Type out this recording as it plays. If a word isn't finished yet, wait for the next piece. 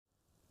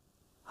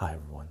Hi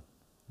everyone,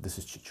 this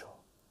is Chicho.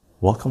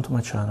 Welcome to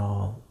my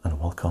channel and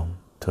welcome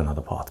to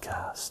another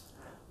podcast.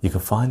 You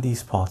can find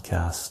these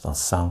podcasts on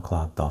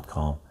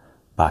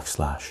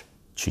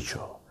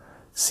soundcloud.com/Chicho,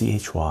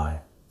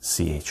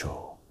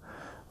 CHYCHO.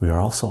 We are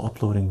also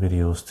uploading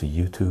videos to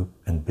YouTube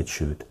and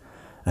BitChute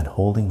and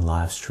holding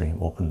live stream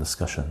open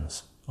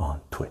discussions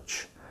on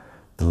Twitch.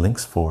 The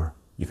links for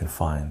you can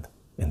find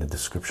in the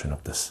description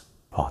of this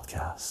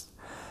podcast.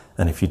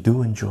 And if you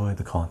do enjoy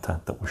the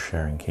content that we're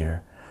sharing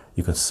here,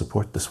 you can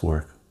support this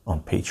work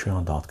on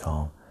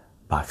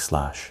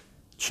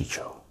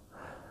patreon.com/Chicho,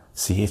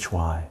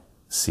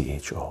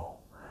 CHYCHO.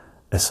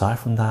 Aside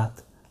from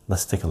that,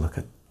 let's take a look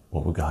at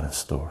what we got in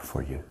store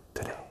for you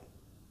today.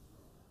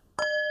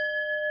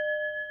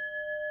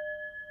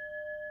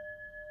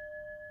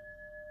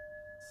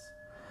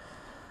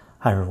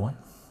 Hi everyone,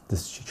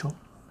 this is Chicho.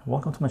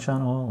 Welcome to my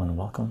channel and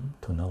welcome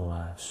to another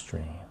live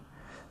stream.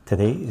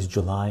 Today is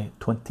July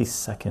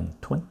 22nd,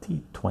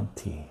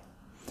 2020.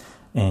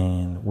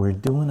 And we're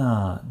doing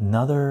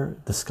another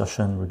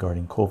discussion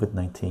regarding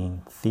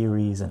COVID-19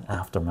 theories and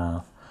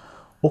aftermath,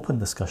 open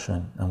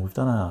discussion, and we've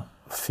done a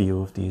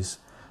few of these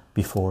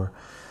before.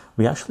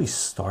 We actually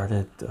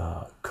started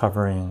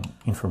covering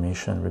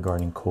information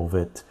regarding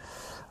COVID.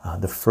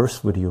 The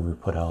first video we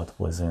put out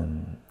was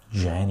in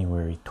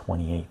January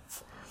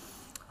 28th,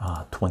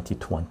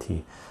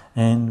 2020,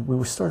 and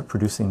we started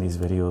producing these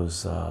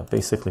videos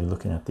basically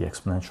looking at the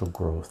exponential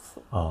growth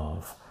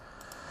of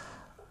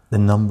the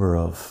number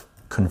of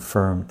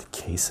confirmed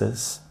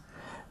cases.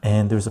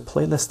 And there's a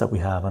playlist that we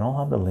have, and I'll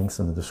have the links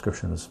in the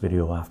description of this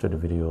video. After the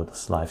video,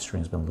 this live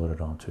stream has been loaded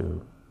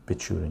onto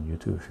BitChute and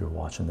YouTube. If you're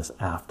watching this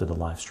after the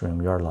live stream,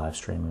 we are live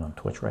streaming on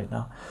Twitch right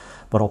now,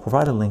 but I'll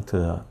provide a link to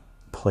the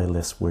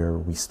playlist where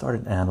we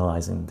started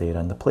analyzing the data,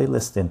 and the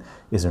playlist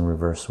is in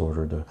reverse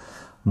order. The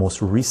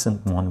most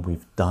recent one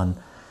we've done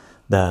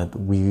that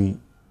we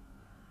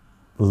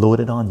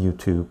loaded on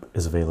YouTube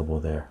is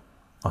available there.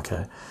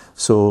 Okay,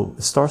 so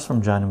it starts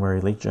from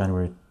late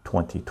January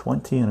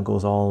 2020, and it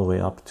goes all the way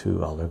up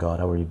to Elder God,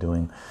 how are you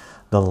doing?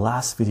 The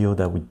last video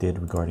that we did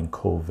regarding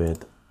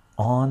COVID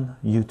on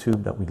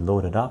YouTube that we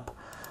loaded up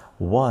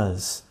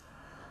was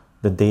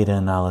the data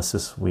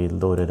analysis we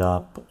loaded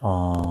up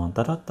on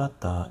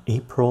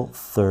April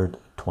 3rd,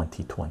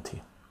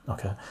 2020.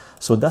 Okay,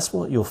 so that's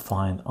what you'll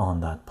find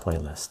on that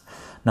playlist.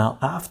 Now,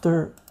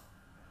 after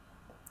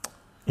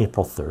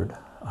April 3rd,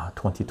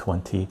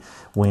 2020,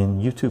 when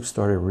YouTube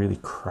started really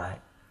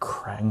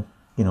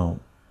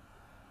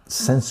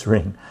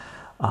censoring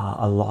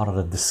a lot of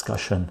the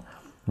discussion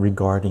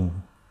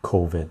regarding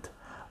COVID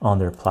on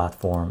their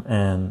platform,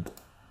 and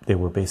they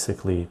were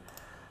basically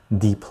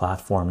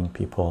deplatforming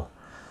people.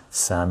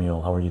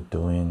 Samuel, how are you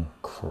doing?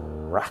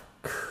 Crack.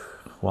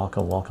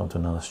 Welcome to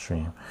another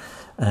stream.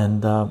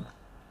 And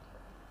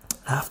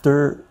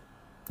after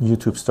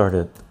YouTube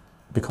started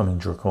becoming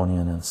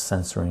draconian and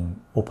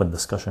censoring open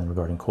discussion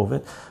regarding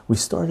COVID, we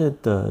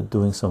started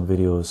doing some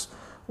videos,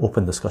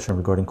 open discussion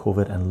regarding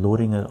COVID, and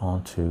loading it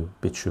onto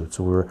BitChute.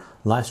 So we were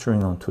live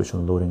streaming on Twitch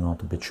and loading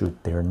onto BitChute.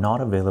 They are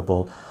not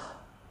available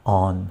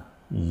on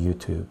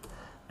YouTube,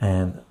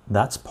 and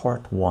that's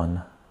part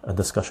one, a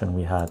discussion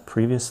we had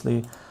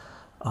previously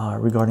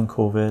regarding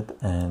COVID,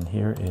 and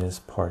here is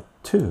part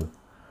two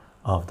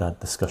of that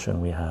discussion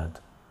we had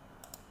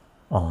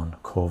on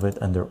COVID,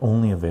 and they're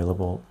only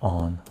available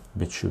on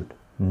BitChute,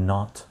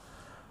 not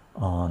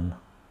on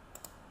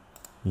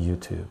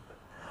YouTube.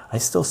 I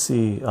still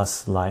see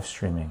us live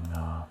streaming.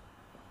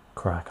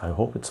 Crack, I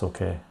hope it's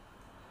okay.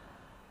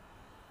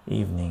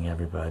 Evening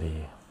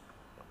everybody.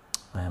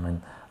 I am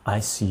an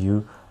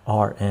ICU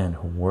RN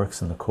who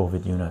works in the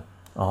COVID unit.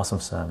 Awesome,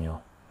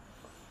 Samuel.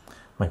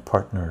 My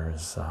partner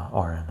is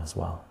RN as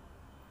well.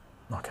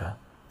 Okay,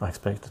 I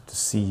expected to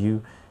see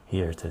you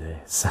here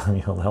today,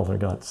 Samuel Elder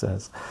God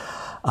says.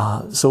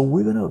 So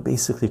we're going to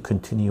basically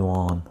continue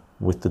on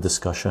with the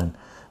discussion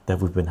that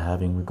we've been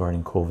having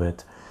regarding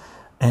COVID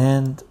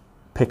and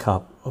pick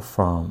up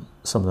from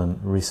some of the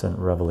recent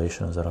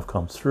revelations that have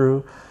come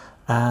through,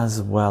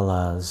 as well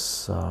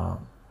as I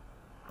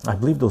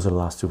believe those are the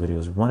last two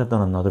videos. We might have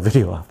done another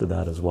video after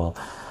that as well,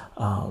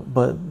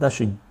 but that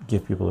should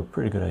give people a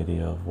pretty good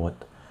idea of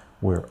what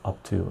we're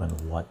up to and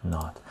what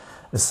not.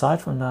 Aside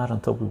from that,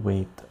 until we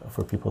wait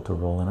for people to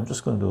roll in, I'm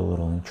just going to do a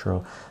little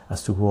intro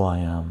as to who I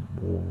am,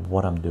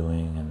 what I'm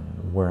doing,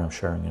 and where I'm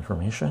sharing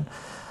information.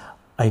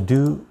 I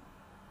do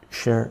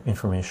share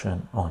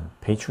information on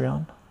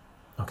Patreon.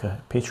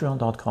 Okay,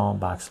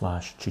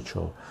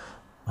 patreon.com/Chicho.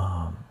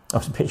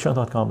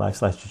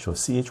 Patreon.com/Chicho,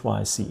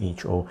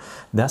 CHYCHO.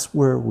 That's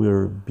where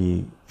we'll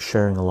be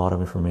sharing a lot of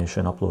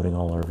information, uploading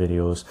all our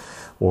videos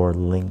or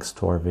links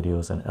to our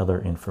videos and other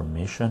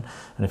information.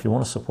 And if you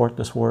want to support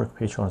this work,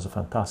 Patreon is a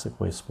fantastic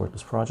way to support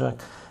this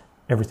project.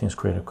 Everything's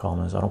Creative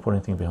Commons. I don't put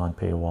anything behind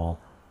paywall.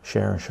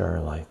 Share and share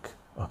alike.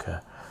 Okay,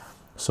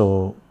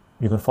 so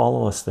you can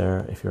follow us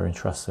there if you're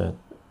interested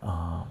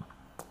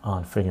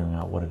on figuring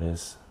out what it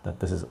is that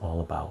this is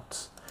all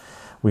about.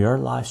 We are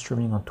live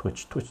streaming on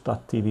Twitch,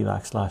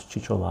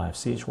 twitch.tv/ChichoLive,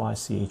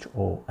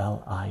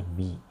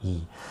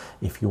 ChychoLive.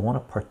 If you want to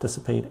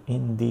participate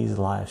in these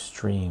live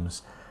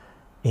streams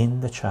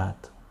in the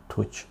chat,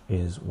 Twitch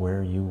is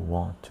where you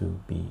want to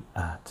be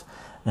at.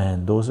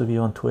 And those of you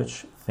on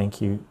Twitch,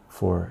 thank you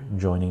for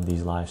joining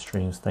these live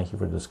streams. Thank you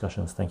for the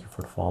discussions. Thank you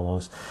for the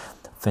follows.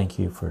 Thank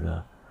you for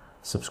the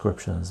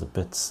subscriptions, the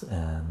bits,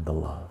 and the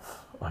love.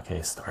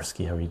 Okay,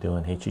 Starsky, how are you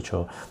doing? Hey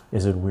Chicho,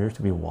 is it weird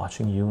to be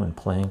watching you and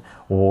playing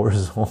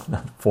Warzone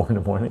at 4 in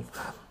the morning?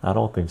 I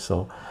don't think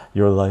so.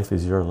 Your life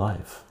is your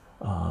life.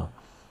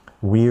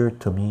 Weird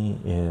to me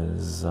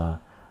is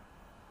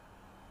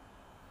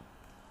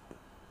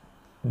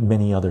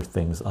many other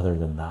things other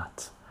than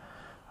that.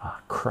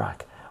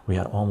 Crack. We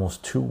had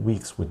almost 2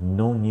 weeks with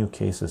no new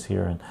cases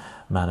here in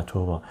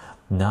Manitoba.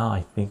 Now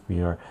I think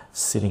we are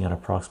sitting at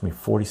approximately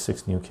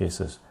 46 new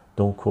cases.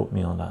 Don't quote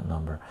me on that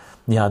number.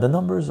 Yeah, the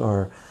numbers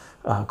are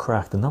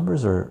correct. The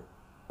numbers are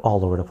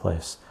all over the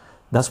place.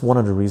 That's one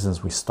of the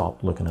reasons we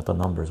stopped looking at the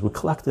numbers. We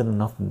collected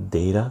enough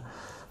data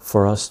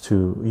for us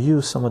to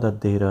use some of that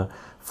data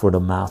for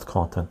the math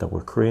content that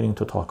we're creating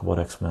to talk about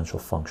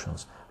exponential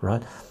functions,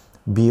 right?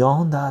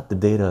 Beyond that, the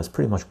data is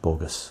pretty much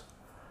bogus.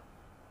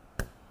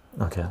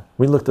 Okay,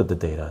 we looked at the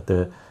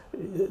data.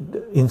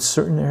 In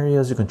certain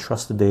areas you can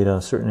trust the data,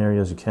 certain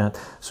areas you can't.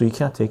 So you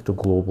can't take the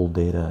global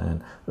data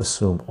and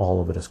assume all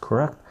of it is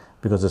correct,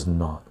 because it's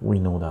not. We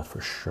know that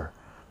for sure.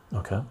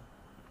 Okay,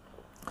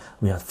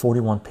 we had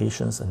 41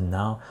 patients and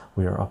now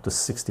we are up to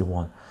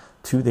 61.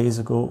 2 days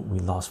ago we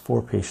lost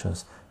 4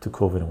 patients to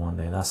COVID in 1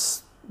 day.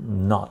 That's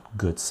not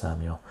good,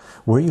 Samuel.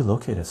 Where are you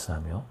located,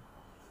 Samuel?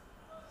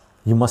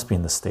 You must be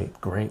in the state.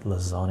 Great,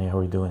 Lasagna. How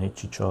are you doing? Hey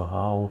Chicho,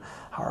 how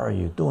are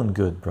you? Doing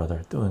good,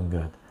 brother. Doing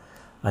good.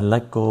 I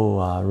Let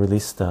Go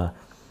released a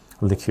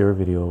liqueur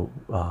video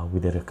we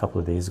did a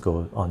couple of days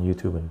ago on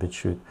YouTube and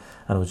BitChute,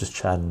 and I was just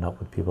chatting up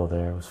with people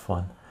there. It was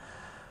fun.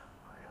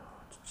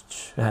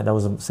 Yeah, that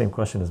was the same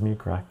question as me,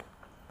 Crack.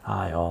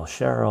 Hi all.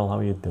 Cheryl, how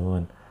are you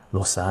doing?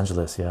 Los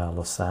Angeles, yeah,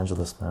 Los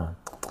Angeles, man.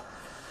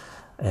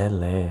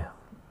 LA.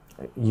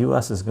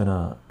 US is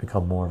gonna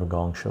become more of a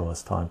gong show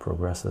as time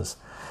progresses.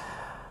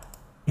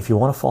 If you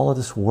want to follow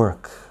this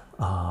work,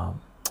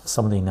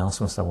 some of the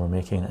announcements that we're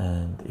making,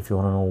 and if you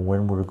want to know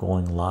when we're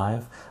going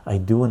live, I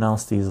do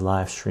announce these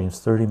live streams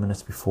 30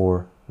 minutes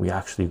before we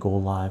actually go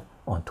live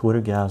on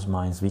Twitter, Gavs,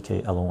 Minds,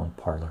 VKLO, and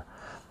Parlor.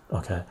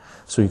 Okay,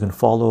 so you can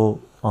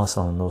follow us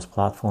on those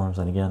platforms,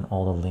 and again,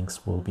 all the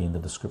links will be in the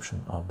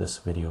description of this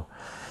video.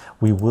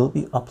 We will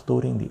be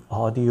uploading the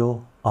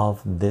audio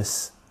of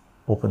this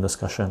open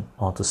discussion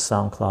onto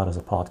SoundCloud as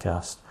a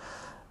podcast,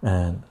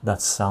 and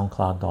that's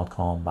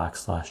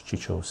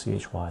soundcloud.com/Chicho,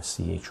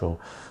 CHYCHO.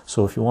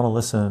 So if you want to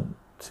listen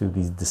to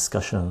these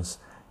discussions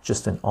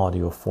just in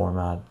audio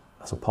format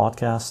as a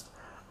podcast,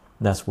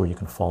 that's where you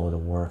can follow the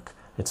work.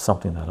 It's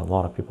something that a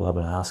lot of people have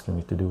been asking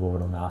me to do over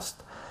the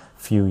last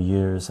few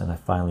years, and I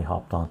finally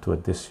hopped onto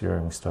it this year,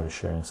 and we started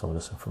sharing some of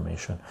this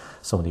information,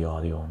 some of the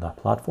audio on that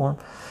platform.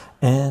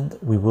 And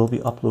we will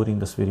be uploading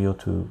this video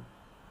to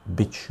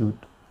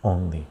BitChute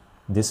only.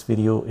 This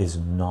video is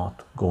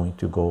not going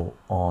to go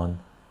on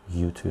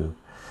YouTube.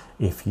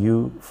 If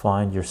you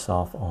find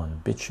yourself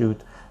on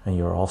BitChute and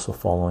you're also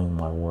following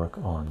my work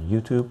on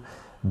YouTube,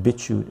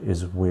 BitChute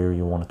is where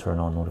you want to turn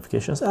on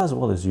notifications, as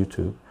well as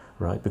YouTube,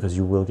 right? Because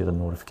you will get the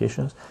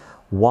notifications.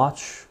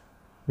 Watch,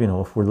 you know,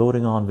 if we're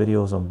loading on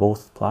videos on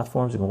both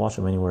platforms, you can watch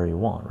them anywhere you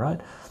want,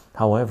 right?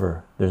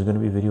 However, there's going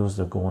to be videos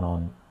that are going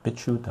on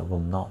BitChute that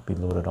will not be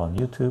loaded on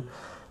YouTube.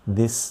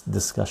 This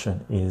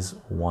discussion is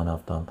one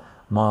of them.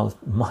 My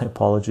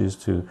apologies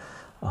to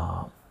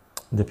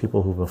the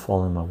people who've been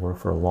following my work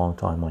for a long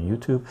time on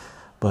YouTube,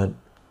 but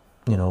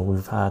you know,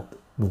 we've got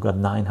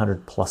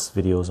 900 plus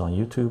videos on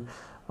YouTube.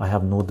 I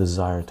have no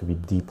desire to be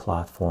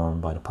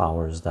deplatformed by the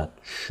powers that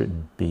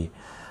shouldn't be,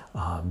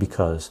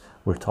 because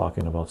we're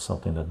talking about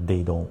something that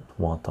they don't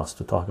want us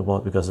to talk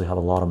about, because they have a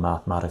lot of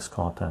mathematics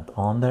content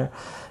on there,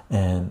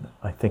 and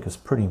I think it's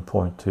pretty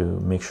important to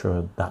make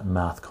sure that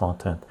math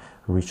content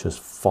reaches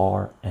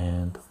far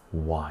and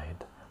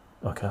wide.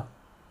 Okay.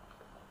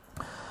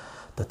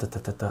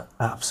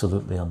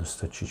 Absolutely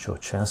understood, Chicho.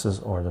 Chances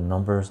are the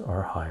numbers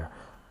are higher.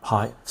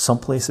 Some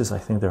places I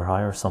think they're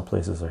higher, some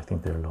places I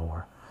think they're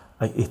lower.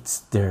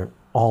 They're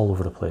all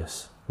over the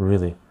place,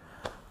 really,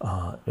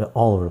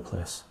 all over the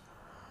place.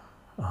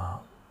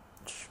 A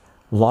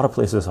lot of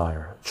places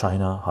higher.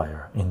 China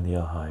higher,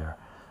 India higher,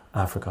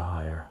 Africa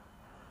higher.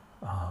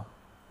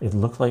 It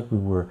looked like we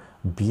were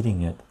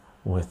beating it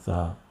with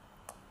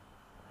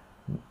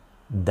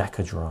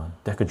Decadron,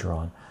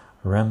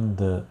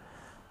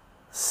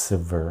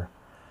 Remdesivir,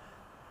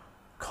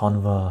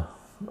 Conva,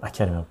 I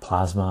can't even,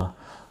 plasma,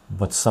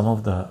 but some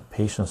of the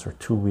patients are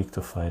too weak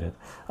to fight it.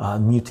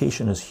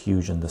 Mutation is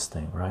huge in this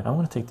thing, right? I'm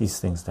going to take these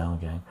things down,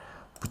 gang.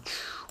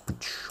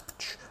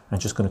 I'm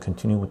just going to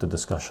continue with the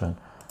discussion,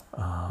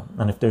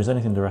 and if there's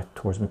anything direct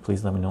towards me,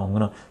 please let me know. I'm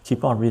going to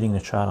keep on reading the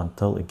chat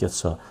until it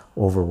gets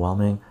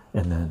overwhelming,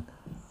 and then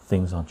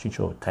things on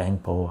Chicho.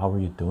 Tangpo, how are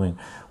you doing?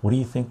 What do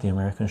you think the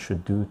Americans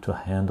should do to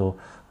handle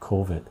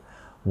COVID.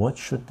 What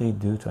should they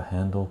do to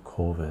handle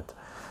COVID?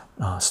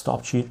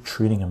 Stop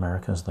treating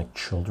Americans like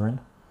children,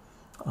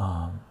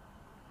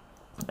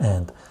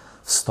 and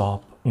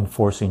stop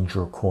enforcing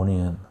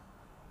draconian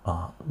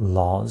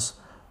laws,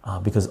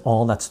 because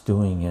all that's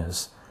doing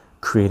is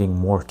creating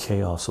more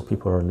chaos. So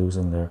people are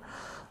losing their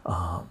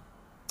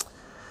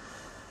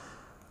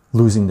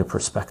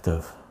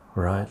perspective,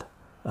 right?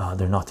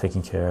 They're not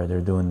taking care,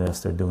 they're doing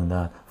this, they're doing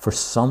that. For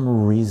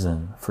some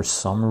reason,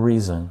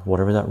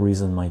 whatever that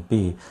reason might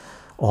be,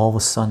 all of a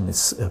sudden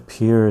it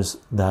appears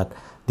that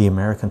the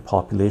American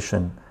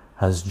population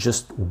has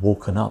just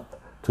woken up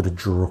to the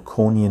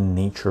draconian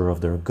nature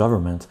of their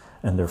government,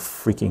 and they're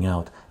freaking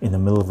out in the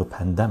middle of a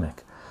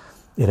pandemic.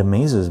 It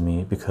amazes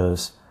me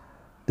because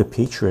the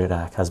Patriot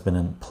Act has been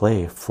in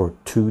play for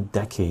 2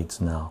 decades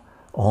now.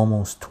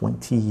 Almost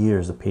 20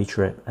 years the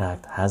Patriot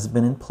Act has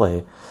been in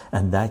play,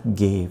 and that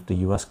gave the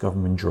US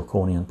government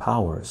draconian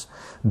powers.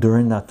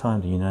 During that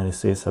time, the United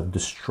States have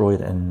destroyed,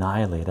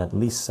 annihilated at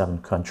least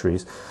 7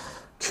 countries,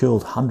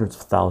 killed hundreds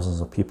of thousands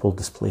of people,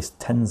 displaced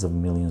tens of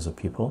millions of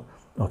people.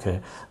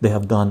 Okay, they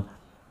have done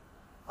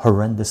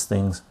horrendous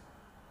things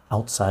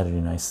outside of the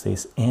United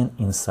States and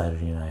inside of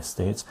the United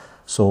States.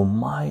 So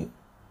my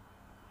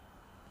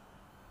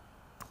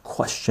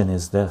question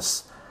is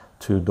this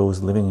to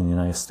those living in the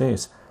United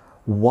States: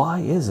 why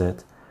is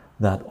it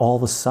that all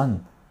of a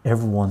sudden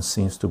everyone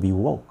seems to be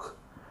woke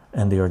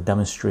and they are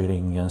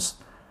demonstrating against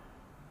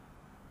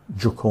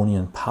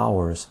draconian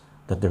powers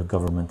that their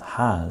government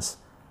has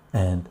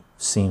and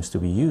seems to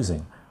be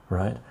using,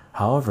 right?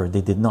 However,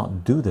 they did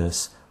not do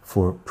this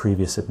for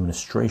previous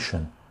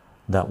administration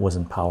that was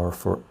in power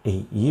for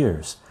 8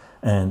 years,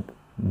 and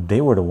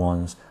they were the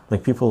ones,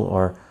 like, people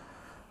are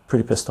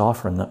pretty pissed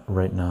off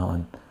right now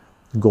and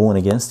going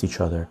against each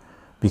other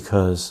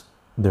because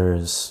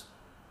there's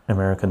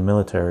American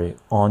military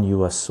on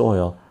US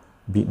soil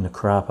beating the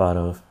crap out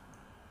of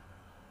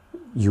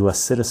US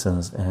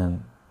citizens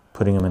and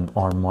putting them in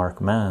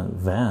unmarked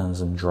vans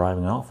and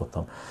driving off with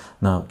them.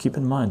 Now, keep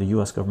in mind, the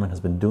US government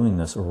has been doing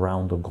this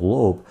around the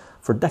globe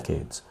for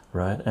decades,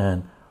 right?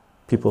 And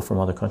people from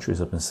other countries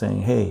have been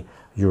saying, hey,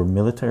 your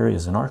military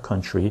is in our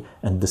country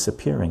and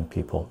disappearing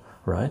people,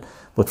 right?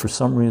 But for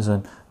some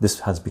reason,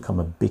 this has become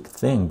a big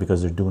thing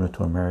because they're doing it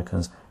to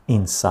Americans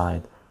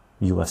inside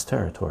US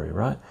territory,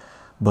 right?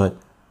 But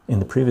in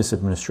the previous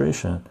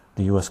administration,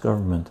 the US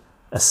government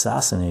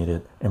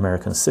assassinated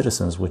American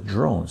citizens with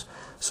drones.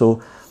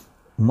 So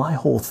my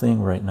whole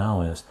thing right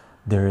now is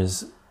there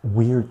is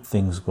weird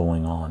things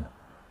going on,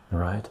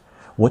 right?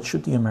 What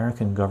should the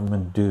American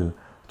government do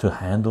to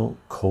handle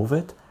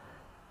COVID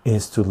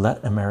is to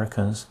let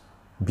Americans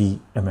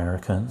be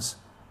Americans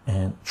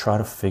and try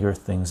to figure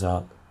things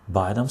out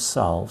by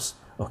themselves,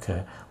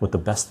 okay, with the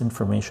best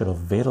information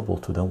available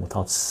to them,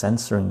 without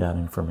censoring that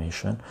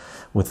information,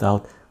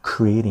 without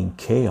creating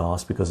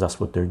chaos, because that's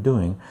what they're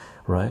doing,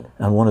 right?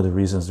 And one of the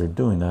reasons they're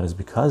doing that is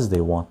because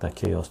they want that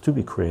chaos to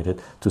be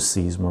created to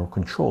seize more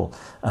control,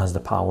 as the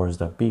powers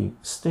that be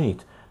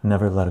state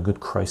never let a good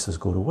crisis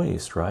go to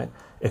waste, right?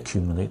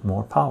 Accumulate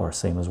more power,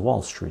 same as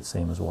Wall Street,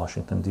 same as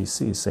Washington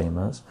DC, same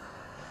as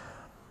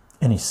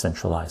any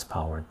centralized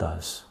power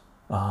does.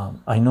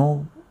 I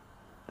know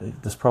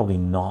there's probably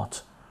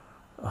not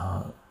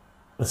a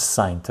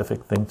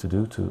scientific thing to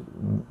do to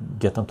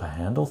get them to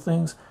handle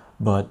things,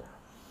 but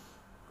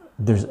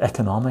there's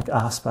economic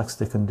aspects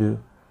they can do.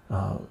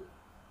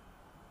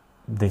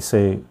 They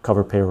say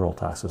cover payroll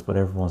taxes, but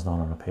everyone's not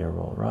on a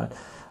payroll, right?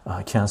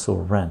 Cancel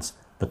rents,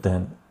 but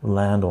then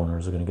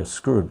landowners are going to get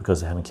screwed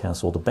because they haven't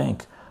canceled the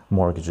bank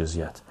mortgages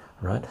yet,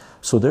 right?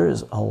 So there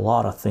is a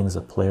lot of things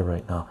at play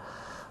right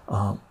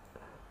now.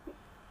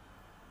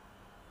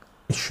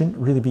 It shouldn't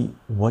really be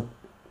what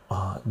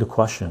the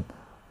question,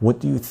 what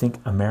do you think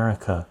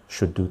America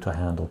should do to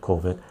handle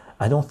COVID?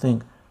 I don't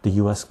think the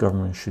US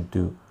government should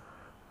do.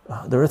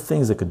 There are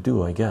things they could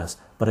do, I guess,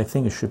 but I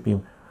think it should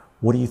be,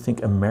 what do you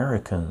think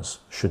Americans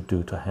should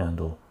do to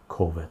handle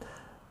COVID?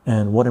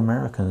 And what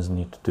Americans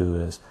need to do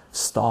is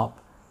stop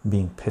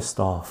being pissed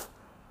off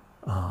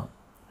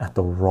at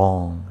the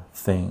wrong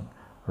thing,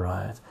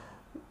 right?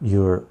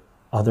 Your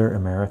other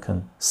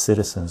American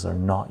citizens are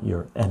not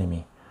your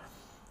enemy,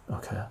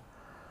 okay?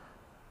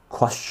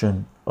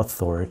 Question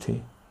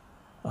authority.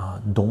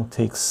 Don't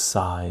take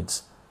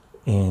sides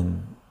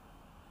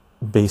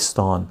based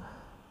on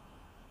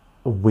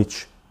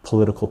which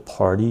political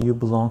party you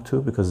belong to,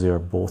 because they are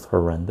both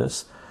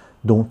horrendous.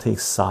 Don't take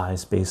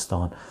sides based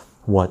on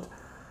what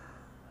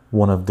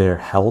one of their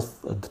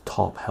the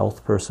top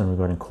health person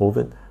regarding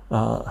COVID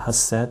has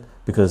said,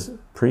 because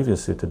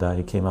previously to that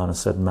he came out and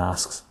said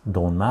masks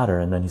don't matter,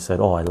 and then he said,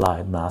 oh, I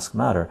lied, masks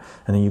matter,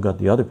 and then you got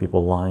the other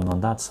people lying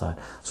on that side.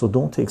 So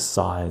don't take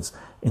sides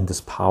in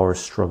this power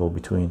struggle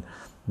between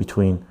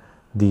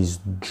these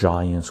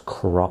giants,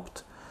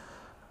 corrupt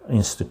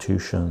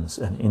institutions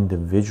and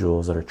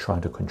individuals that are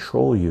trying to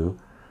control you.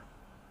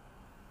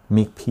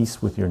 Make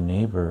peace with your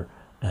neighbor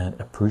and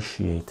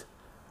appreciate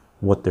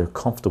what they're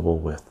comfortable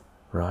with,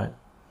 right?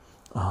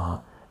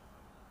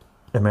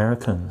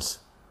 Americans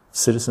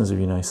citizens of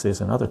the United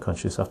States and other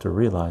countries have to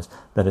realize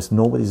that it's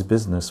nobody's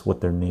business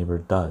what their neighbor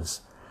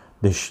does.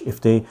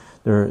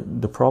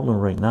 The problem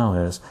right now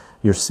is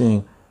you're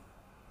seeing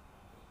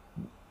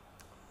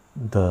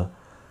the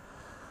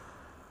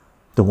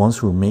ones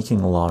who are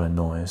making a lot of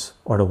noise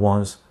are the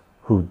ones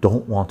who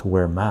don't want to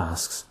wear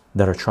masks,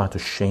 that are trying to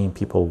shame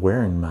people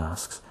wearing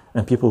masks,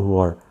 and people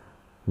who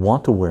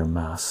want to wear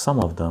masks, some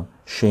of them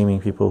shaming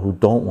people who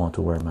don't want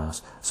to wear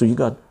masks. So you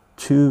got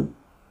two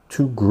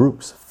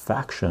groups,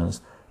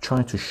 factions,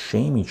 trying to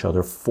shame each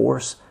other,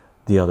 force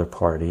the other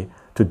party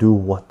to do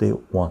what they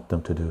want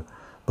them to do.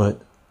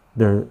 But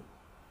they've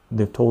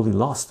totally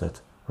lost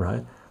it,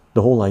 right?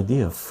 The whole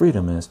idea of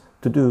freedom is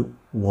to do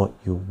what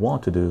you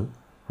want to do,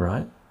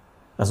 right?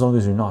 As long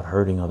as you're not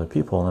hurting other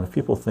people. And if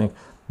people think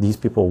these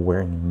people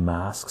wearing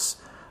masks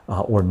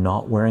or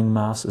not wearing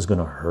masks is going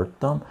to hurt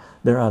them,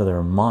 they're out of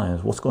their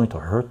minds. What's going to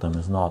hurt them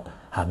is not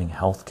having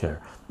health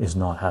care, is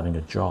not having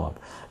a job,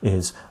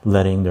 is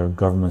letting their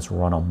governments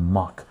run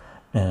amok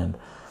and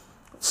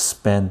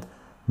spend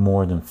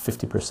more than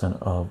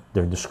 50% of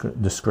their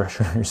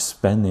discretionary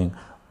spending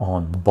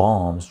on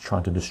bombs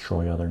trying to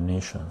destroy other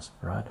nations,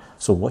 right?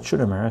 So what should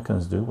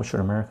Americans do? What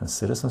should American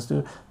citizens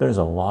do? There's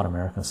a lot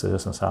American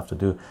citizens have to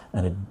do,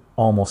 and it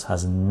almost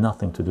has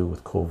nothing to do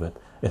with COVID.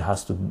 It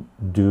has to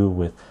do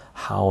with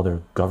how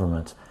their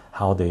government,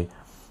 how they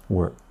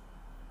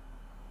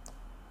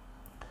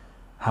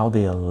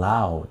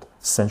allowed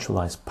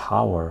centralized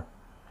power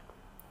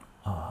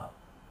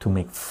to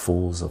make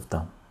fools of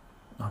them.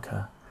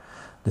 Okay,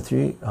 the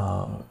three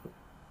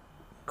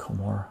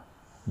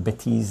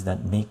comorbidities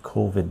that make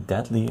COVID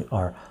deadly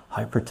are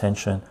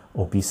hypertension,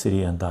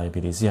 obesity, and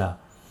diabetes. Yeah,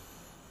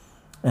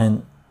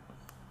 and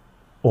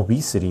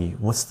obesity,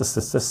 what's the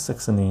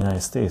statistics in the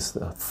United States?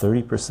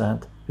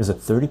 30%? Is it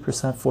 30%,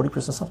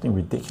 40%? Something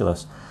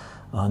ridiculous.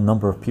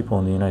 Number of people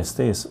in the United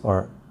States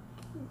are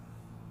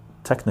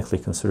technically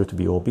considered to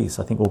be obese.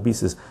 I think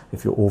obese is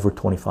if you're over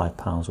 25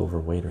 pounds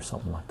overweight or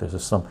something like that.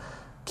 There's some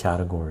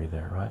category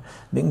there, right?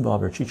 Ding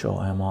Bob or Chicho,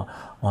 I am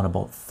on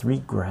about 3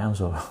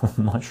 grams of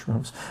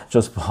mushrooms,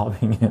 just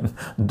popping in.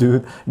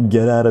 Dude,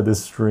 get out of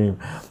this stream.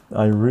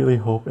 I really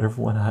hope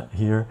everyone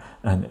here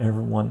and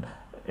everyone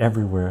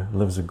everywhere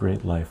lives a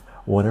great life,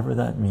 whatever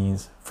that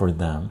means for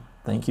them.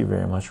 Thank you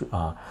very much,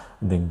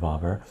 Ding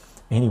Bobber.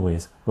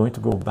 Anyways, going to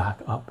go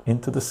back up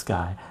into the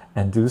sky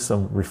and do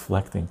some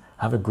reflecting.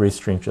 Have a great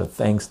stream.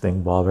 Thanks,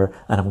 Ding Bobber,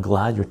 and I'm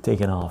glad you're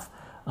taking off.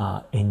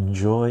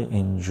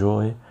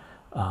 Enjoy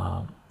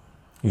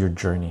your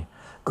journey.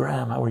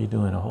 Graham, how are you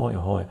doing? Ahoy,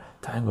 ahoy.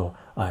 Tango,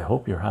 I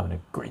hope you're having a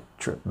great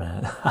trip,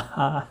 man.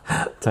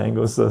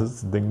 Tango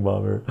says, Ding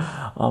Bobber,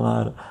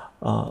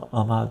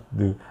 I'm at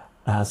the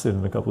acid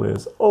in a couple of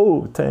days.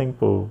 Oh,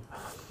 Tango.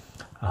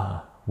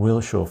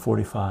 Will Show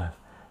 45.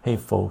 Hey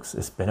folks,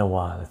 it's been a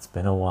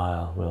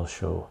while. Will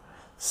Show.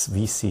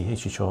 VC, hey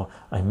Chicho,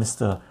 I missed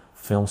the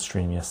film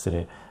stream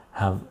yesterday.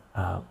 Have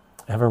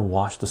ever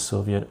watched the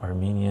Soviet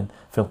Armenian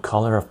film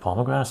Color of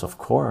Pomegranates? Of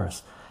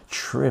course.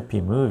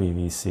 Trippy movie,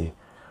 VC.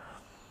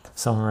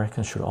 Some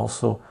Americans should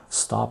also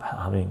stop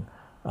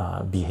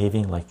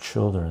behaving like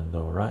children,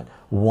 though, right?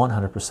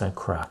 100%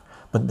 correct.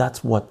 But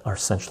that's what our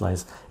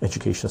centralized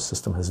education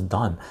system has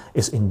done,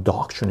 is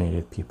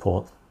indoctrinated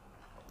people,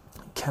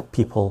 kept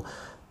people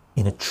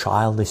in a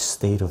childish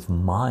state of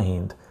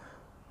mind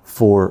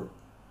for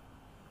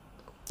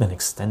an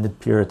extended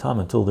period of time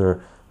until they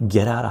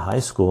get out of high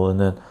school, and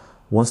then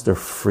once they're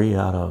free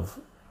out of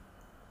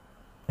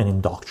an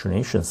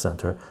indoctrination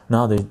center,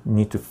 now they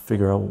need to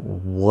figure out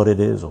what it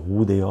is or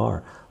who they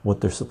are,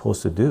 what they're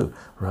supposed to do,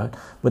 right?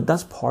 But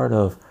that's part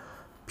of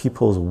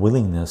people's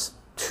willingness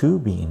to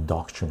be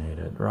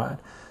indoctrinated, right?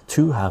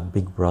 To have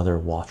Big Brother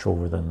watch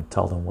over them,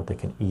 tell them what they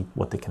can eat,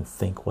 what they can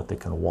think, what they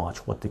can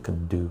watch, what they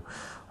can do,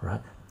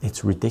 right?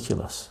 It's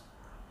ridiculous.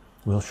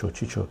 Will Show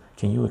Chicho,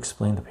 can you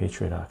explain the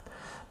Patriot Act?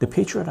 The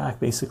Patriot Act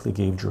basically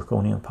gave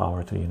draconian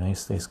power to the United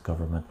States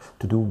government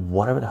to do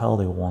whatever the hell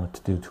they wanted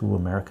to do to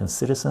American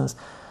citizens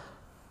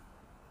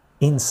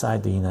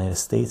inside the United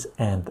States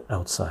and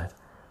outside.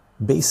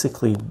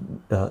 Basically,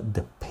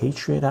 the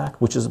Patriot Act,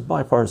 which is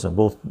bipartisan,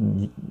 both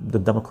the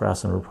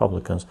Democrats and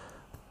Republicans,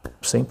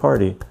 same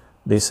party,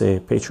 they say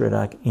Patriot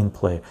Act in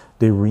play.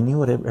 They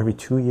renew it every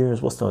 2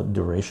 years. What's the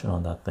duration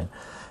on that thing?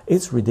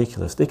 It's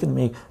ridiculous. They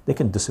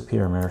can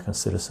disappear American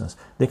citizens.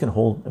 They can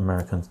hold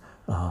Americans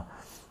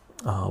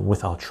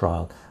without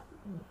trial.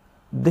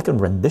 They can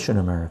rendition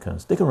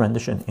Americans. They can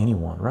rendition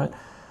anyone, right?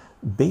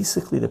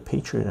 Basically, the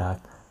Patriot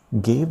Act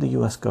gave the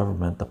US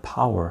government the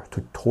power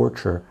to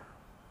torture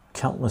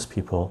countless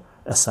people,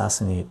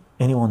 assassinate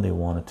anyone they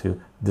wanted to,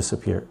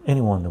 disappear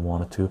anyone they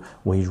wanted to,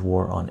 wage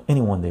war on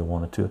anyone they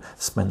wanted to,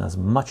 spend as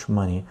much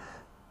money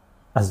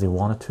as they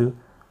wanted to,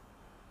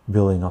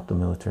 building up the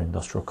military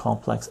industrial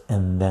complex,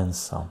 and then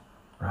some,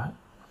 right?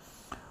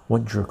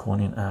 What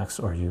draconian acts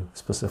are you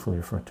specifically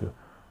referring to?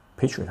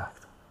 Patriot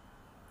Act,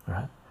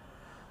 right?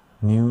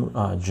 New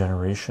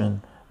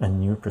generation and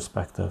new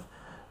perspective.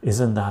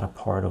 Isn't that a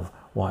part of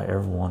why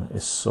everyone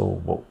is so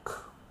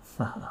woke?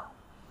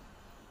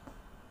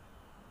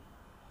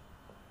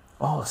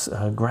 Oh,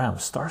 Graham,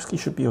 Starsky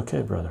should be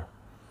okay, brother.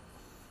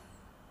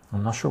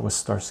 I'm not sure what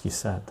Starsky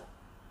said.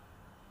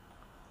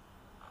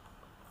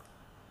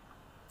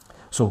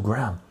 So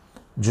Graham,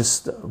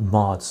 just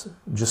mods,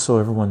 just so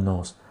everyone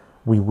knows,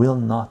 we will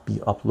not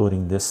be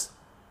uploading this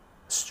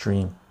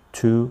stream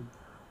to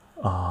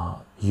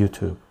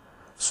YouTube.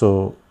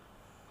 So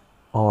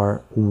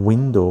our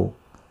window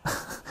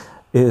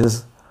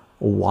is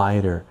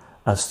wider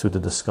as to the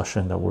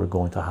discussion that we're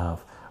going to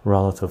have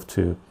relative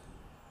to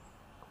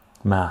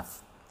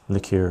math,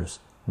 liqueurs,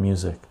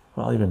 music,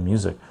 well, even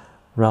music,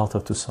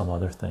 relative to some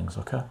other things.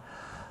 Okay,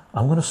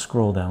 I'm gonna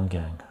scroll down,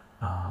 gang.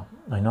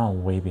 I know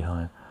I'm way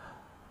behind.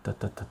 I'm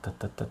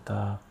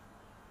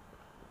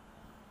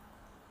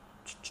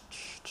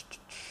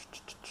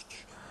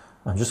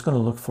just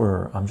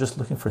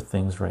looking for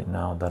things right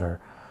now that are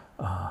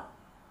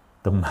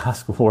the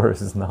mask war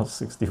is now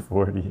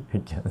 60-40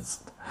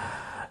 against.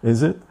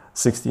 Is it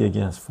 60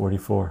 against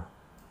 44?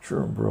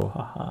 Sure, bro.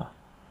 Haha.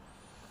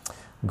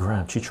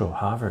 Graham, Chicho,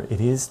 however,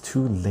 it is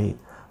too late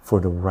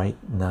for the right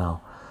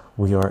now.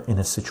 We are in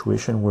a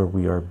situation where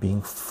we are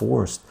being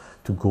forced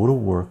to go to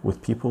work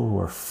with people who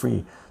are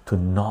free to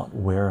not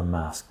wear a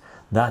mask.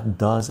 That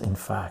does, in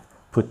fact,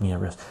 put me at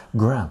risk.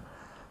 Graham,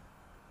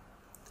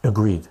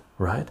 agreed,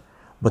 right?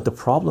 But the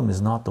problem is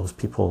not those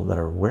people that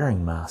are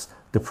wearing masks.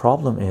 The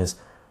problem is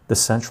the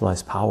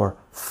centralized power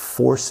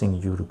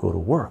forcing you to go to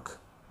work,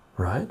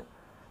 right?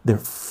 They're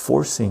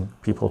forcing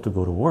people to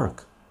go to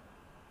work.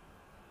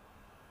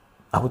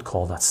 I would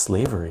call that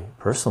slavery,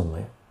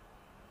 personally,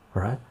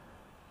 right?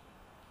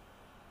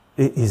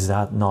 Is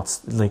that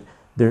not like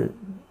there?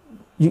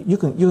 You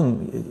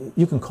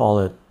can call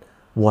it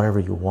whatever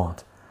you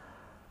want.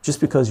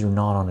 Just because you're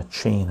not on a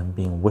chain and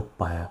being whipped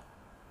by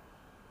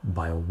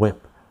a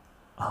whip,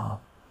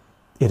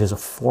 it is a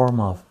form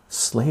of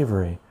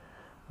slavery.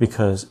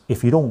 Because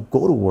if you don't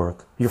go to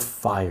work, you're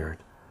fired.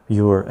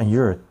 You're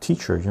a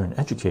teacher, you're an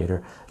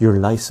educator. Your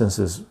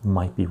licenses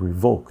might be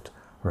revoked,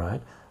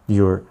 right?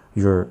 Your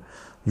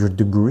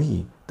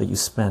degree that you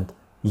spent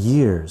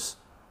years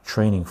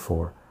training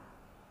for,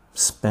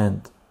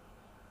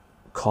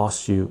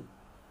 cost you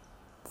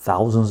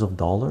thousands of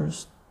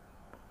dollars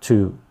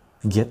to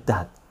get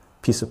that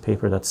piece of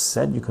paper that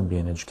said you can be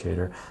an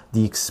educator.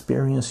 The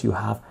experience you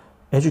have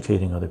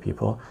educating other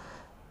people,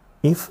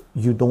 if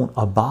you don't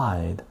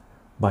abide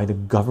by the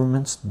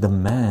government's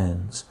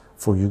demands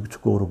for you to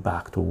go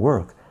back to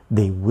work,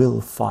 they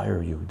will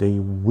fire you. They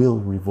will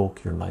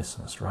revoke your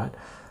license, right?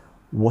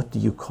 What do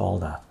you call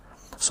that?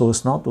 So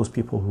it's not those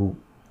people who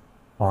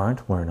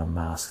aren't wearing a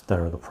mask that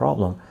are the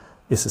problem.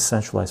 It's a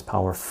centralized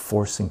power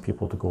forcing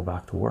people to go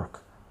back to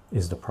work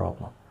is the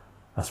problem,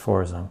 as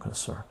far as I'm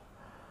concerned.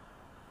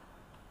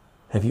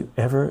 Have you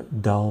ever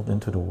delved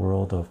into the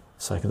world of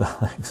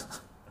psychedelics?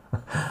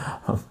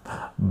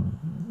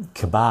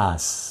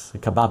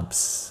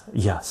 Kebabs,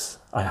 yes,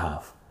 I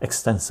have,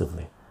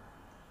 extensively.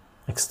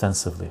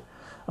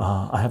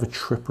 I have a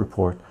trip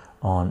report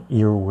on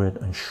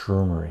earwid and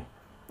shroomery.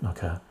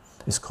 Okay,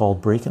 it's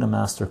called Breaking a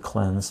Master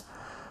Cleanse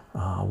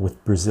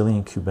with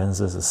Brazilian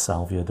cubenzas as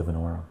Salvia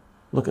divinorum.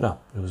 Look it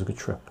up. It was a good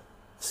trip.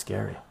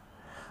 Scary.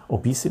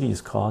 Obesity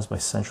is caused by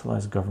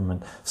centralized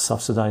government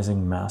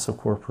subsidizing massive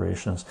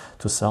corporations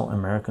to sell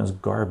Americans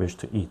garbage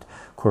to eat.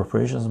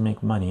 Corporations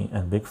make money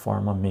and big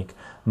pharma make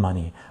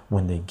money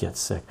when they get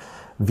sick.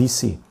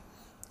 VC.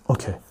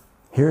 Okay,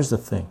 here's the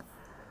thing.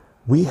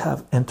 We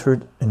have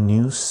entered a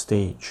new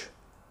stage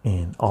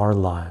in our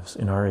lives,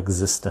 in our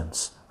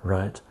existence,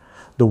 right?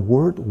 The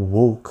word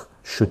woke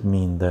should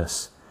mean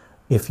this.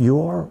 If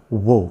you are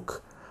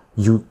woke,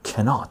 you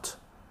cannot.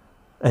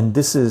 And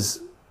this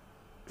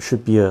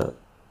should be a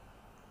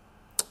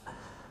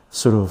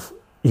sort of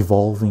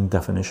evolving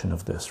definition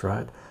of this,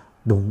 right?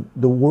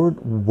 The word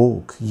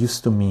woke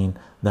used to mean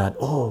that,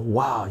 oh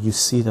wow, you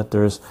see that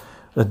there's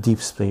a deep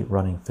state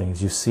running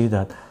things. You see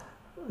that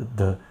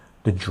the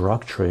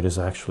drug trade is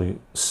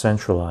actually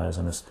centralized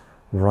and is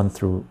run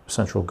through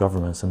central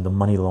governments, and the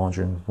money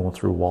laundering going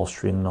through Wall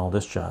Street and all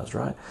this jazz,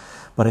 right?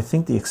 But I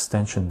think the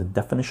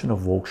definition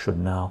of woke should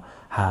now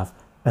have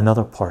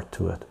another part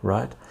to it,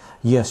 right?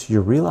 Yes, you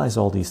realize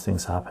all these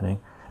things happening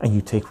and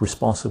you take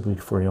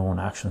responsibility for your own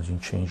actions. You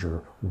change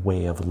your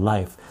way of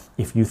life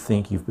if you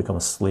think you've become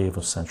a slave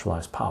of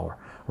centralized power,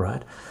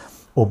 right?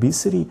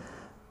 Obesity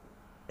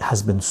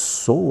has been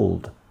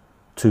sold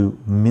to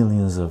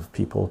millions of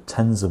people,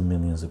 tens of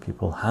millions of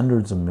people,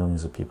 hundreds of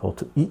millions of people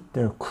to eat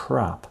their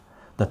crap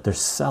that they're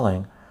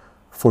selling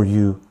for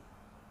you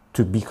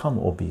to become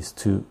obese,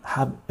 to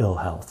have ill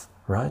health,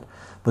 right?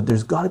 But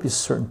there's got to be a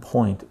certain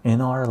point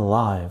in our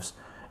lives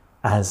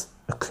as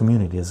a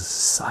community, as a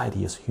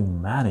society, as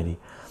humanity,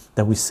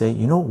 that we say,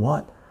 you know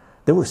what?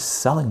 They were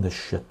selling this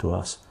shit to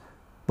us,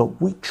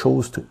 but we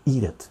chose to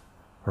eat it,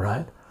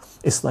 right?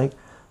 It's like,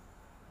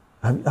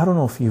 I don't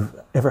know if you've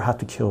ever had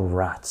to kill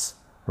rats,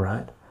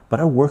 right? But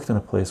I worked in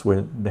a place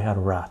where they had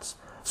rats.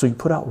 So you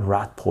put out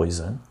rat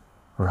poison,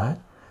 right?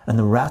 And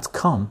the rats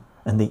come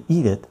and they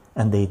eat it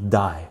and they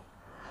die.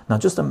 Now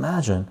just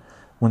imagine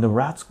when the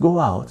rats go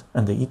out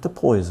and they eat the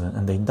poison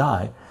and they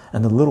die,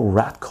 and the little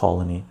rat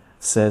colony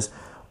says,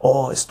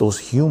 oh, it's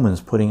those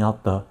humans putting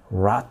out the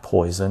rat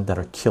poison that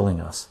are killing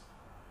us.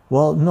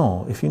 Well,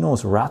 no, if you know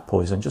it's rat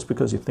poison, just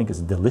because you think it's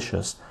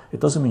delicious, it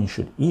doesn't mean you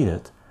should eat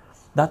it.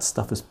 That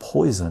stuff is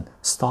poison.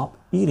 Stop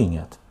eating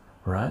it,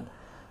 right?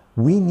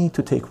 We need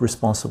to take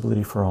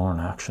responsibility for our own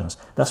actions.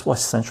 That's why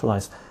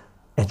centralized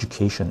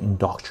education,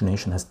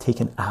 indoctrination has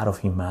taken out of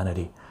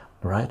humanity,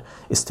 right?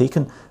 It's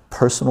taken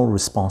personal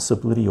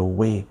responsibility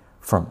away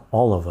from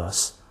all of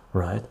us,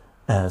 right,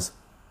 as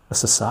a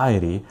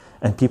society,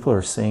 and people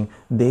are saying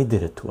they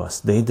did it to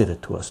us, they did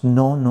it to us.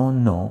 No, no,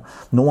 no.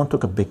 No one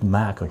took a Big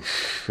Mac and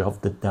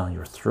shoved it down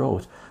your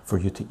throat for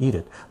you to eat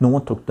it. No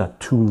one took that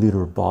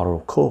 2-liter bottle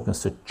of Coke and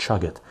said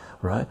chug it,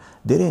 right?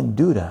 They didn't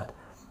do that.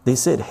 They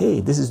said,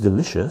 hey, this is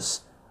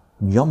delicious,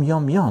 yum,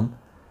 yum, yum.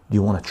 Do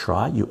you want to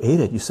try? You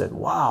ate it. You said,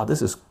 wow,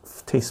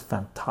 tastes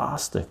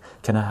fantastic.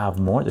 Can I have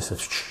more? They said,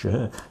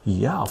 sure.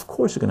 Yeah, of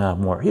course you're going to have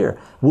more. Here,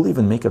 we'll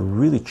even make it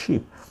really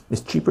cheap.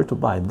 It's cheaper to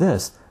buy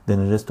this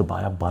than it is to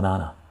buy a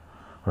banana,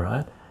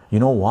 right? You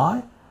know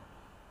why?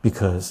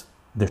 Because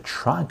they're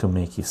trying to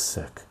make you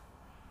sick,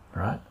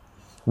 right?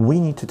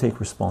 We need to take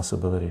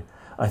responsibility.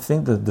 I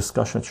think the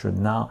discussion should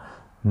now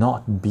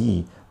not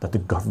be that the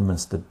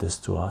governments did this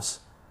to us.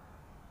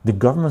 The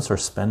governments are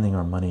spending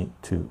our money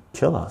to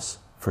kill us,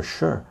 for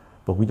sure,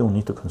 but we don't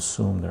need to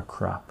consume their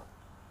crap.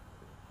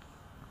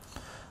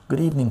 Good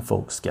evening,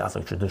 folks.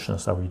 Catholic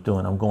traditionalists, how are you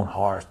doing? I'm going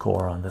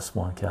hardcore on this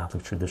one,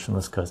 Catholic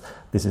traditionalists, because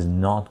this is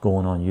not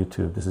going on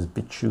YouTube. This is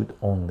BitChute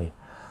only.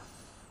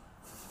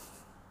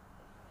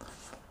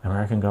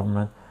 American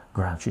government,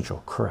 Graham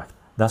Chicho, correct.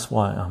 That's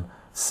why I'm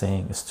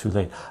saying it's too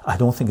late. I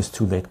don't think it's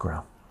too late,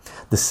 Graham.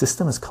 The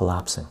system is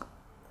collapsing,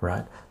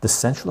 right? The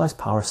centralized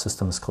power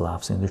system is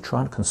collapsing. They're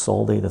trying to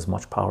consolidate as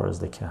much power as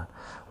they can,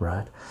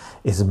 right?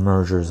 It's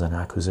mergers and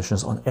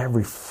acquisitions on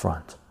every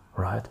front,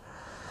 right?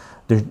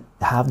 They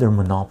have their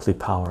monopoly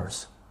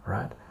powers,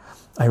 right?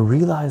 I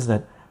realize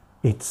that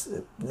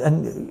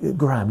and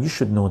Graham, you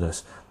should know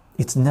this,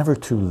 it's never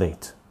too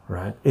late,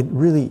 right? It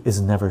really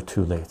is never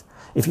too late.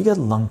 If you get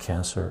lung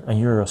cancer and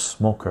you're a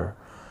smoker,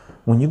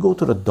 when you go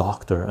to the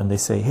doctor and they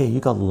say, hey,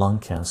 you got lung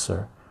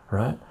cancer,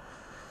 right?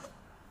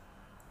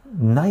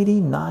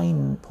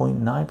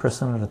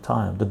 99.9% of the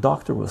time, the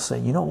doctor will say,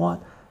 you know what?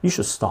 You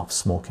should stop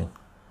smoking,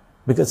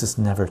 because it's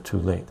never too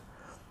late.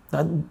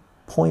 That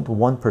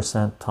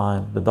 0.1%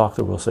 time, the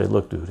doctor will say,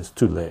 look, dude, it's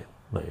too late.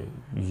 Like,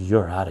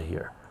 you're out of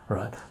here,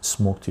 right?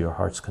 Smoke to your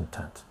heart's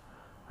content,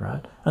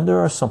 right? And there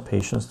are some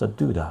patients that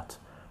do that,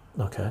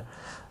 okay?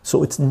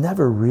 So it's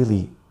never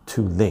really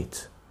too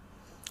late.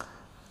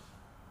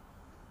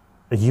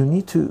 You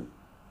need to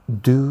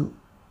do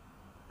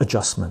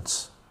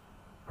adjustments,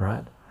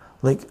 right?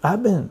 Like,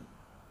 I've been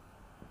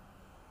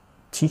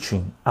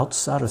teaching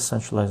outside of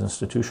centralized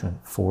institution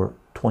for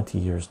 20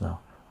 years now,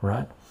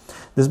 right?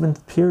 There's been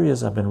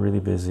periods I've been really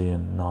busy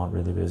and not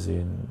really busy,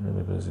 and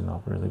really busy,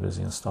 not really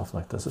busy, and stuff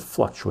like this. It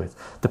fluctuates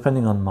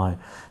depending on my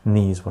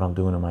needs, what I'm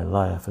doing in my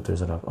life, if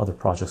there's other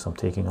projects I'm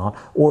taking on,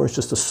 or it's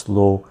just a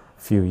slow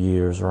few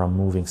years, or I'm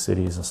moving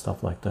cities and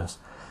stuff like this.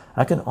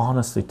 I can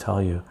honestly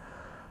tell you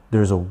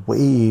there's a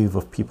wave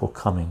of people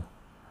coming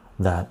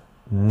that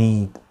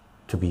need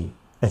to be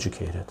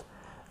educated,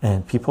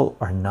 and people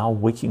are now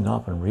waking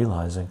up and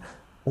realizing,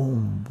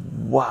 oh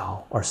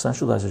wow, our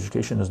centralized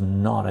education is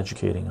not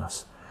educating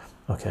us.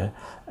 Okay,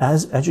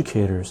 as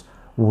educators,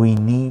 we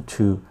need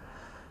to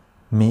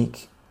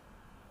make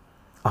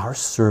our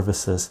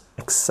services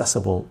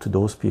accessible to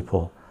those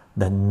people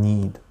that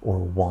need or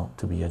want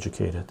to be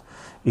educated.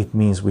 It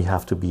means we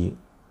have to be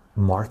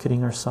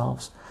marketing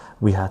ourselves.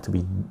 We have to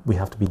be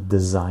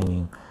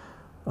designing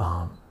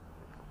our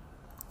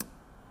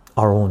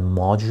own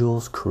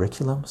modules,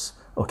 curriculums.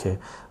 Okay,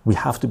 we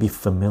have to be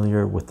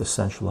familiar with the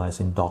centralized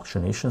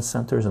indoctrination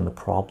centers and the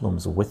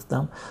problems with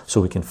them,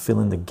 so we can fill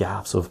in the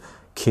gaps of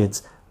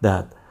kids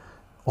that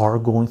are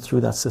going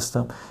through that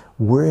system.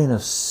 We're in a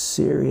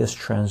serious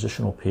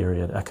transitional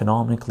period,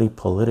 economically,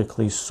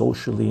 politically,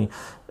 socially,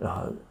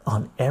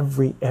 on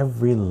every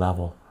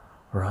level,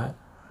 right?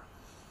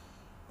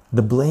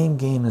 The blame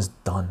game is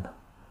done.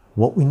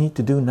 What we need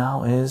to do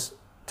now is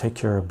take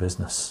care of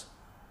business.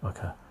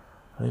 Okay,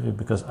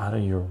 because out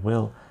of your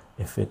will,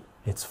 if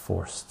it's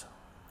forced.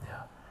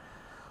 Yeah.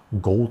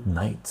 Gold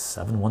Knight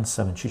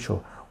 717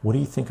 Chicho, what do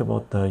you think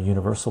about the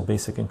universal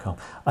basic income?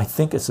 I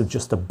think it's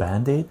just a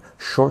band-aid.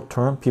 Short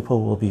term,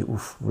 people will be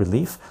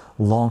relief.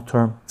 Long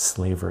term,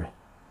 slavery.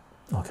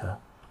 Okay.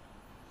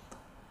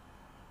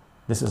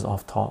 This is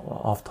off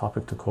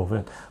topic to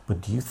COVID, but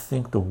do you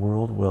think the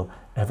world will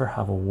ever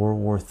have a World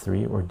War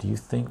III, or do you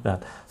think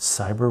that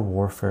cyber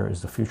warfare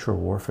is the future of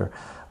warfare?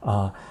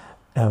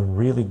 A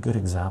really good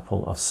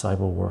example of cyber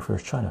warfare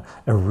is China.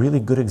 A really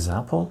good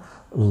example,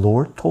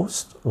 Lord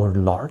Toast or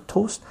Lard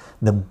Toast.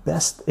 The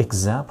best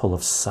example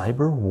of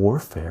cyber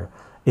warfare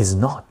is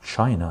not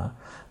China.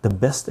 The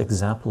best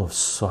example of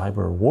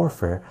cyber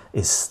warfare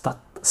is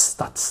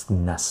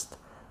Stuxnet.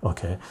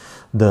 Okay,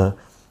 the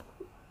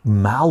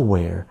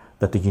malware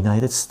that the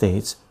United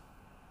States,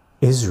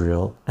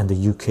 Israel, and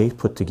the UK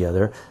put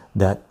together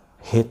that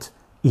hit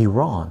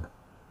Iran.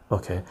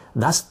 Okay,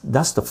 that's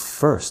the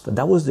first.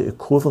 That was the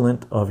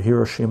equivalent of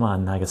Hiroshima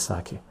and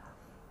Nagasaki.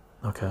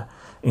 Okay,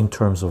 in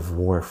terms of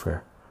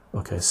warfare.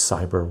 Okay,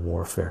 cyber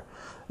warfare.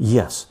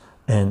 Yes,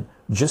 and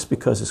just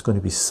because it's going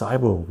to be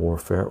cyber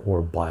warfare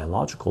or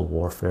biological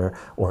warfare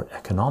or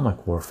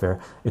economic warfare,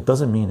 it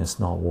doesn't mean it's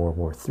not World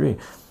War III.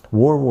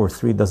 World War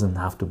III doesn't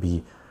have to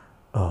be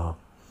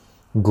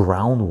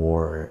ground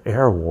war or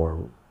air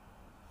war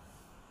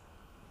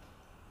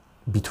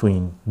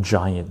between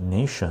giant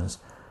nations.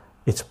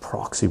 It's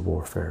proxy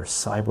warfare,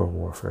 cyber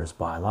warfare, it's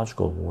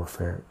biological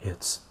warfare,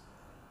 it's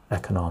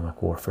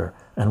economic warfare,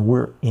 and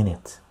we're in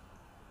it.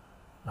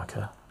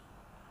 Okay,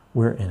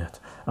 we're in it.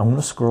 I'm going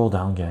to scroll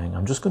down, gang.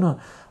 I'm just going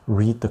to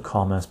read the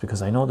comments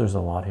because I know there's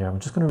a lot here. I'm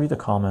just going to read the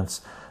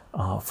comments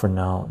for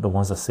now, the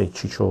ones that say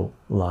Chicho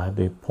Live.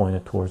 They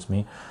pointed towards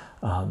me.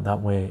 That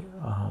way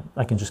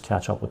I can just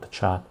catch up with the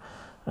chat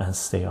and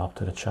stay up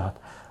to the chat.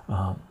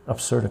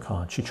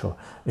 Absurdicon, Chicho,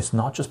 it's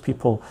not just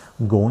people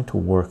going to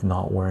work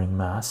not wearing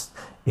masks,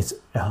 it's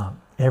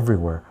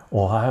everywhere.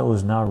 Ohio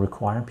is now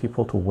requiring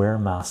people to wear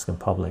masks in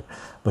public,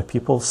 but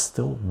people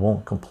still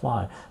won't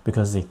comply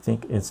because they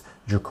think it's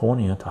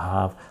draconian to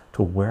have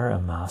to wear a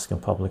mask in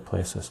public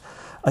places.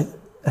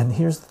 And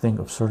here's the thing,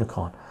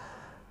 Absurdicon,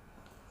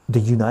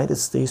 the United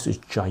States is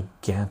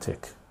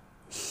gigantic,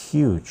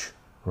 huge,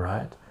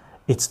 right?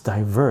 It's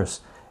diverse.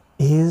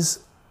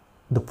 Is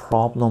the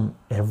problem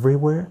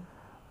everywhere,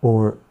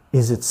 or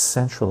is it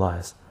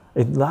centralized?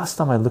 Last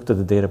time I looked at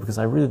the data, because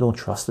I really don't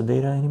trust the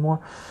data anymore,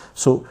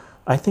 so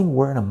I think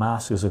wearing a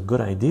mask is a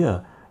good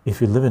idea if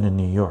you're living in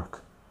New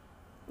York.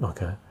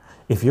 Okay,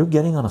 if you're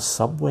getting on a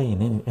subway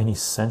in any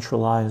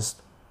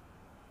centralized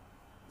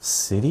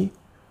city,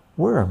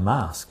 wear a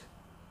mask.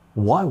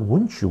 Why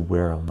wouldn't you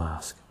wear a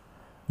mask?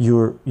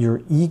 Your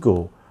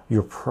ego,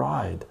 your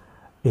pride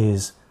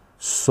is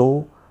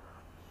so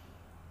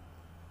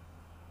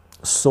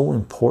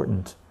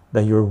important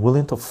that you're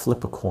willing to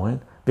flip a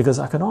coin. Because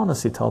I can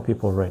honestly tell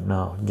people right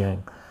now,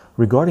 gang,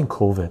 regarding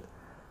COVID,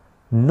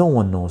 no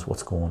one knows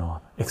what's going on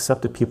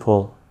except the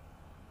people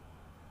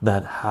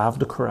that have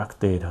the correct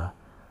data,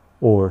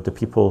 or the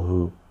people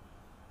who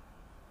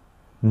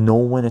know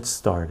when it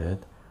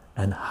started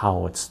and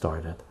how it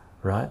started,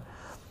 right?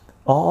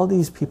 All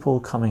these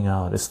people coming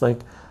out, it's like,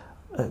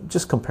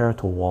 just compare it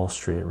to Wall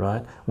Street,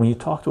 right? When you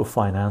talk to a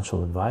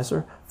financial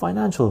advisor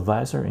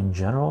in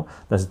general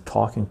that's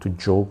talking to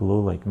Joe Blow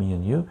like me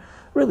and you,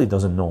 really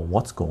doesn't know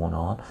what's going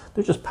on.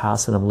 They're just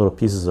passing them little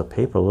pieces of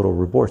paper, little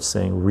reports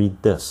saying,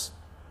 read this.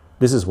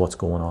 This is what's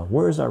going on.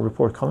 Where is that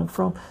report coming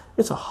from?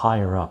 It's a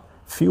higher up,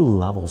 few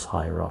levels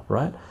higher up,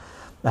 right?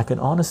 I can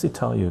honestly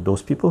tell you,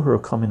 those people who are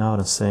coming out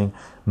and saying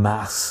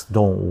masks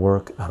don't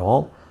work at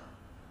all,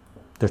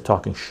 they're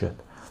talking shit.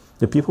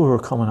 The people who are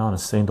coming out and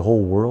saying the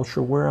whole world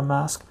should wear a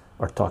mask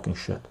are talking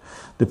shit.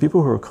 The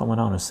people who are coming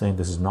out and saying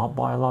this is not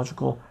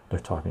biological, they're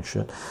talking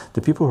shit.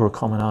 The people who are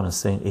coming out and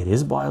saying it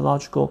is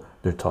biological,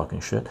 they're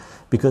talking shit,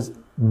 because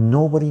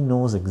nobody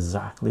knows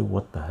exactly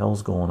what the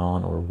hell's going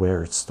on or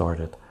where it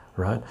started,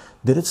 right?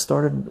 Did it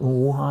start in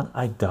Wuhan?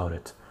 I doubt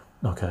it.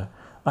 Okay,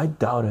 I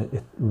doubt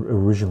it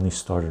originally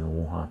started in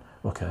Wuhan.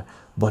 Okay,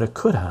 but it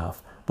could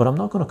have. But I'm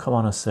not going to come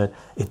on and say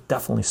it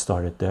definitely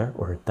started there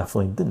or it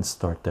definitely didn't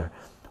start there.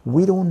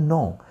 We don't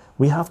know.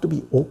 We have to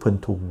be open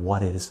to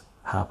what is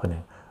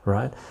happening,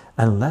 right?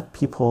 And let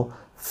people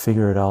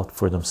figure it out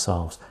for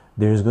themselves.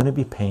 There's going to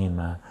be pain,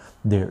 man.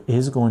 There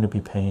is going to be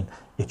pain.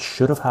 It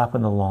should have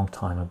happened a long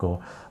time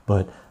ago,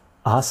 but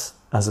us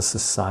as a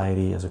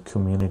society, as a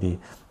community,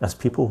 as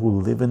people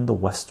who live in the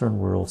Western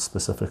world,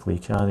 specifically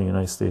Canada,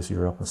 United States,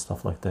 Europe, and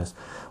stuff like this,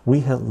 we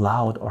have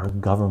allowed our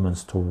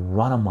governments to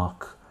run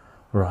amok,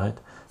 right?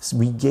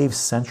 We gave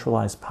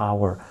centralized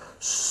power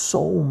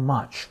so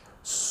much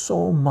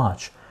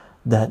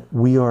that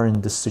we are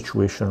in this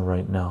situation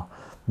right now.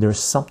 There's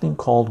something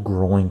called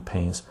growing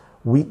pains.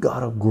 We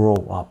gotta grow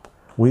up,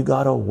 we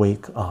gotta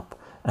wake up,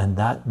 and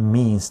that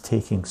means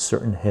taking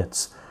certain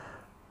hits.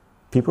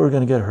 People are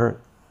gonna get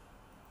hurt,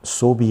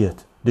 so be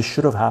it. This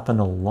should have happened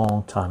a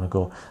long time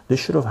ago. This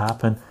should have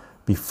happened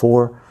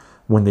before,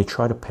 when they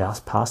tried to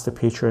pass the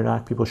Patriot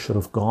Act. People should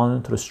have gone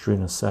into the street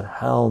and said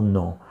hell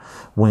no.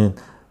 When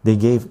they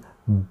gave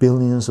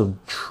billions of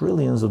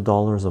trillions of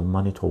dollars of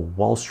money to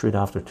Wall Street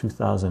after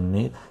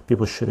 2008,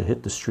 people should have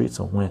hit the streets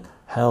and went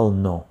hell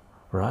no,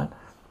 right?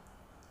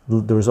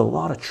 There was a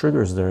lot of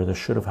triggers there that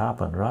should have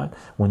happened, right?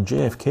 When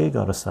JFK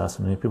got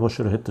assassinated, people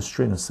should have hit the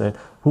street and said,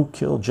 who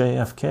killed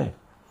JFK?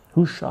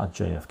 Who shot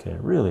JFK?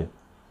 Really,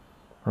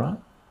 right?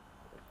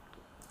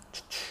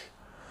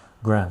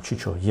 Graham,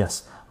 Chicho,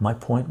 yes. My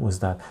point was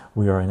that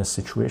we are in a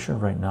situation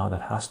right now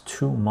that has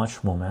too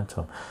much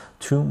momentum.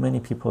 Too many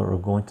people are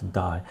going to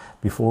die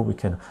before we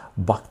can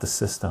buck the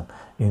system.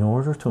 In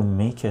order to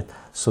make it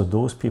so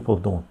those people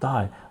don't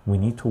die, we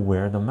need to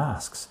wear the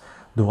masks.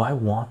 Do I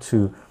want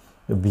to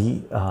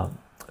be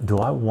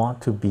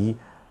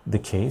the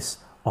case?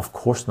 Of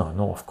course not.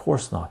 No, of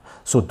course not.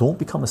 So don't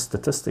become a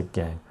statistic,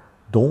 gang.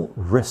 Don't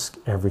risk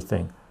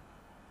everything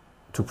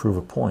to prove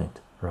a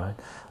point. right?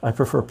 I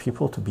prefer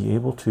people to be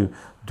able to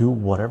do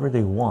whatever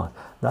they want.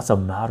 That's a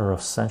matter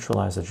of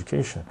centralized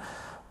education.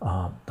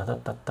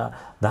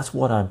 That's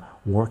what I'm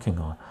working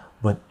on.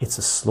 But it's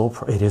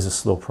it is a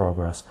slow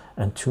progress,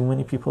 and too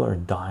many people are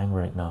dying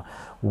right now.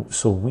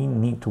 So we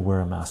need to wear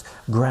a mask.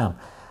 Graham,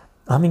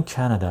 I'm in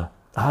Canada.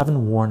 I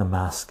haven't worn a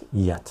mask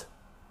yet,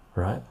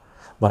 right?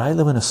 But I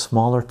live in a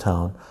smaller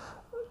town.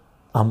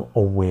 I'm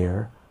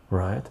aware,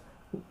 right?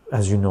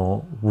 As you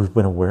know, we've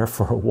been aware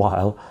for a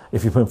while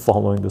if you've been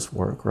following this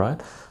work, right?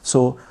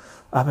 So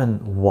I've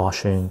been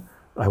washing.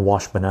 I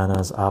wash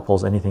bananas,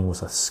 apples, anything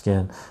with a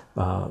skin,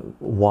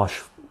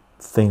 wash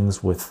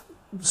things with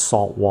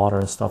salt water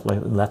and stuff, like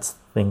let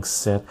things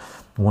sit.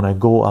 When I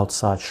go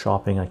outside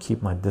shopping, I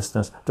keep my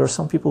distance. There are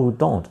some people who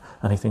don't,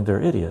 and I think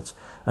they're idiots.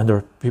 And there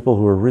are people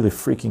who are really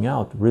freaking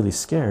out, really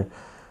scared.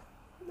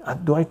 I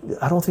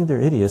don't think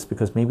they're idiots,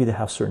 because maybe they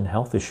have certain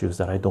health issues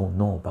that I don't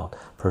know about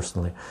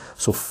personally.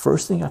 So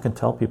first thing I can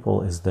tell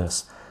people is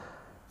this: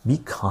 be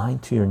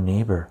kind to your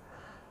neighbor.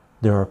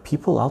 There are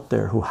people out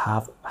there who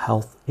have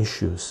health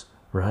issues,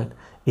 right?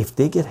 If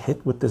they get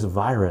hit with this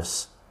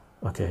virus,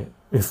 okay,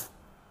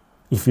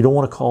 if you don't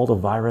want to call it a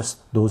virus,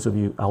 those of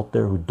you out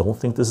there who don't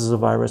think this is a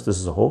virus, this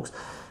is a hoax,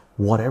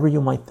 whatever you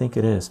might think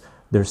it is,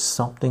 there's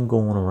something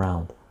going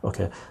around,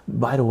 okay?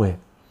 By the way,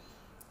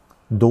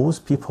 those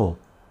people,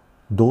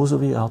 those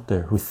of you out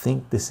there who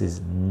think this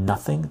is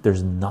nothing,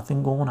 there's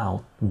nothing going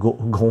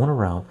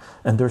around,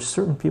 and there's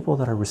certain people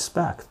that I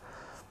respect,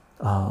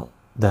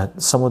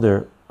 that some of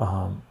their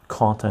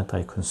content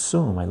I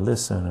consume, I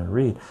listen and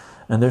read,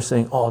 and they're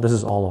saying, oh, this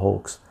is all a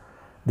hoax.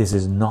 This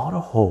is not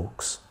a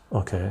hoax,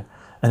 okay?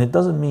 And it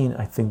doesn't mean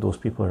I think those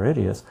people are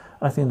idiots.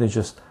 I think they're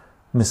just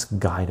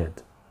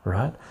misguided,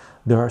 right?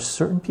 There are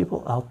certain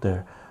people out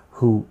there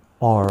who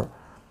are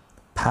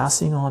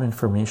passing on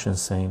information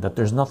saying that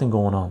there's nothing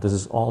going on, this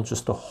is all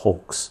just a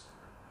hoax.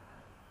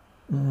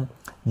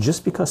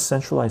 Just because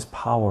centralized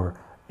power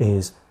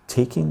is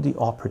taking the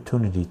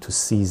opportunity to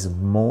seize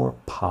more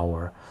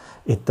power,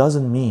 it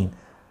doesn't mean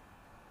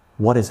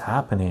what is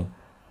happening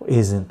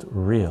isn't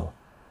real.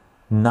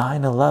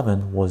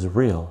 9/11 was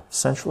real.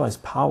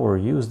 Centralized power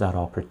used that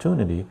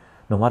opportunity,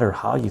 no matter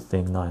how you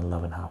think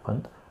 9/11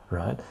 happened,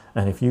 right?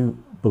 And if you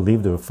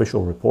believe the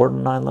official report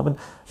on 9/11,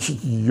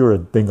 you're a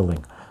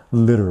dingling,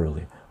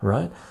 literally,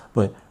 right?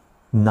 But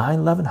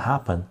 9/11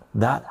 happened,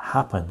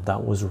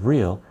 that was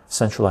real.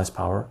 Centralized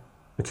power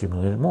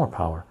accumulated more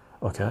power,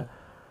 okay?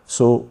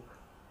 So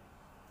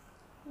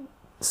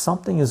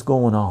something is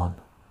going on,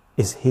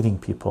 is hitting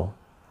people,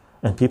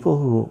 and people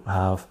who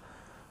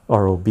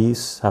are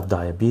obese, have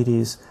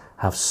diabetes,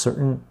 have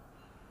certain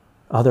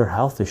other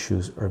health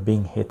issues are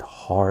being hit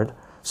hard.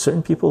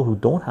 Certain people who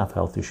don't have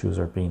health issues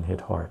are being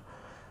hit hard.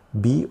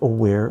 Be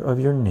aware of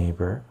your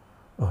neighbor,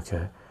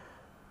 okay?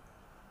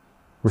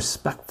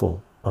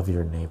 Respectful of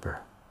your neighbor,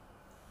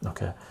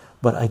 okay?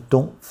 But I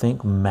don't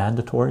think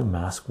mandatory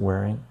mask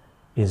wearing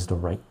is the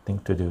right thing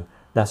to do.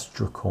 That's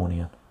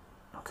draconian,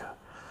 okay?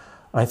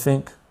 I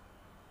think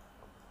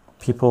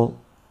people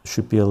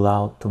should be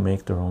allowed to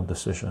make their own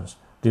decisions.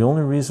 The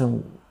only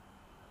reason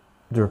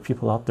there are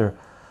people out there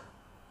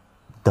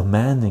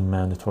demanding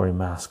mandatory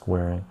mask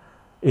wearing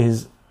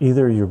is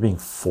either you're being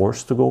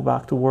forced to go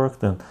back to work,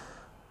 then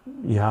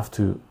you have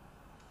to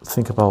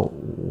think about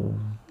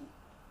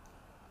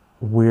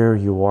where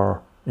you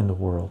are in the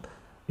world.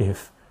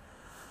 If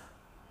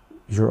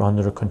you're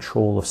under the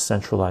control of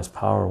centralized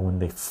power when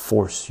they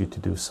force you to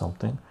do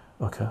something,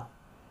 okay?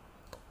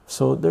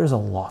 So there's a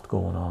lot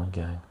going on,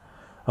 gang.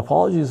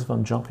 Apologies if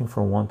I'm jumping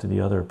from one to the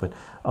other, but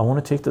I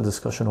want to take the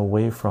discussion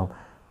away from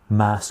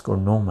mask or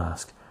no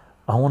mask.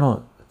 I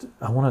want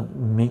to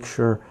make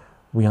sure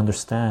we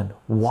understand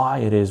why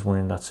it is we're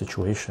in that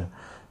situation,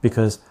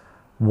 because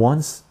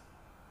once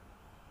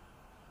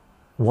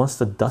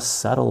the dust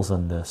settles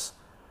on this,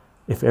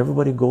 if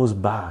everybody goes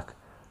back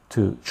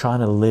to trying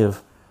to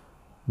live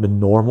the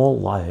normal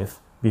life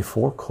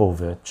before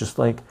COVID, just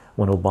like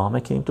when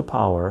Obama came to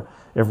power,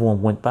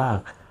 everyone went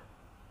back,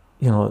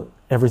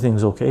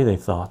 everything's okay, they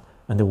thought,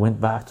 and they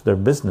went back to their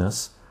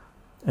business,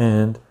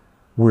 and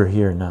we're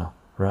here now,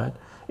 right?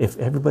 If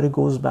everybody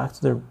goes back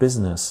to their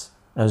business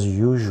as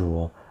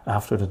usual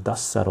after the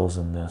dust settles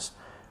in this,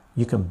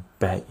 you can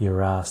bet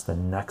your ass the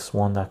next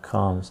one that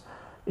comes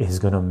is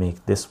going to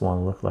make this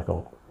one look like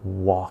a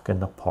walk in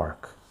the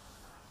park.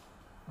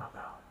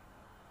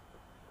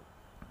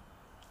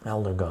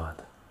 Elder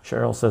God.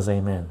 Cheryl says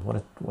amen.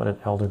 What did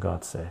Elder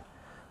God say?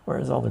 Where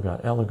is Elder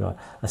God? Elder God.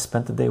 I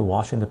spent the day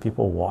watching the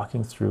people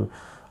walking through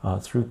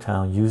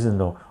town using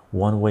the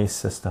one-way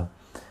system.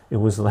 It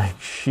was like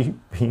sheep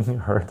being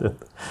herded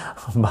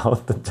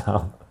about the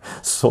town.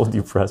 So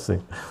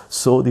depressing.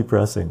 So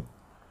depressing.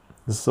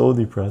 So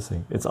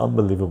depressing. It's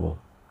unbelievable.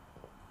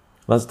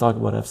 Let's talk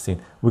about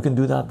Epstein. We can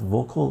do that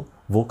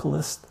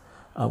vocalist.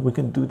 We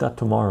can do that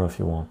tomorrow if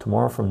you want.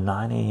 Tomorrow from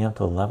 9 a.m.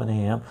 to 11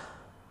 a.m.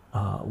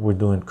 We're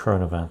doing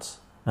current events,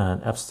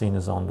 and Epstein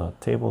is on the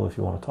table if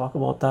you want to talk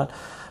about that.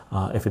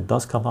 If it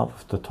does come up,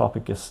 if the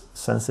topic is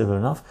sensitive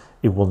enough,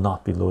 it will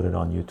not be loaded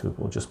on YouTube.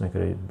 We'll just make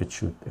it a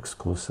BitChute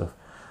exclusive.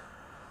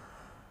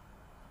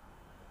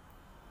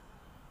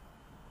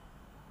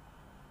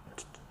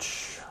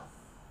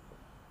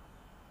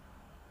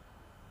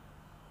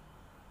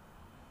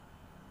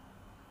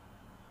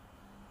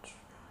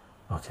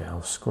 Okay,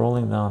 I'm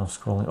scrolling down, I'm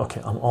scrolling.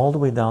 Okay, I'm all the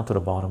way down to the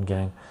bottom,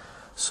 gang.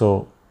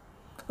 So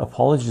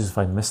apologies if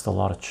I missed a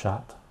lot of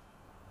chat.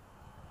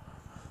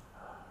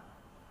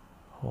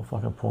 Whole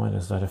fucking point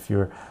is that if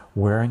you're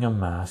wearing a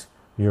mask,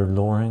 you're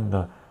lowering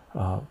the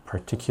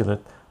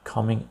particulate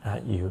coming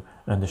at you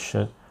and the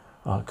shit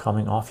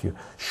coming off you.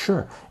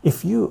 Sure,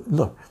 if you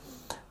look,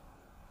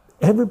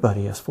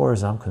 everybody, as far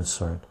as I'm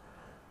concerned,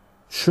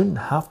 shouldn't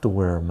have to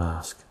wear a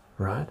mask,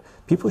 right?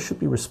 People should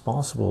be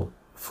responsible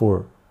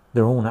for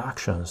their own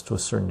actions to a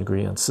certain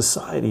degree, and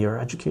society, our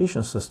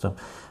education system,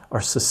 our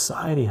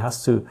society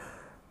has to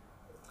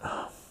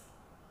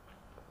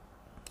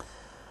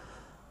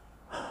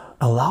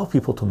allow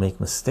people to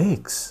make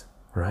mistakes,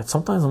 right?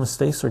 Sometimes the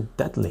mistakes are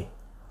deadly,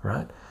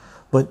 right?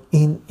 But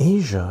in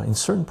Asia, in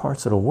certain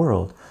parts of the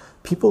world,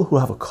 people who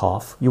have a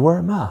cough, you wear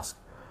a mask.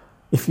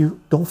 If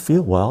you don't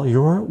feel well,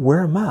 you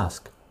wear a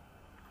mask.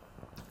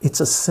 It's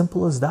as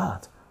simple as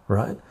that,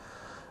 right?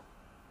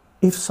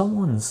 If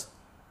someone's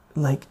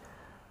like,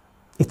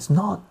 it's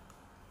not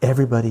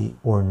everybody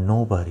or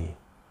nobody.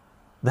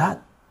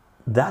 That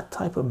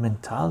type of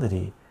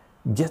mentality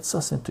gets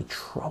us into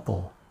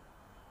trouble.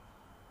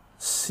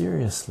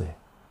 Seriously.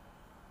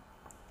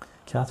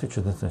 Catholic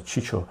tradition,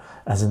 Chicho,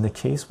 as in the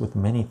case with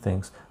many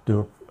things,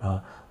 the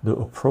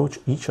approach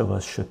each of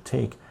us should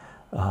take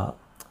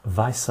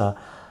vis-a-vis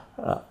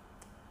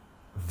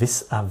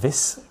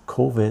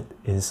COVID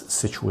is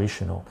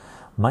situational.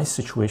 My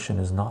situation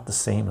is not the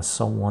same as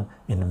someone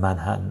in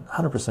Manhattan.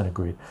 100%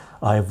 agreed.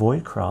 I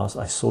avoid crowds,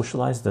 I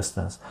socialize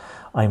distance,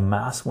 I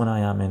mask when I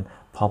am in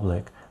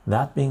public.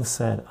 That being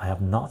said, I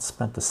have not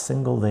spent a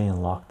single day in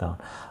lockdown.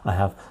 I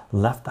have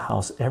left the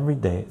house every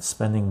day,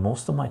 spending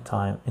most of my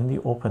time in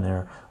the open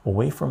air,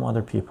 away from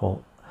other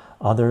people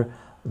other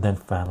than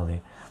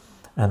family,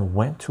 and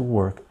went to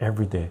work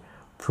every day.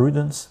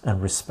 Prudence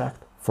and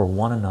respect for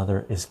one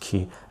another is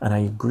key, and I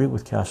agree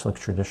with Catholic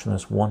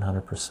traditionalists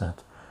 100%,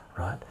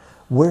 right?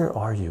 Where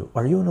are you?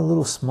 Are you in a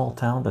little small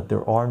town that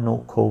there are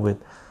no COVID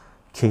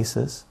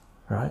cases,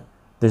 right?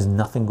 There's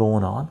nothing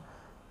going on.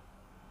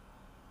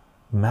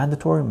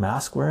 Mandatory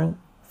mask wearing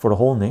for the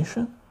whole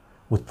nation,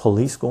 with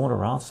police going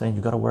around saying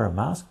you got to wear a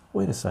mask.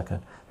 Wait a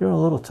second, you're in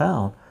a little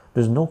town,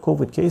 there's no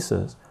COVID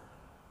cases.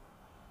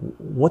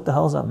 What the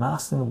hell is that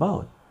mask thing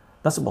about?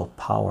 That's about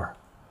power,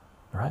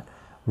 right?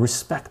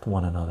 Respect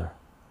one another.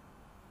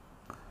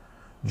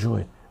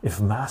 Joy,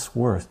 if masks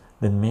work,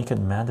 then make it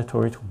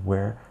mandatory to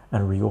wear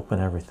and reopen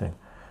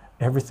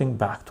everything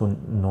back to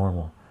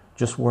normal.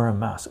 Just wear a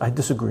mask. I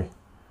disagree.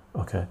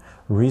 Okay,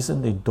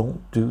 reason they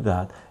don't do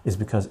that is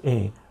because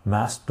A,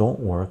 masks don't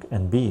work,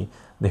 and B,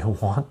 they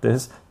want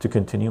this to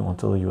continue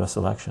until the US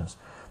elections.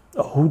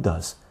 Who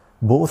does?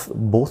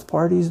 Both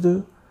parties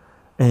do.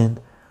 And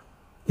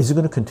is it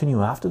going to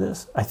continue after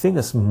this? I think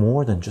it's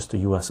more than just the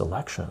US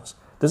elections.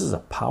 This is a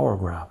power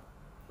grab.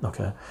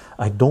 Okay,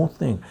 I don't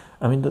think,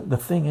 I mean, the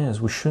thing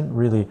is, we shouldn't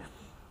really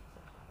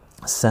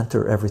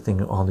center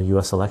everything on the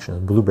US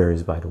elections.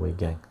 Blueberries, by the way,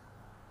 gang.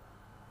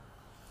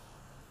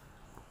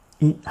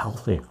 Eat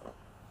healthy.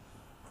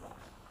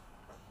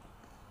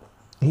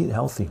 Eat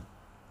healthy.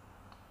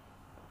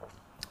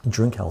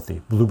 Drink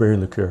healthy. Blueberry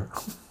liqueur.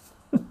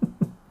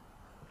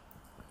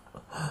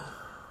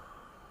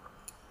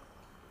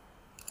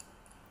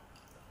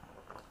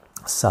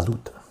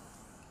 Salute.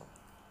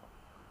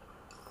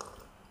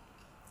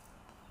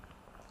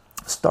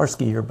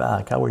 Starsky, you're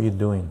back. How are you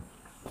doing?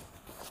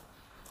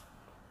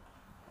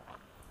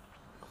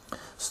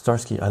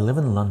 Starsky, I live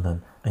in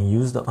London and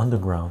use the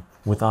underground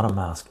without a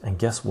mask, and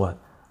guess what?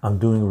 I'm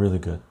doing really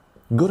good.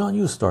 Good on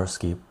you,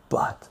 Starsky.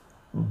 But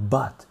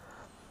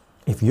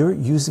if you're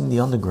using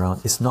the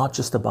underground, it's not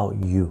just about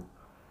you,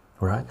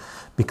 right?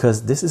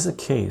 Because this is a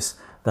case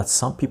that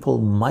some people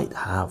might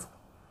have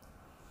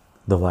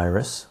the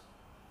virus,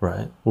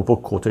 right? We'll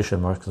put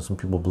quotation marks, and some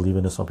people believe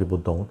in it, some people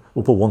don't.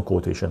 We'll put one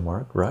quotation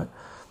mark, right?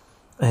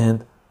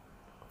 And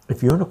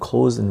if you're in a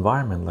closed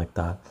environment like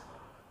that,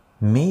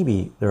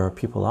 maybe there are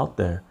people out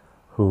there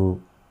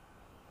who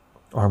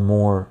are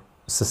more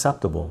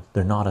susceptible.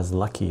 They're not as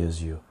lucky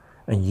as you,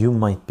 and you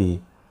might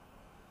be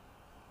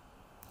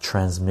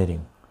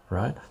transmitting,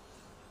 right?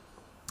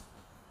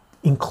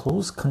 In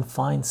closed,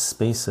 confined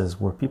spaces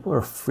where people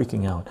are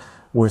freaking out,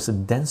 where it's a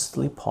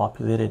densely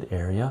populated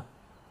area,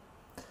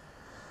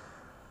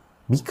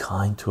 be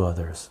kind to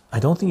others.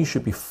 I don't think you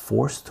should be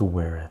forced to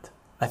wear it.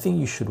 I think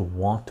you should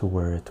want to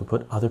wear it to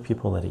put other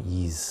people at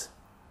ease.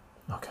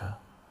 Okay,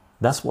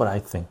 that's what I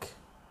think.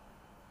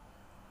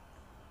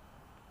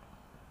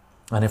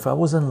 And if I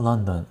was in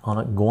London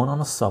going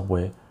on a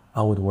subway,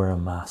 I would wear a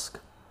mask.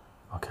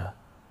 Okay,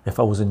 if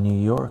I was in New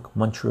York,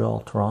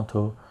 Montreal,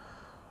 Toronto,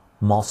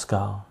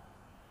 Moscow,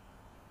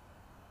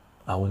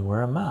 I would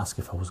wear a mask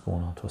if I was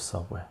going onto a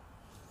subway.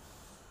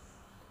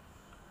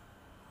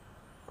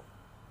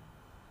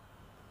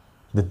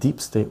 The deep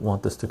state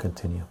want this to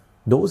continue.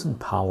 Those in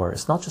power,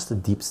 it's not just the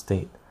deep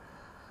state.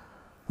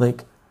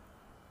 Like,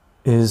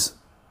 is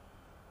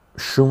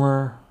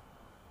Schumer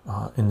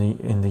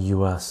in the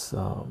US,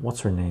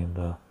 what's her name?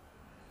 The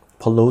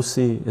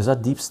Pelosi, is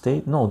that deep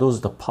state? No, those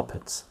are the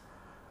puppets.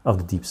 of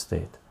the deep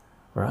state,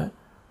 right?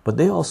 But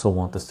they also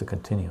want this to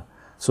continue.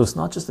 So it's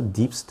not just the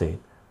deep state.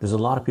 There's a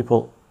lot of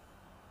people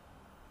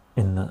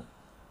in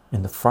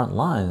the front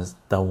lines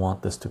that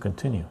want this to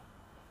continue,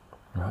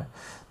 right?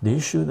 The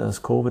issue that is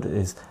COVID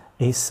is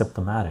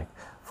asymptomatic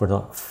for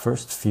the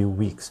first few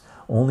weeks.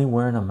 Only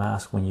wearing a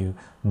mask when you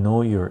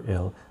know you're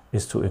ill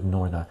is to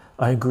ignore that.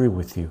 I agree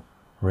with you,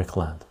 Rick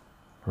Land,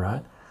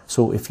 right?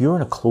 So if you're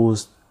in a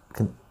closed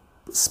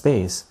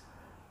space,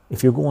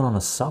 if you're going on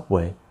a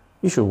subway,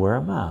 you should wear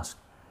a mask.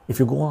 If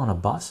you're going on a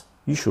bus,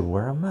 you should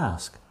wear a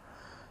mask.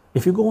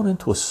 If you're going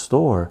into a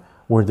store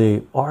where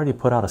they already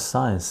put out a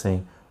sign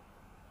saying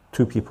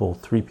 2 people,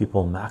 3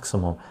 people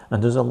maximum,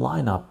 and there's a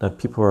lineup that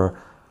people are,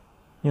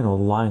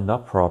 lined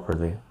up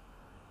properly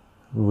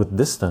with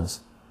distance,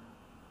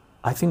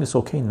 I think it's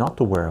okay not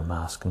to wear a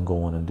mask and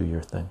go on and do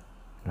your thing,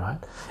 right?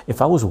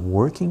 If I was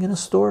working in a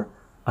store,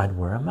 I'd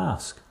wear a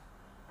mask,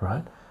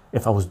 right?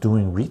 If I was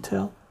doing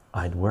retail,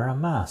 I'd wear a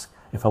mask.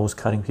 If I was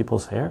cutting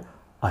people's hair,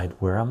 I'd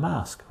wear a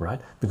mask, right?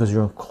 Because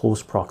you're in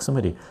close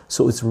proximity.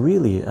 So it's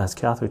really, as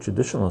Catholic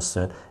traditionalists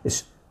said,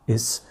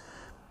 it's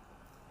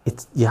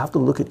you have to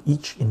look at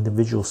each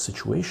individual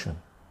situation.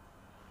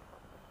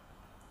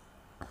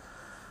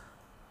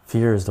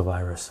 Fear is the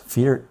virus.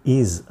 Fear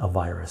is a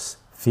virus.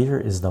 Fear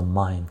is the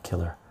mind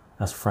killer,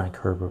 as Frank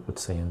Herbert would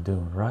say in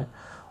Dune, right?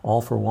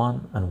 All for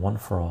one and one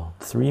for all.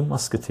 3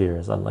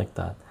 musketeers. I like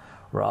that.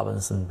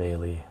 Robinson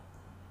Bailey.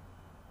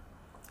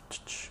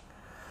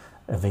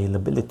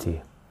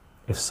 Availability.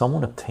 If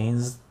someone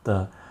obtains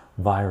the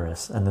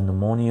virus and the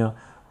pneumonia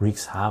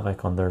wreaks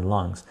havoc on their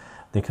lungs,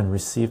 they can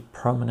receive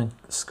permanent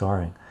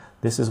scarring.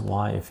 This is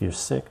why if you're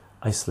sick,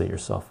 isolate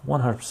yourself.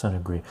 100%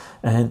 agree.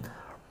 And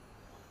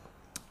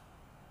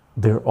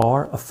there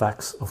are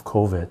effects of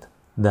COVID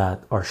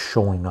that are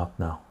showing up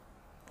now,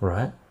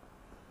 right?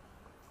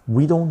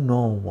 We don't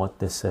know what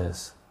this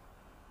is.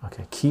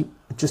 Okay,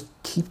 just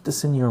keep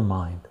this in your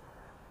mind.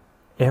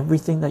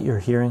 Everything that you're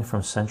hearing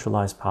from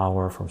centralized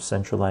power, from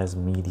centralized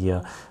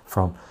media,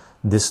 from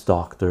this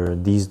doctor,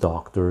 these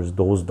doctors,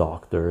 those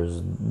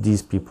doctors,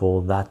 these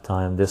people, that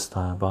time, this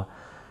time, but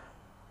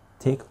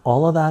take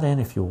all of that in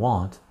if you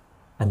want,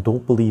 and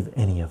don't believe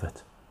any of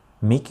it.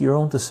 Make your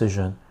own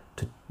decision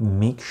to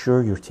make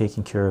sure you're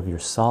taking care of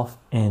yourself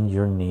and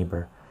your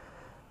neighbor.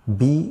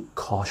 Be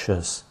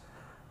cautious.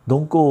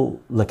 Don't go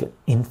like an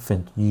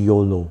infant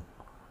YOLO,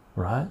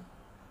 right?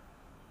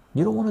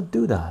 You don't want to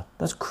do that.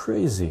 That's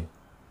crazy.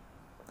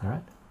 All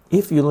right.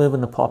 If you live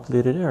in a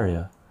populated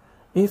area,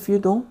 if you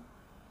don't,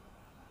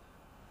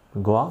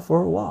 go out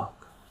for a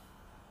walk.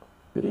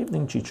 Good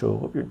evening, Chicho.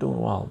 Hope you're doing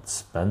well.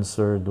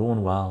 Spencer,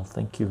 doing well.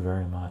 Thank you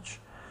very much.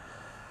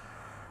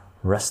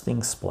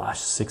 Resting Splash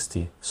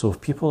 60. So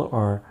if people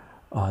are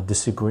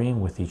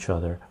disagreeing with each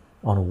other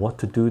on what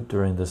to do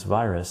during this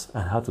virus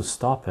and how to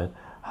stop it,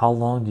 how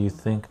long do you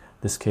think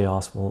this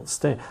chaos will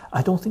stay?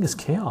 I don't think it's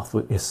chaos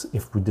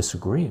if we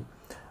disagree.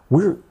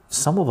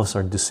 Some of us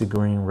are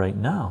disagreeing right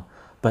now,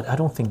 but I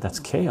don't think that's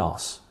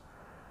chaos.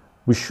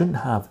 We shouldn't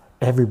have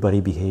everybody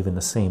behave in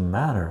the same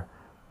manner.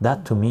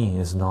 That to me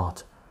is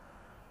not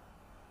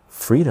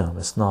freedom.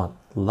 It's not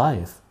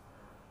life,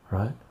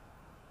 right?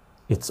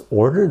 It's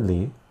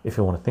orderly if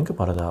you want to think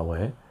about it that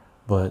way,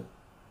 but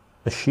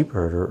a sheep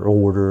herder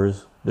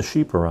orders the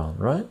sheep around,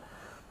 right?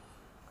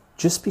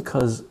 Just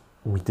because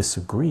we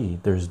disagree,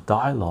 there's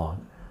dialogue,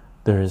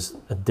 there's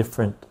a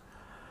different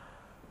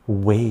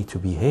way to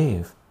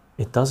behave,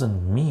 it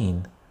doesn't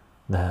mean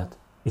that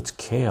it's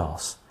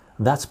chaos.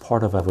 That's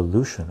part of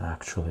evolution,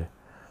 actually.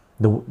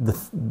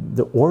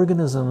 The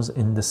organisms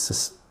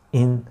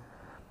in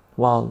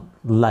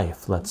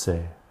life, let's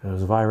say,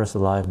 is a virus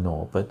alive?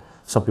 No, but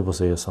some people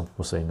say yes, some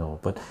people say no.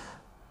 But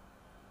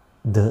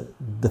the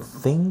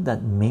thing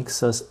that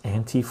makes us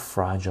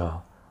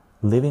anti-fragile,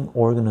 living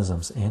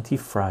organisms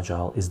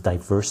anti-fragile, is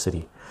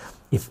diversity.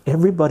 If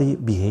everybody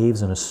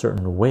behaves in a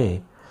certain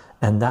way,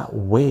 and that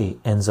way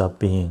ends up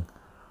being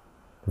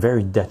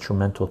very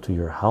detrimental to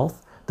your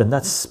health, then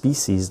that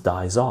species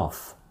dies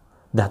off.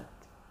 That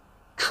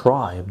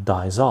tribe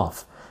dies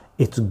off.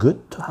 It's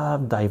good to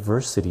have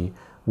diversity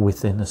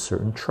within a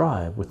certain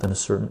tribe, within a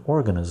certain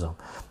organism,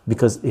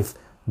 because if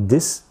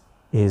this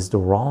is the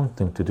wrong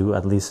thing to do,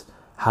 at least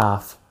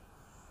half,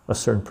 a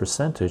certain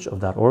percentage of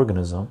that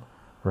organism,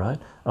 right,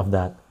 of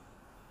that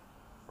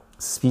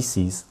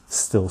species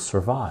still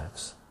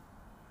survives.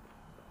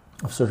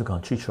 Of Surgical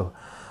Chicho,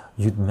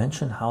 you'd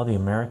mentioned how the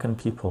American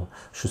people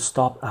should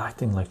stop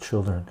acting like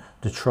children.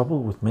 The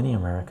trouble with many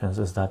Americans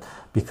is that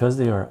because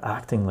they are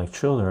acting like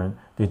children,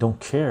 they don't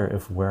care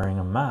if wearing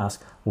a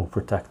mask will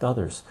protect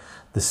others.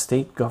 The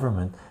state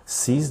government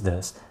sees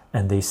this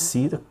and they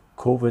see the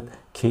COVID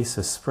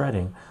cases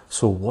spreading.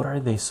 So what are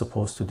they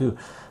supposed to do?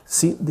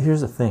 See,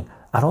 here's the thing.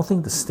 I don't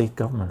think the state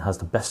government has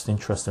the best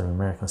interest in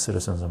American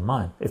citizens in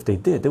mind. If they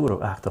did, they would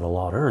have acted a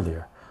lot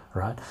earlier,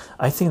 right?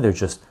 I think they're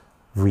just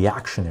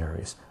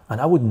reactionaries, and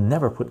I would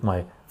never put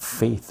my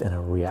faith in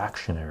a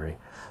reactionary.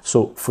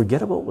 So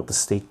forget about what the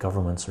state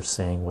governments are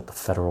saying, what the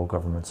federal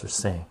governments are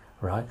saying,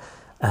 right?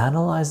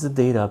 Analyze the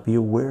data, be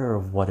aware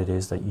of what it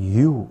is that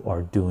you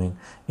are doing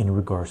in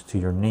regards to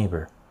your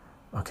neighbor,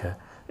 okay,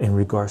 in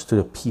regards to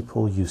the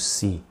people you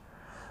see.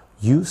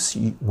 You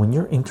see, when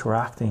you're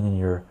interacting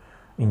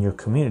in your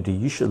community,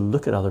 you should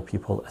look at other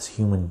people as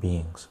human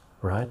beings,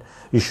 right?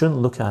 You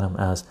shouldn't look at them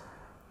as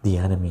the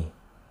enemy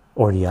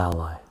or the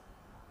ally.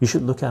 You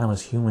should look at them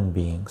as human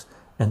beings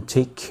and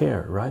take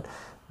care, right?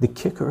 The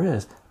kicker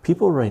is,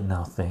 people right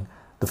now think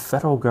the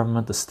federal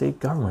government, the state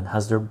government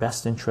has their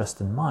best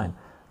interest in mind.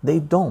 They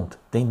don't.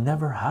 They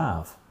never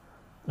have.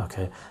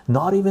 Okay,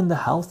 not even the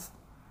health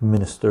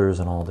ministers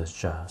and all this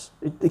jazz.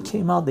 It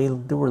came out they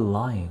were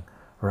lying,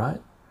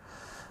 right?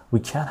 We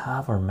can't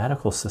have our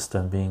medical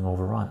system being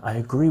overrun. I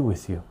agree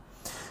with you.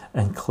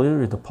 And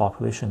clearly the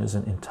population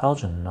isn't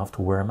intelligent enough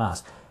to wear a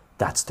mask.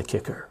 That's the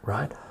kicker,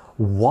 right?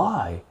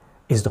 Why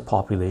is the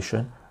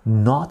population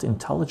not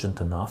intelligent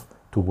enough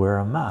to wear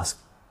a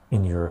mask,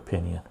 in your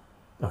opinion?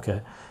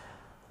 Okay,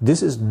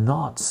 this is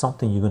not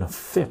something you're going to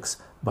fix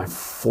by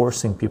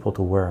forcing people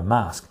to wear a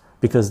mask,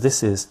 because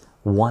this is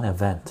one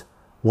event.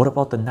 What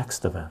about the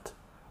next event?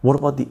 What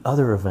about the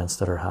other events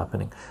that are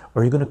happening?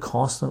 Are you going to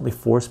constantly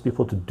force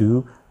people to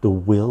do the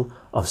will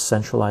of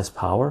centralized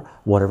power,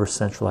 whatever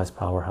centralized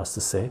power has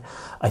to say?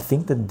 I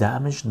think the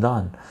damage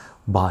done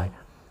by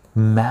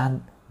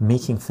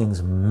making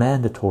things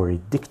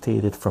mandatory,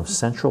 dictated from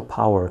central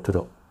power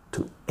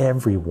to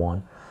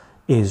everyone,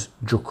 is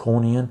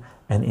draconian,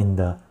 and in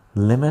the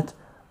limit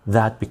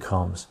that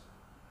becomes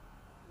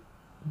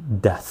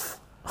death.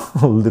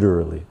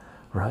 Literally,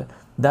 right?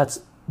 That's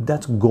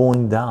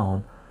going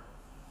down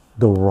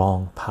the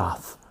wrong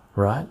path,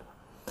 right?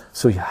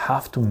 So you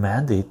have to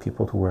mandate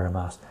people to wear a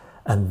mask,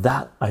 and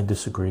that I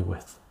disagree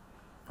with,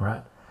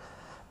 right?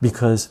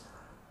 Because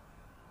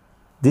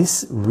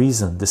this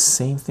reason, the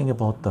same thing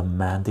about the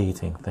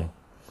mandating thing,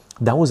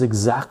 that was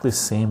exactly the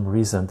same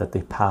reason that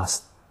they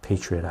passed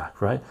Patriot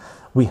Act, right?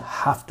 We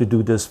have to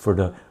do this for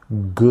the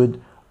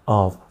good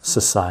of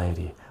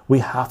society. We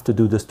have to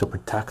do this to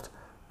protect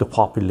the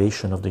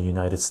population of the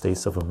United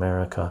States of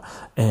America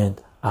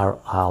and our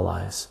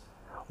allies.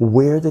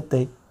 Where did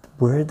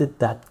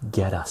that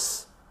get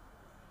us,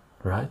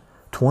 right?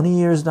 20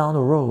 years down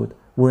the road,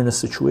 we're in a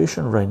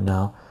situation right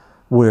now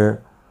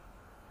where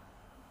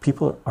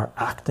people are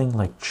acting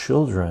like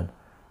children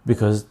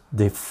because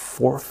they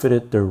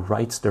forfeited their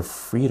rights, their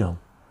freedom,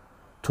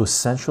 to a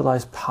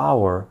centralized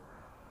power,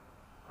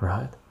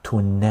 right? To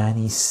a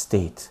nanny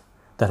state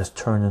that has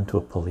turned into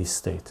a police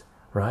state,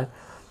 right?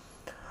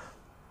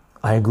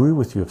 I agree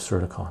with you,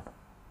 Absurdicon,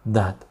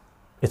 that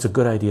it's a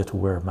good idea to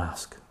wear a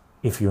mask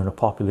if you're in a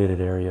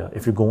populated area,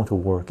 if you're going to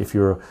work, if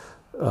you're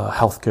a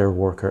healthcare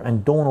worker,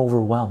 and don't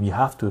overwhelm. You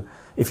have to.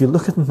 If you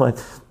look at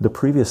the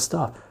previous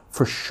stuff,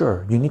 for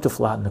sure, you need to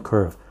flatten the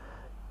curve.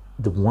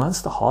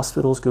 Once the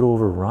hospitals get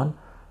overrun,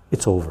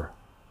 it's over,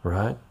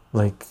 right?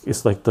 Like,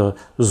 it's like the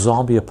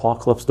zombie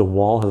apocalypse, the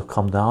wall has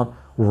come down,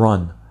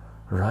 run,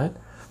 right?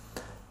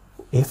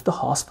 If the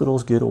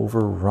hospitals get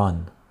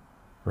overrun,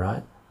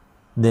 right,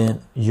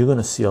 then you're going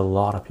to see a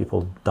lot of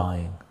people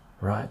dying,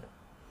 right?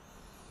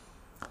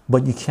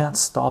 But you can't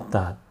stop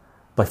that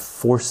by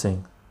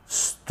forcing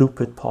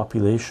stupid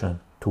population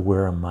to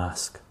wear a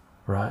mask,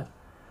 right?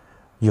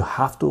 You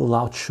have to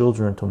allow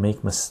children to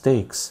make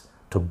mistakes,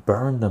 to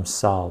burn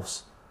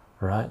themselves,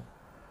 right?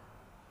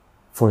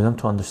 For them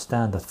to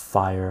understand that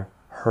fire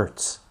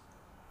hurts.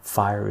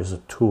 Fire is a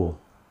tool,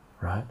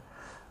 right?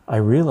 I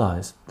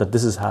realize that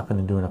this is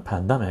happening during a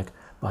pandemic,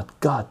 but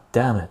god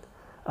damn it,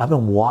 I've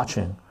been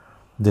watching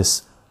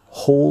this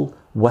whole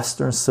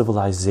Western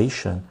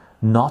civilization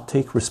not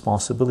take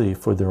responsibility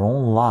for their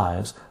own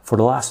lives for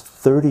the last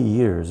 30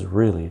 years,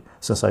 really,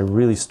 since I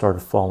really started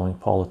following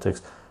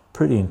politics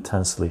pretty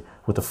intensely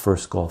with the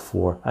first Gulf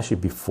War, actually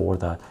before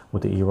that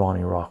with the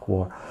Iran-Iraq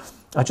war.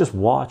 I just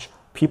watched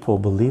people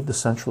believe the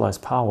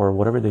centralized power,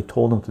 whatever they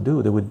told them to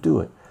do, they would do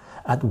it.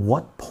 At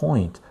what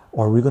point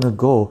are we going to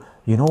go,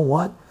 you know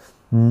what,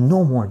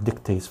 no more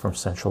dictates from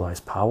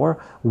centralized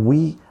power?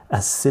 We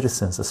as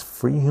citizens, as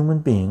free human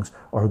beings,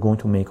 are going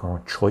to make our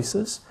own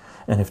choices,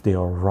 and if they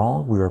are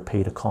wrong, we are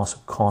paid the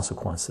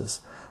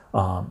consequences,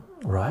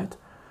 right?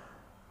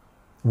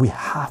 We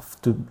have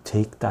to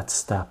take that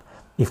step.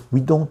 If we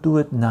don't do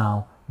it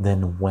now,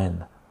 then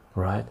when,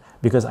 right?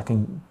 Because I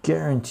can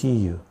guarantee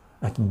you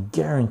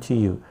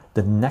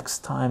the next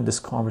time this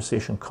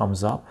conversation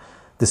comes up,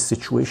 the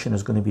situation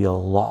is going to be a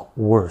lot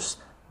worse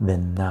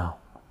than now.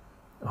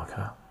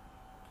 Okay,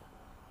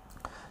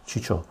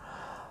 Chicho,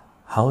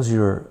 how's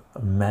your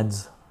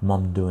Med's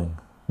mom doing?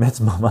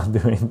 Med's mama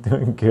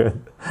doing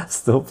good.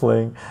 Still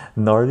playing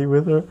Nardi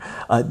with her.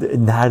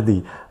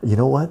 Nardi, you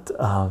know what?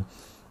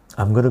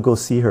 I'm gonna go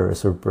see her.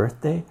 It's her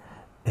birthday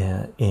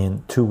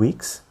in 2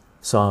 weeks,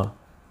 so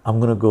I'm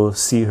gonna go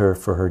see her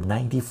for her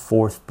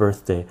 94th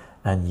birthday.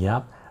 And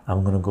yep,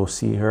 I'm gonna go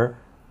see her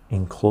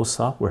in close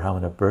up. We're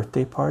having a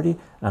birthday party,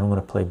 and I'm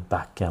gonna play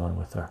backgammon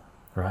with her,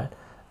 right?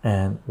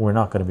 And we're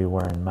not gonna be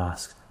wearing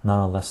masks,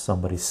 not unless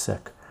somebody's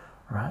sick,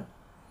 right?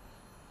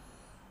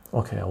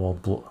 Okay, I will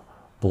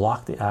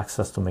block the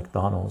access to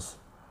McDonald's.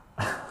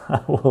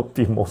 I will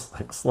be most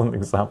excellent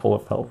example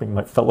of helping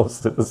my fellow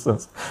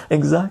citizens.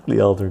 Exactly,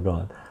 Elder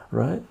God,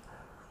 right?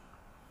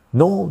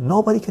 No,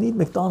 nobody can eat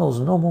McDonald's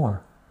no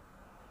more,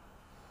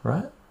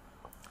 right?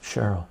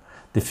 Cheryl,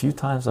 the few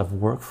times I've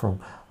worked from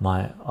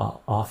my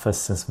office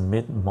since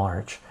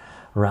mid-March,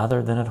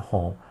 rather than at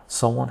home,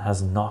 someone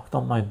has knocked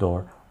on my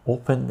door,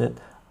 opened it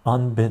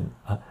unbidden,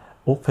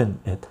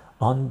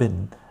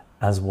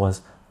 as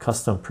was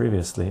custom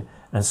previously,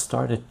 and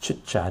started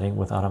chit-chatting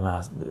without a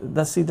mask.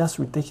 That's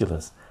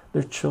ridiculous.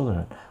 They're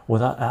children,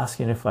 without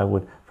asking if I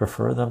would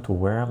prefer them to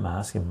wear a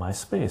mask in my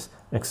space,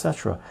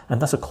 etc.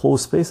 And that's a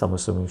closed space, I'm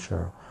assuming,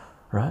 Cheryl,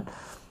 right?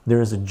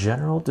 There is a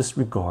general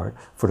disregard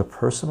for the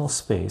personal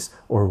space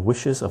or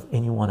wishes of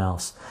anyone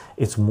else.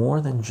 It's more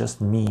than just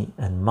me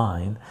and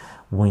mine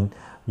when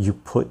you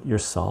put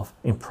yourself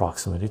in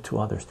proximity to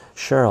others.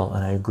 Cheryl,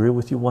 and I agree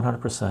with you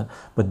 100%,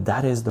 but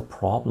that is the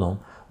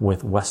problem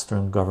with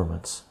Western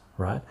governments,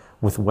 right?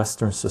 With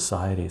Western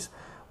societies.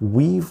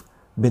 We've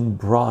been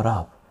brought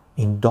up,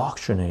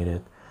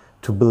 indoctrinated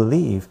to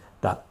believe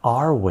that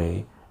our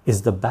way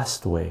is the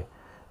best way.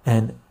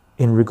 And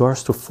in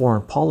regards to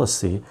foreign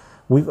policy,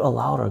 we've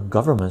allowed our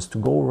governments to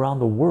go around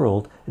the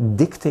world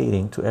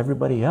dictating to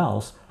everybody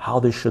else how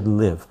they should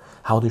live,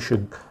 how they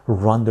should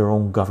run their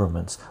own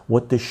governments,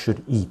 what they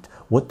should eat,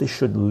 what they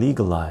should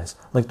legalize.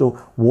 Like the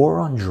war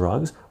on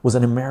drugs was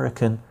an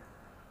American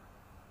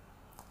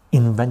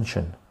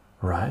invention,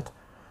 right?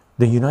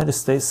 The United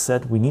States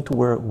said we need to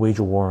wage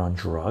a war on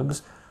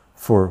drugs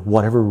for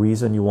whatever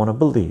reason you want to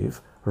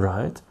believe,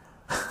 right?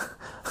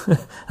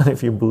 And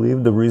if you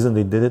believe the reason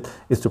they did it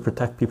is to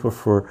protect people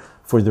for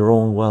their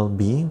own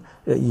well-being,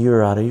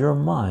 you're out of your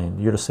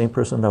mind. You're the same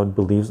person that would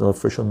believe the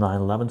official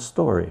 9/11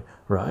 story,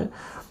 right?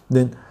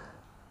 Then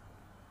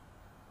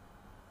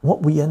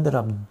what we ended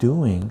up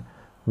doing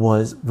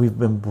was we've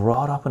been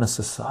brought up in a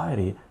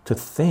society to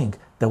think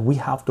that we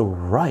have the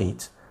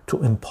right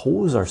to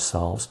impose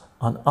ourselves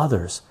on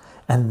others,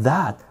 and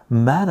that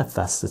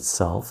manifests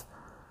itself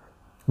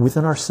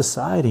within our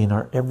society in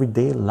our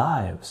everyday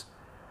lives.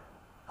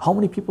 How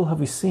many people have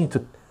we seen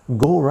to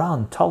go around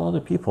and tell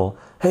other people,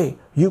 hey,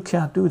 you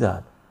can't do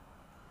that?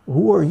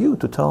 Who are you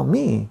to tell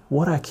me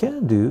what I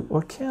can do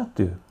or can't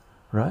do,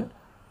 right?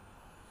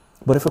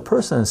 But if a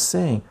person is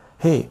saying,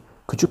 hey,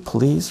 could you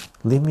please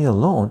leave me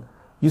alone?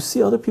 You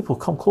see other people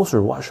come closer.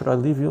 Why should I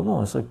leave you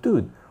alone? It's like,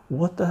 dude,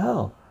 what the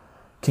hell?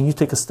 Can you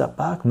take a step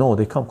back? No,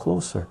 they come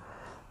closer.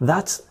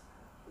 That's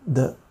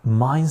the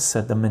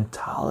mindset, the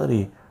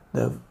mentality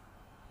that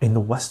in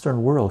the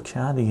Western world,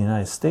 Canada,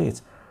 United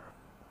States,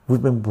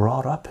 we've been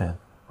brought up in,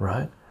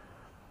 right?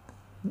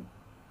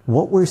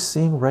 What we're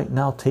seeing right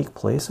now take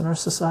place in our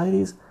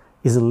societies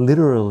is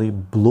literally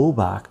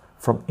blowback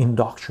from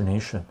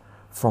indoctrination,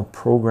 from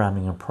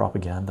programming and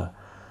propaganda,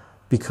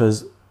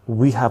 because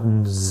we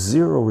have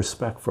zero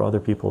respect for other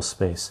people's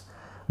space,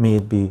 may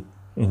it be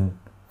in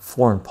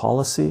foreign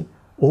policy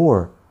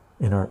or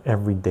in our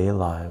everyday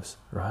lives,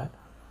 right?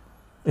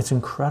 It's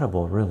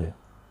incredible, really.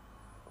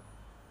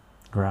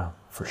 Graham,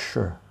 for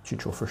sure.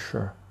 Chicho, for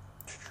sure.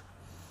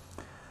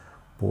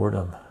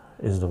 Boredom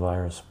is the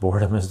virus.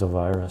 Boredom is the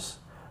virus.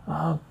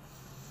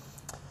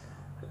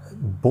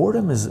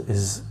 Boredom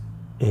is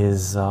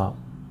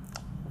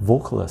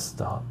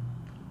vocalist.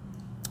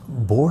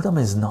 Boredom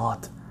is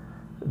not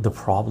the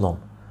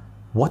problem.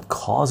 What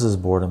causes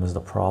boredom is the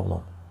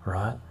problem,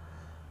 right?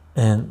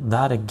 And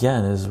that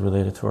again is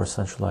related to our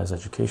centralized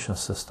education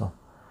system.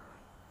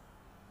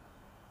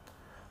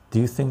 Do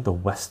you think the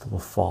West will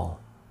fall?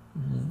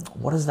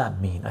 What does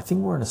that mean? I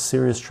think we're in a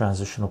serious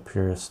transitional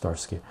period,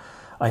 Starsky.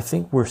 I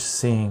think we're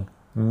seeing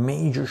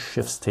major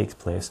shifts take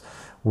place.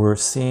 We're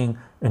seeing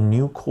a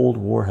new Cold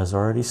War has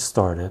already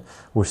started.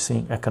 We're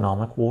seeing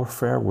economic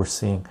warfare. We're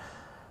seeing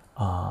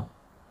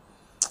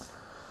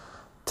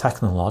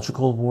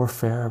technological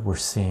warfare. We're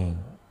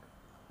seeing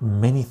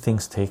many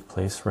things take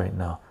place right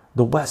now.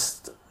 The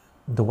West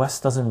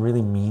doesn't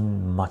really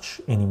mean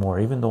much anymore,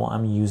 even though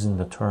I'm using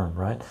the term,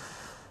 right?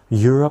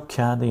 Europe,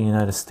 Canada,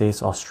 United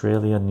States,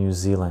 Australia, New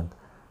Zealand,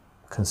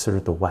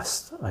 considered the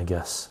West, I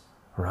guess,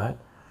 right?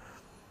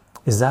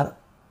 Is that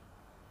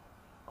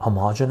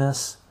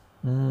homogeneous?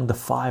 The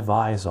Five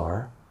Eyes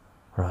are,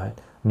 right?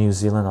 New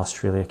Zealand,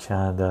 Australia,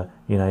 Canada,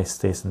 United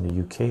States, and the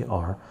UK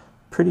are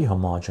pretty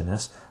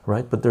homogeneous,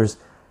 right? But there's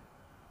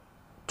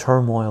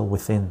turmoil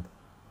within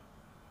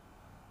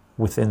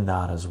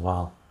that as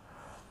well.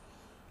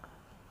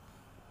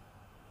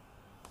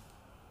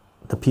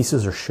 The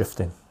pieces are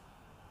shifting.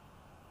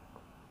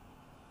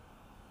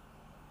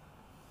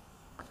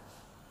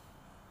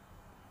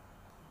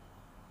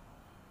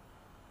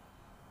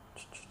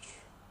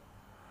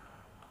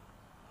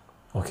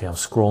 Okay, I'm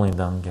scrolling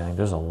down, gang.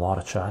 There's a lot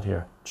of chat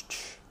here.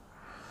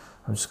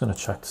 I'm just gonna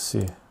check to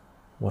see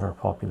what our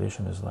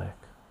population is like.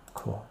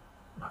 Cool.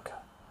 Okay.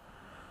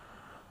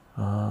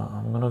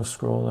 I'm gonna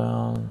scroll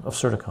down.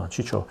 Absurdicon,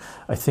 Chicho.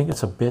 I think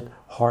it's a bit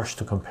harsh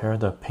to compare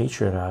the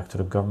Patriot Act to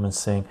the government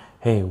saying,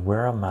 hey,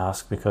 wear a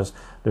mask because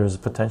there's a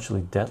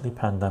potentially deadly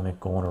pandemic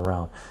going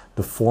around.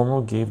 The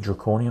former gave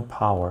draconian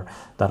power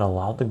that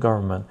allowed the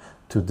government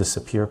to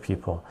disappear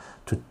people,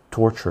 to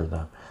torture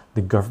them.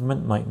 The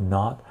government might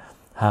not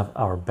have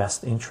our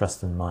best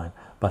interest in mind,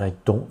 but I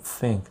don't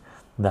think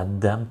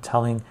that them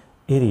telling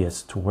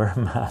idiots to wear a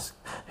mask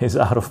is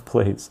out of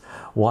place.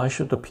 Why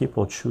should the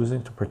people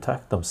choosing to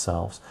protect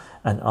themselves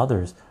and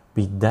others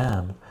be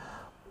damned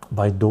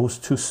by those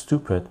too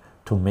stupid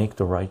to make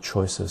the right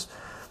choices?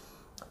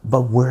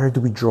 But where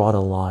do we draw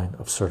the line,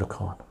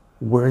 Absurdicon?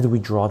 Where do we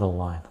draw the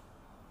line?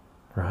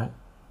 Right?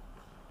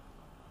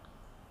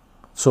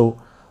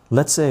 So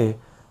let's say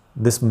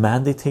this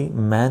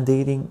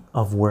mandating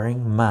of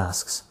wearing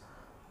masks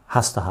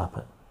has to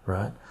happen,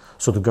 right?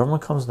 So the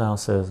government comes down and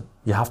says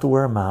you have to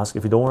wear a mask.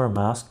 If you don't wear a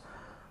mask,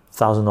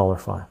 $1,000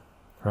 fine,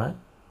 right?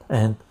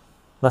 And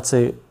let's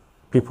say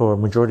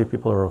majority of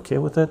people are okay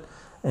with it,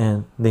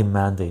 and they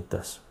mandate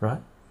this,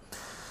 right?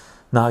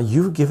 Now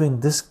you're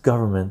giving this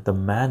government the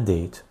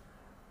mandate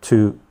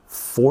to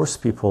force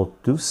people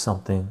to do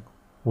something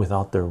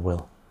without their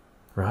will,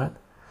 right?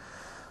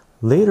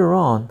 Later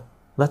on,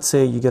 let's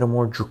say you get a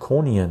more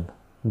draconian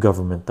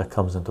government that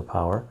comes into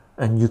power,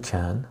 and you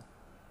can,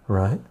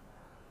 right?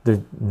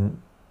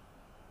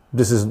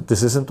 This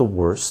isn't the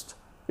worst.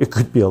 It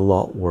could be a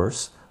lot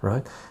worse,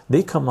 right?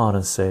 They come out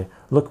and say,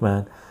 look,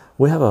 man,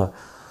 we have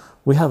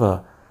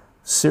a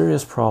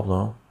serious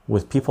problem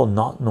with people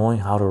not knowing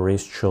how to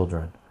raise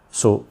children.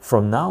 So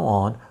from now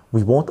on,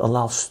 we won't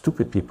allow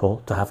stupid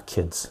people to have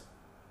kids,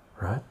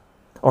 right?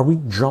 Are we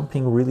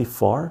jumping really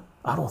far?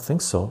 I don't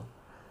think so,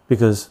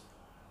 because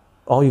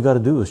all you got to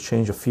do is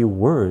change a few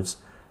words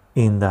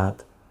in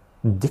that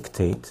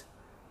dictate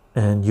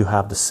and you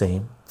have the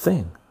same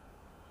thing,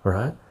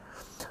 right?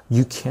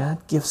 You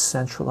can't give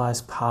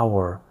centralized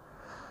power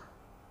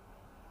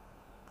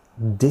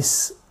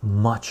this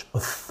much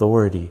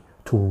authority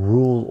to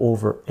rule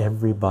over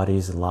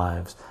everybody's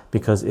lives,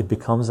 because it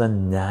becomes a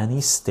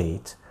nanny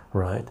state,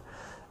 right?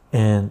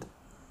 And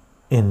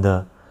in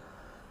the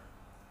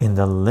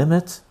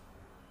limit,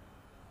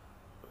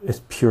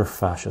 it's pure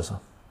fascism.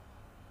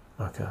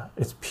 Okay,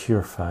 it's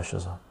pure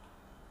fascism.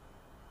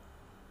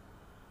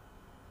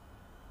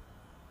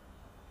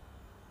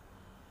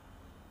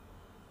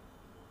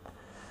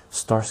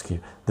 Starsky,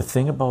 the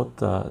thing about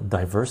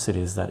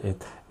diversity is that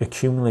it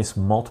accumulates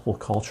multiple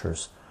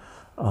cultures,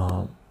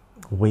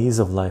 ways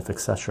of life,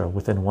 etc.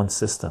 within one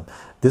system.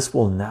 This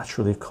will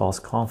naturally cause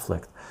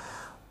conflict.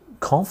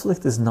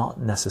 Conflict is not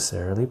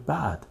necessarily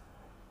bad.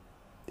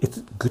 It's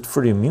good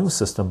for the immune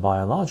system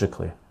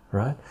biologically,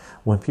 right?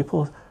 When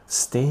people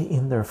stay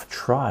in their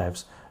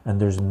tribes and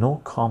there's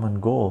no common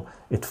goal,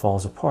 it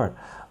falls apart.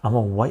 I'm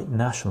a white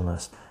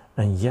nationalist,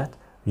 and yet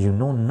you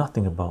know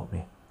nothing about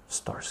me,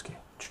 Starsky.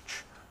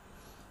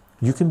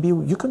 You can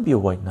be a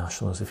white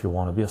nationalist if you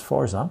want to be, as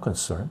far as I'm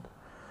concerned.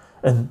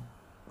 And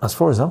as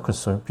far as I'm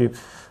concerned,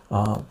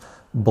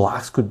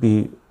 blacks could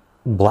be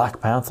Black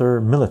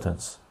Panther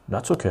militants.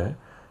 That's okay.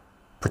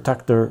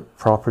 Protect their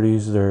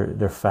properties,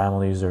 their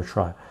families, their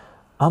tribe.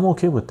 I'm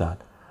okay with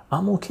that.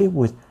 I'm okay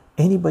with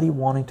anybody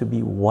wanting to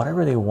be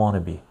whatever they want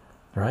to be,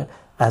 right?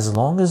 As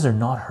long as they're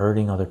not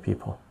hurting other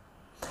people,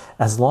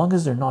 as long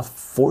as they're not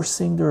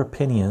forcing their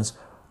opinions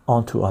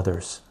onto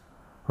others,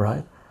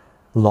 right?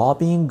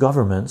 Lobbying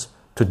governments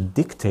to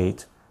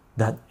dictate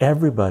that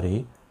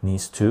everybody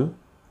needs to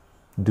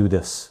do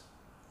this.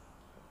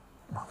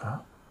 Okay.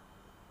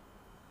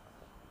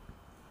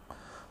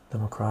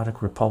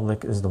 Democratic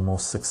Republic is the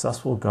most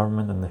successful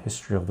government in the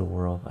history of the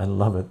world. I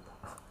love it.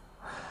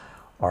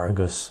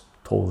 Argus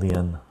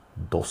Tolian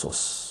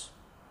Dosos.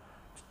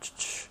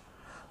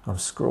 I'm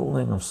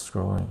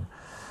scrolling.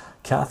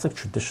 Catholic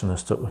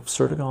traditionalists to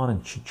Absurdigon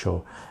and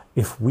Chicho.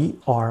 If we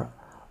are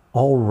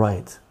all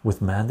right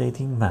with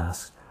mandating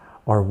masks,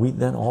 are we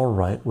then all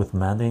right with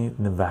mandating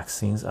the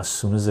vaccines as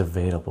soon as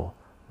available?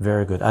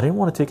 Very good. I didn't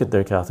want to take it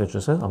there, Catholic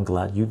traditionalists. I'm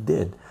glad you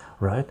did,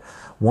 right?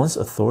 Once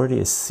authority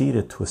is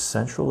ceded to a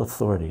central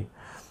authority,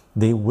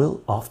 they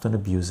will often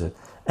abuse it,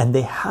 and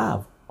they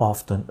have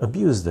often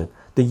abused it.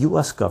 The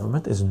US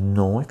government is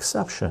no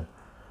exception.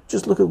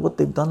 Just look at what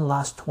they've done the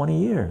last 20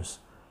 years,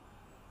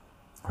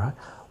 right?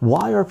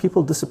 Why are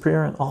people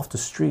disappearing off the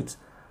streets?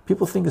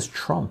 People think it's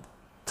Trump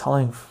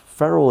telling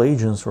federal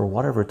agents or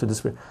whatever to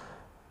disappear.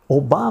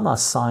 Obama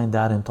signed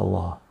that into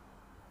law,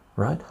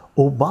 right?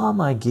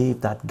 Obama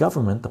gave that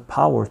government the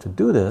power to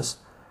do this,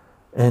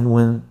 and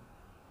when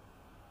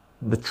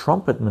the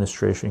Trump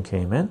administration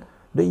came in,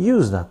 they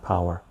used that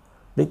power.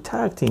 They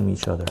tag team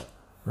each other,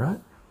 right?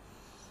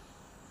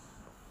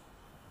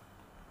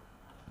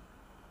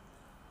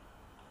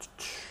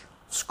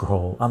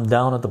 Scroll. I'm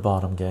down at the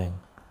bottom, gang.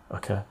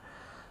 Okay.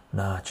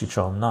 Nah,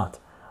 Chicho, I'm not.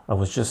 I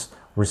was just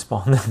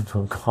responding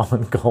to a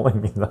comment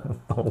calling me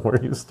that. Don't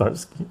worry,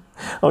 Starsky.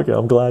 Okay,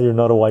 I'm glad you're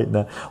not a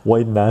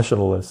white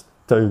nationalist,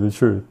 tell you the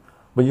truth.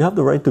 But you have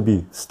the right to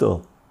be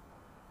still,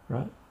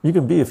 right? You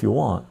can be if you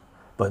want,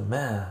 but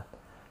man,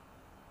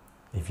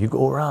 if you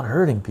go around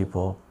hurting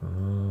people,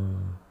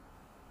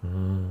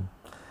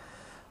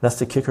 that's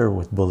the kicker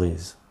with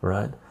bullies,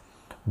 right?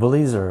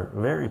 Bullies are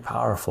very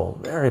powerful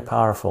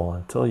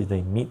until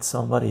they meet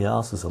somebody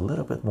else who's a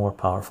little bit more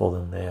powerful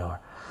than they are.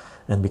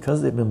 And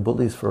because they've been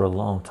bullies for a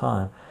long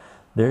time,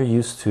 they're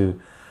used to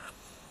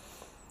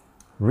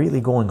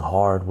really going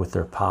hard with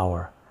their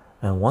power.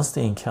 And once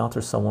they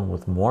encounter someone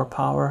with more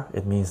power,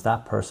 it means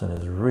that person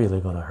is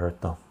really going to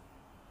hurt them,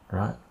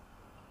 right?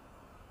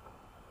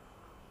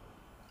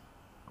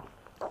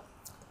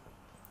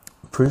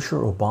 Pretty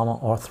sure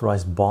Obama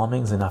authorized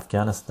bombings in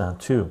Afghanistan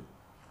too,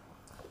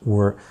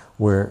 where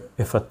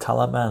if a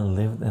Taliban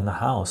lived in the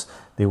house,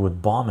 they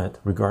would bomb it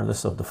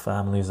regardless of the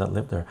families that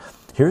lived there.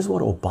 Here's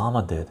what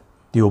Obama did.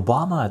 The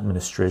Obama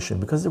administration,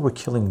 because they were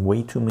killing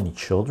way too many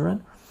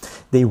children,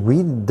 they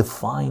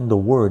redefined the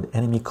word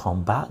enemy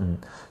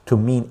combatant to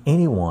mean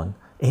anyone,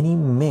 any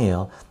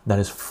male that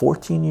is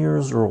 14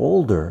 years or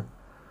older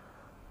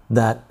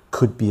that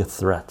could be a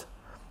threat.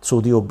 So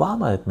the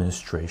Obama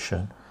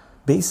administration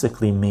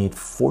basically made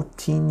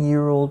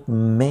 14-year-old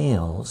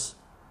males,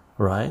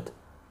 right,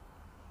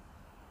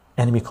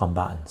 enemy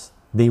combatants.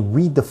 They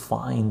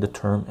redefined the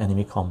term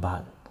enemy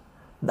combatant.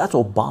 That's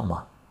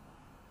Obama,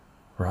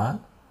 right?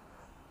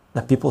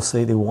 That people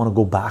say they want to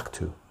go back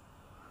to.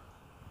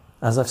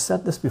 As I've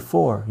said this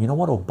before, you know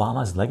what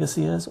Obama's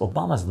legacy is?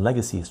 Obama's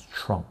legacy is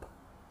Trump.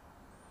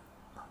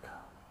 Okay.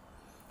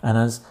 And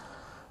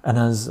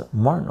as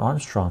Martin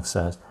Armstrong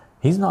says,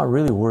 he's not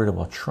really worried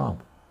about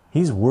Trump.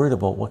 He's worried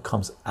about what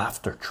comes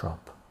after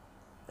Trump.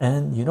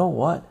 And you know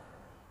what?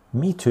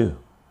 Me too.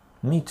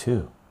 Me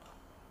too.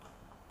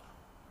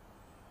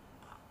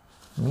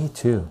 Me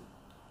too.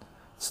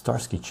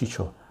 Starsky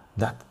Chicho,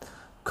 that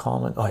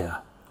comment, oh yeah,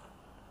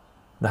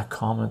 that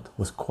comment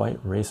was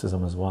quite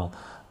racism as well.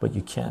 But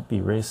you can't be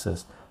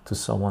racist to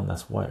someone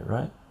that's white,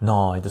 right?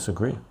 No, I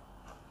disagree.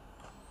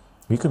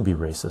 You can be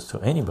racist to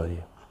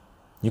anybody.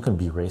 You can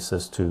be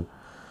racist to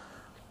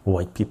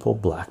white people,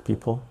 black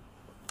people.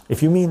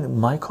 If you mean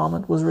my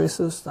comment was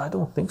racist, I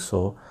don't think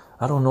so.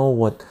 I don't know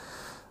what.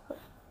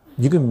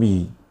 You can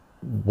be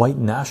white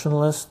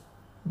nationalist.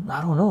 I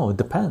don't know. It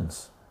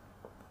depends.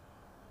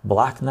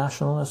 Black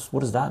nationalist. What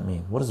does that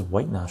mean? What does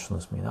white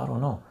nationalist mean? I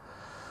don't know.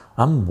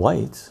 I'm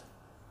white.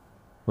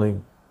 Like,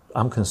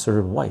 I'm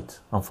considered white.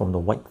 I'm from the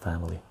white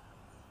family,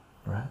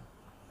 right?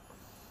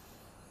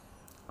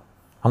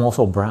 I'm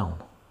also brown,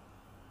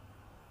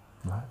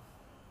 right?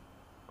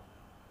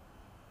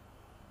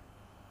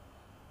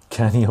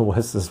 Kanye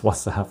West is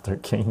what's after.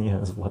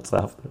 Kanye is what's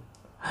after.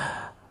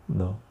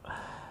 No.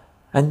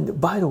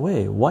 And by the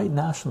way, white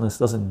nationalist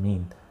doesn't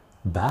mean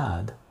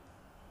bad,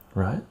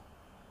 right?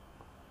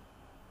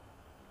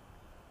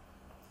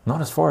 Not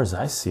as far as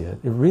I see it.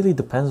 It really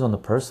depends on the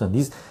person.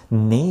 These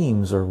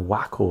names are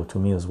wacko to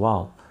me as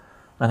well.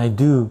 And I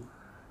do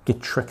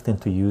get tricked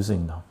into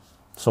using them.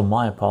 So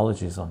my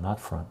apologies on that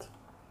front.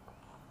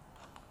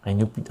 I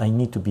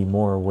need to be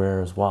more aware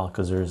as well,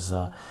 because there's,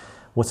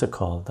 what's it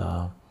called?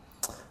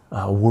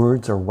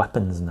 Words are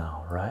weapons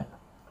now, right?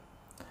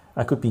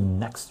 I could be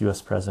next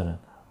US president.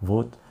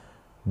 Vote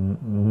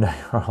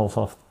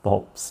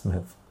Nyarlathotep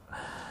Smith.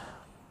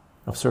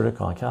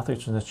 Absurdicon, Catholic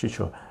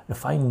Chicho.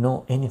 If I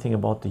know anything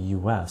about the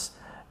US,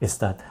 it's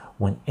that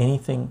when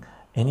anything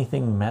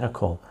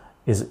medical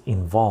is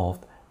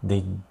involved,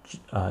 they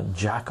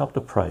jack up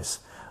the price.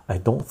 I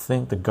don't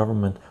think the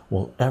government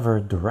will ever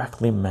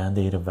directly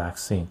mandate a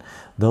vaccine.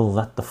 They'll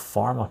let the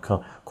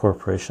pharma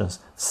corporations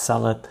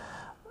sell it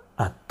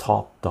at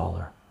top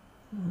dollar.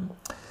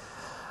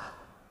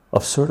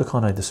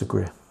 Absurdicon, I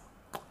disagree.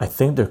 I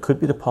think there could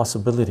be the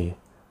possibility.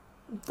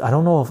 I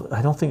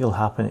don't think it'll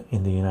happen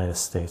in the United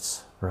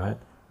States, right?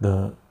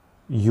 The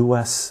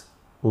US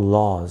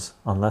laws,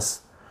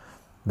 unless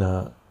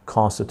the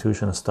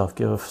Constitution and stuff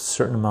give a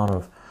certain amount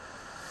of,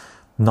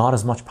 not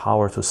as much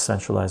power to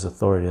centralized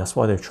authority. That's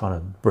why they're trying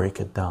to break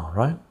it down,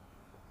 right?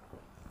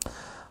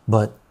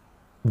 But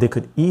they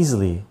could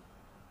easily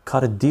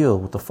cut a deal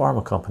with the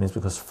pharma companies,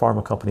 because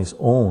pharma companies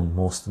own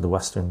most of the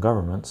Western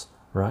governments,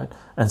 right?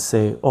 And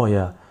say, oh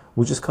yeah,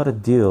 we just cut a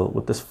deal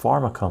with this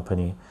pharma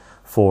company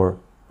for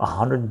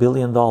 $100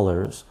 billion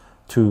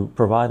to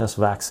provide us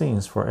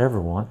vaccines for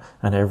everyone,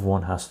 and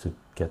everyone has to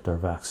get their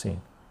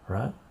vaccine,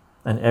 right?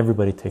 And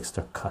everybody takes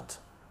their cut.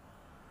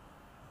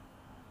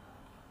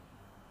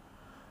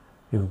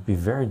 It would be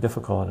very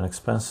difficult and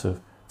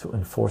expensive to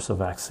enforce a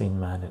vaccine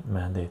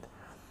mandate.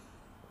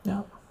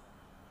 Yeah.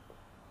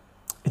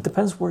 It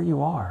depends where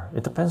you are.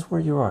 It depends where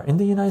you are. In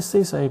the United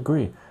States, I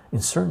agree. In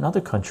certain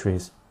other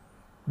countries,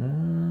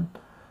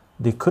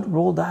 they could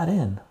roll that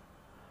in.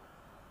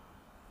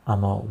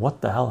 I'm a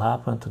what the hell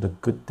happened to the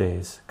good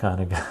days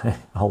kind of guy.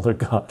 Elder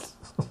God.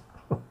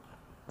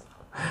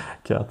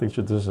 Catholic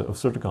tradition of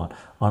Absurdicon.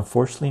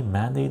 Unfortunately,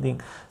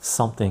 mandating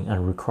something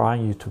and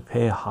requiring you to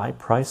pay a high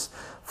price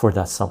for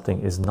that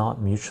something is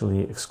not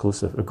mutually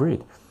exclusive.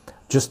 Agreed.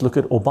 Just look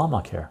at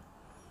Obamacare,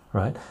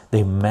 right?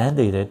 They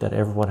mandated that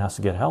everyone has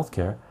to get health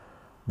care,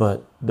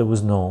 but there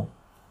was no,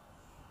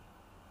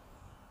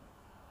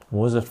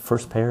 what was it,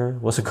 first payer?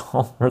 What's it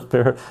called? First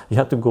payer. You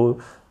have to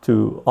go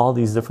to all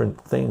these different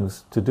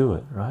things to do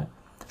it, right?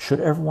 Should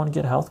everyone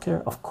get health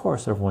care? Of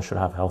course everyone should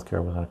have health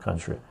care within a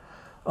country.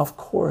 Of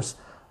course,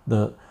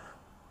 the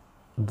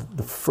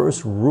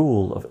first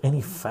rule of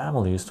any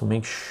family is to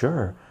make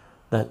sure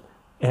that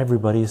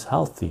everybody is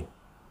healthy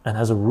and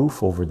has a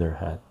roof over their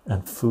head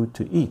and food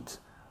to eat,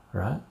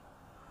 right?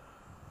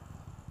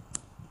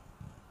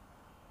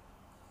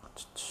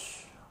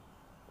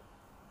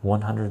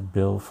 $100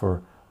 bill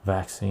for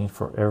vaccine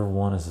for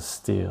everyone is a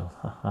steal.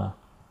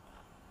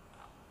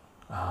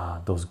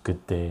 Those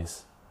good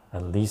days.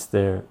 At least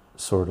they're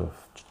sort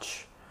of.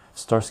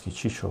 Starsky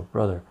Chicho,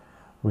 brother,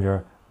 we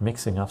are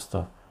mixing up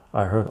stuff.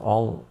 I heard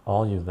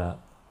all you that.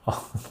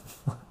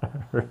 I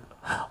heard,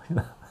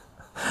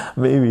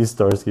 maybe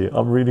Starsky.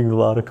 I'm reading a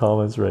lot of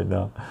comments right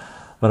now,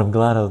 but I'm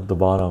glad at the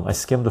bottom. I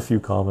skimmed a few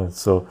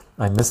comments, so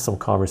I missed some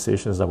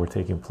conversations that were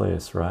taking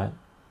place, right?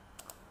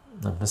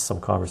 I missed some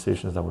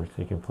conversations that were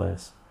taking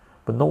place,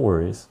 but no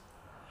worries.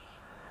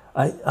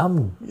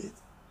 I'm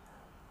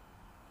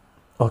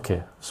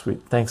okay.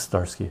 Sweet, thanks,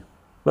 Starsky.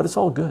 But it's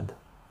all good,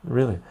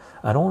 really.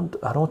 I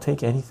don't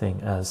take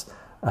anything as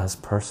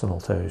personal,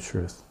 to tell you the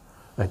truth.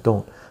 I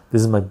don't.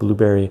 This is my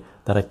blueberry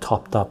that I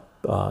topped up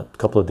a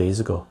couple of days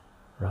ago,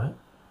 right?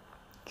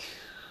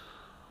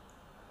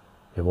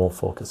 It won't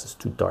focus. It's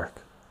too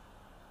dark.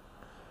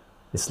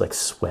 It's like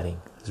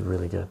sweating. It's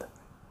really good.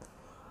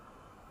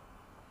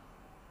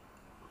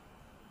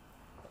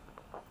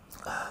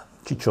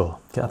 Chicho,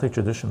 Catholic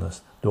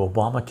traditionalist. The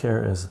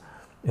Obamacare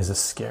is a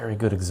scary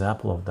good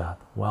example of that.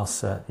 Well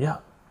said. Yeah.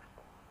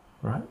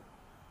 Right?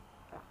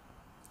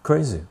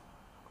 Crazy.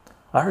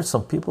 I heard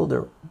some people,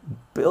 their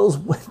bills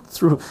went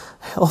through,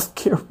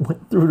 healthcare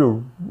went through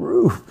the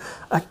roof.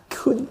 I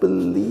couldn't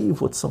believe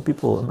what some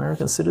people,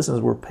 American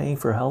citizens, were paying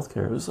for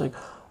healthcare. It was like,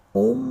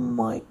 oh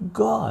my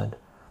God.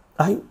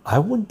 I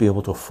wouldn't be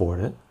able to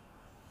afford it.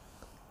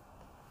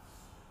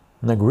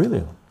 Like,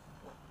 really?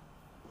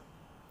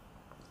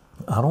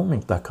 I don't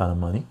make that kind of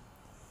money.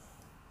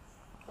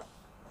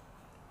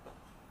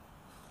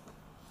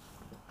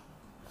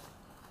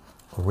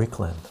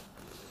 Rickland.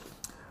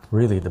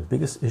 Really, the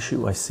biggest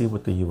issue I see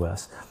with the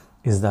US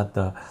is that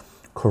the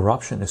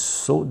corruption is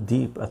so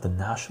deep at the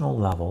national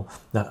level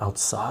that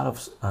outside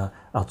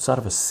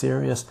of a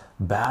serious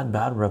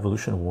bad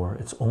revolution war,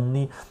 it's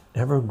only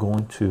ever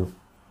going to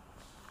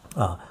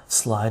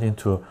slide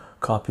into a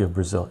copy of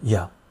Brazil.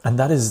 Yeah, and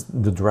that is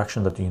the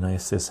direction that the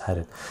United States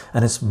headed.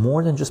 And it's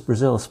more than just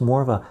Brazil, it's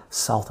more of a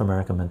South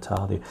American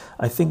mentality.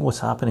 I think what's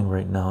happening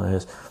right now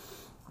is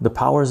the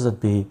powers that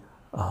be,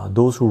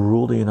 those who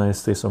rule the United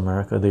States of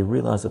America, they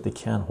realize that they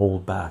can't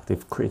hold back.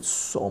 They've created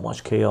so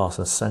much chaos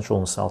in Central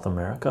and South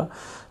America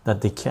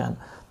that they can't.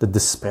 The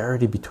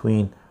disparity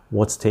between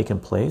what's taken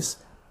place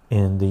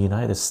in the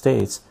United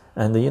States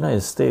and the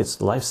United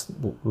States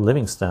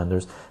living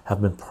standards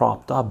have been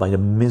propped up by the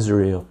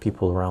misery of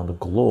people around the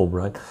globe,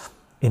 right?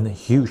 In a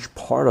huge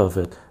part of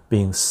it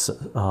being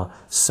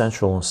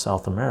Central and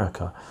South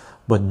America.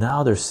 But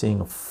now they're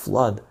seeing a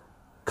flood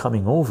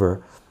coming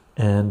over,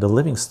 and the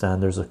living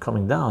standards are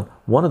coming down.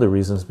 One of the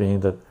reasons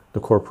being that the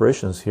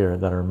corporations here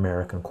that are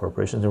American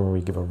corporations, and when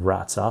we give a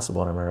rat's ass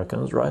about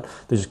Americans, right?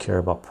 They just care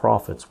about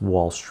profits,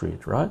 Wall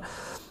Street, right?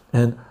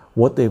 And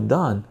what they've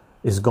done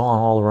is gone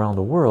all around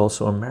the world,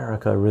 so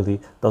America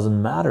really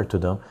doesn't matter to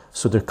them.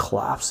 So they're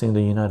collapsing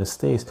the United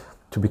States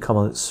to become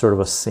a sort of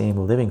a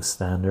same living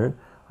standard,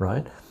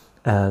 right,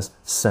 as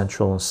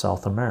Central and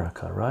South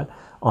America, right?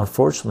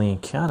 Unfortunately, in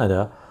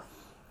Canada,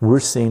 we're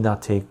seeing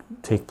that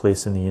take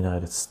place in the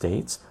United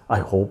States. I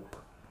hope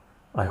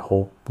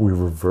we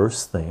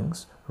reverse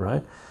things,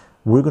 right?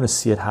 We're going to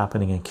see it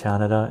happening in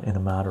Canada in a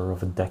matter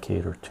of a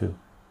decade or two.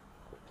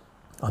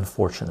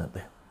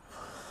 Unfortunately,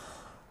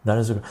 that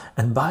is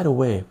and by the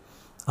way,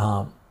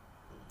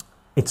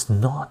 it's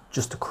not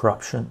just the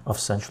corruption of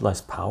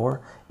centralized power,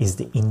 it's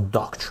the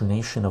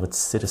indoctrination of its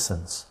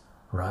citizens,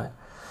 right?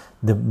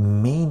 The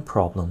main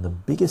problem, the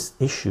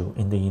biggest issue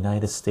in the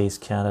United States,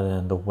 Canada,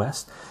 and the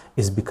West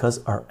is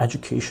because our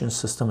education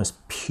system is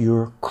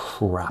pure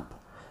crap.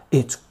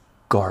 It's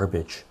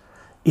garbage.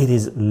 It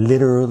is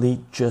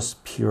literally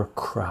just pure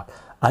crap.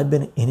 I've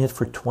been in it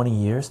for 20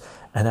 years,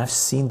 and I've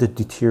seen the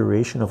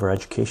deterioration of our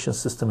education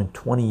system in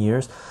 20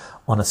 years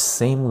on a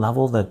same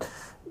level that,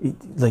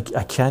 like,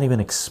 I can't even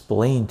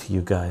explain to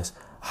you guys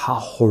how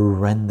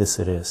horrendous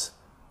it is,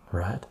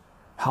 right?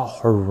 How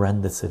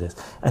horrendous it is.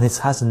 And it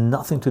has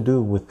nothing to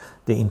do with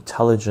the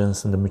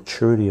intelligence and the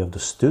maturity of the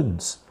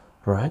students,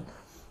 right?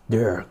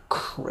 There are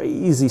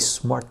crazy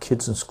smart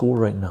kids in school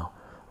right now.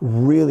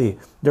 Really,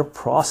 their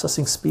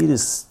processing speed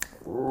is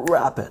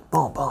rapid.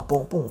 Boom, boom,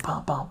 boom, boom,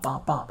 bam, bam,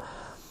 bam, bam.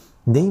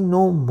 They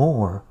know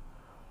more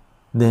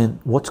than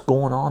what's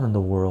going on in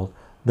the world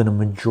than a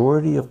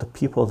majority of the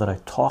people that I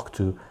talk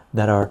to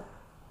that are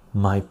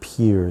my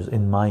peers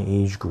in my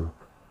age group,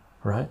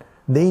 right?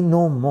 They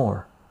know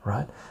more,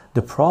 right?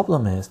 The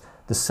problem is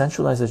the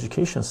centralized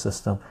education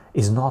system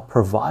is not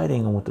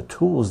providing them with the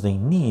tools they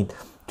need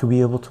to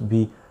be able to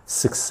be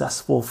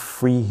successful,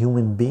 free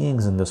human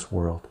beings in this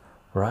world,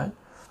 right?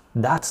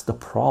 That's the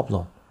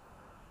problem.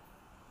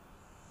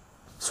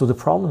 So the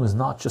problem is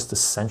not just the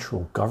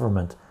central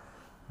government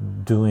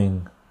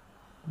doing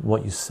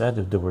what you said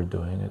that they were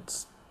doing,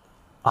 it's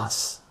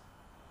us.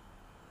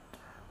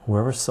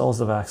 Whoever sells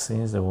the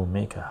vaccines, they will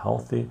make a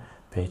healthy,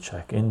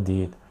 paycheck.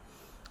 Indeed,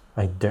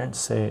 I daren't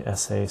say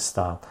SA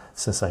style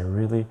since I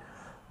really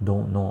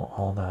don't know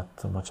all that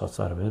much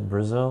outside of it.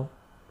 Brazil,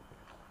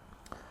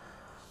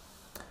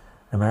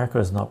 America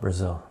is not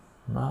Brazil.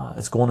 Nah,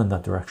 it's going in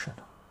that direction.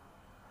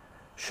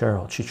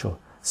 Cheryl, Chicho,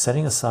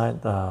 setting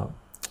aside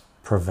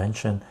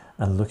prevention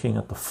and looking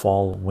at the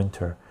fall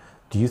winter,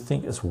 do you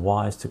think it's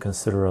wise to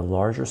consider a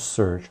larger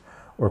surge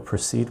or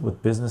proceed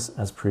with business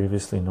as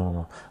previously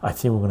normal? I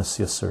think we're going to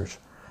see a surge.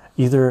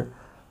 Either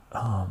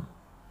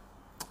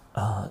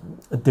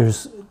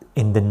there's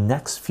in the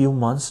next few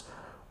months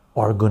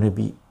are going to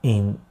be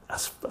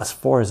as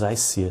far as I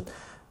see it,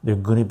 they're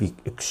going to be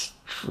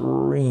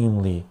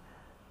extremely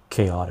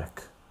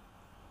chaotic.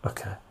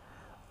 Okay,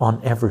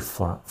 on every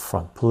front,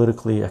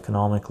 politically,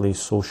 economically,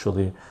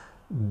 socially,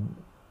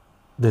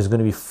 there's going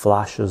to be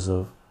flashes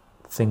of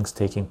things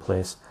taking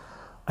place.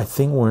 I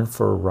think we're in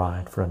for a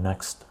ride for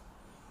next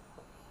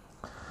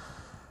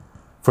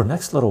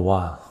little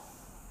while,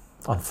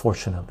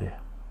 unfortunately.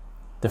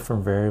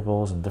 Different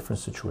variables and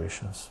different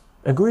situations.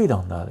 Agreed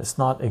on that. It's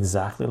not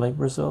exactly like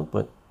Brazil,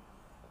 but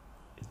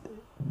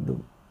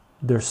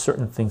there's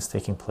certain things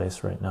taking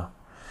place right now.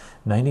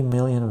 90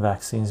 million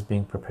vaccines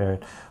being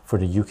prepared for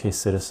the UK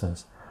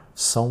citizens.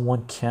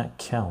 Someone can't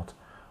count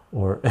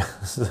or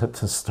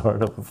to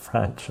start up a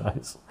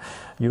franchise.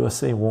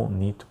 USA won't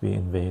need to be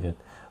invaded.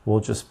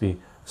 We'll just be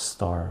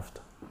starved.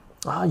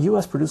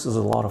 US produces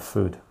a lot of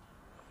food.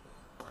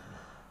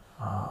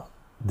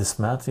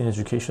 Dismantling the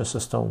education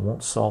system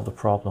won't solve the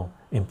problem.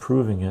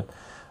 Improving it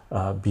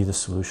be the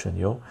solution,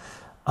 yo.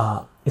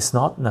 It's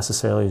not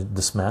necessarily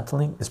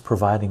dismantling, it's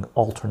providing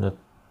alternate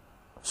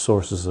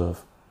sources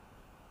of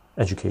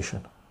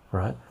education,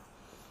 right?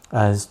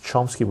 As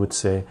Chomsky would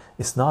say,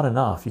 it's not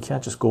enough. You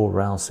can't just go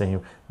around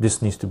saying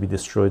this needs to be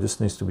destroyed,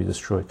 this needs to be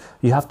destroyed.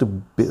 You have to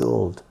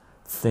build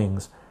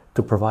things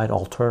to provide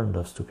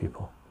alternatives to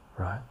people,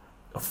 right?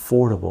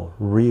 Affordable,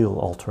 real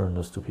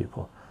alternatives to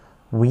people.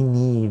 We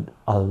need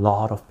a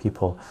lot of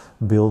people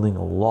building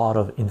a lot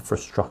of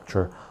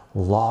infrastructure, a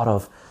lot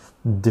of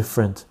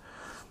different,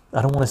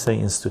 I don't want to say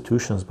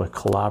institutions, but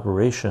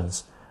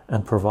collaborations,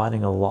 and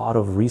providing a lot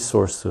of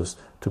resources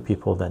to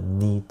people that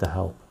need the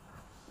help.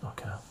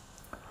 Okay.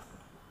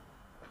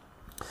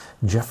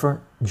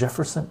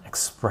 Jefferson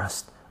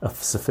expressed a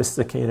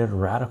sophisticated,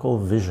 radical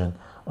vision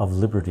of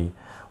liberty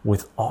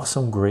with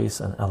awesome grace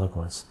and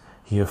eloquence.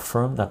 He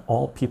affirmed that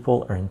all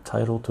people are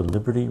entitled to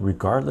liberty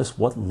regardless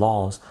what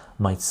laws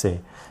might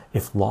say.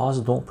 If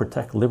laws don't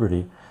protect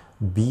liberty,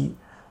 he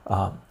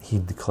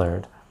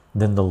declared,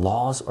 then the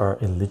laws are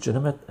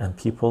illegitimate and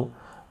people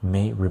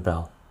may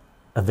rebel.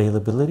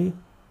 Availability?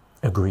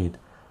 Agreed.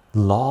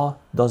 Law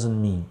doesn't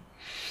mean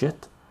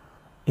shit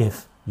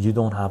if you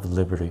don't have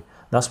liberty.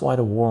 That's why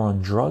the war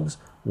on drugs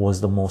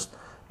was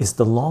it's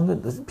the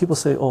longest. People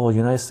say, oh,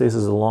 United States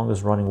is the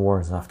longest running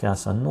war in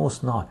Afghanistan. No,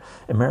 it's not.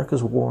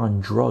 America's war on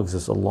drugs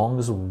is the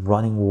longest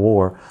running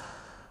war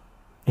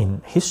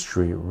in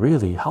history,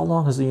 really. How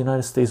long has the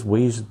United States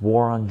waged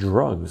war on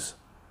drugs?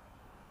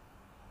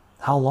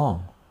 How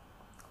long?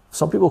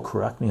 Some people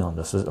correct me on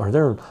this. Are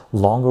there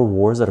longer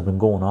wars that have been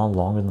going on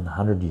longer than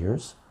 100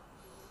 years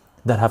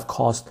that have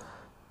cost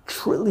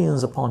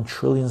trillions upon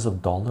trillions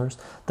of dollars,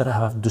 that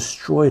have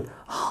destroyed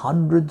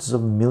hundreds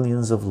of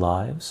millions of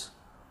lives,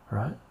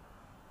 right?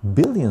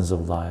 Billions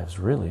of lives,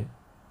 really.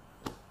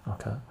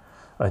 Okay,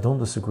 I don't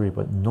disagree,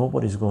 but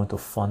nobody's going to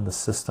fund a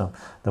system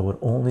that would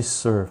only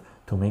serve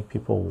to make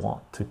people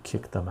want to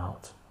kick them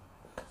out.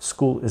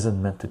 School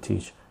isn't meant to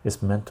teach,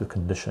 it's meant to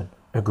condition.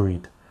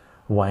 Agreed.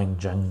 Wang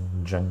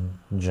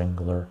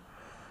Jengler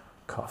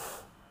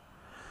Cuff.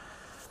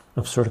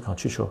 Absurdicon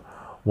Chicho,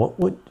 what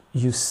would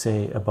you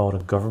say about a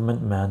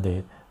government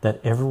mandate that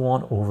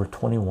everyone over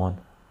 21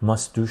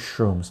 must do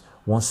shrooms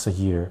once a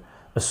year,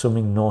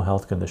 assuming no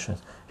health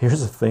conditions?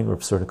 Here's the thing,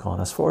 Absurdicon,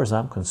 as far as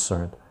I'm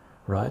concerned,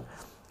 right?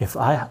 If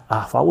I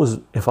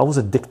was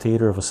a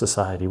dictator of a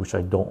society, which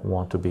I don't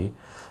want to be,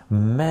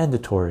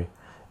 mandatory.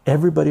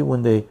 Everybody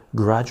when they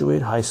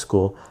graduate high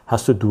school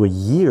has to do a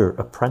year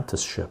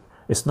apprenticeship.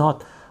 It's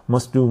not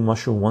must do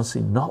mushroom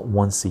not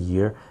once a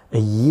year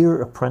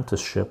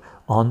apprenticeship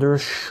under a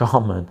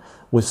shaman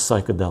with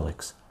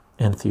psychedelics,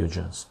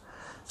 entheogens,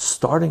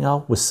 starting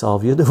out with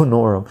salvia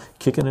divinorum,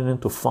 kicking it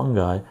into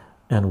fungi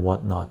and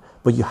whatnot.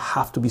 But you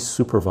have to be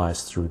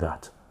supervised through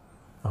that.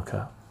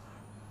 Okay.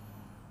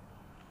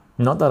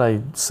 Not that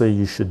I say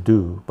you should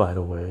do, by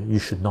the way. You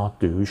should not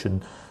do.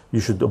 You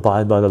should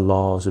abide by the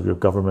laws of your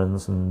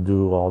governments and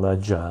do all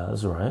that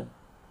jazz, right?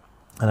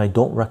 And I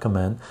don't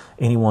recommend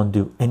anyone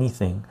do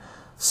anything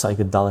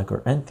psychedelic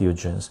or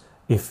entheogens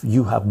if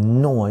you have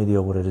no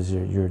idea what it is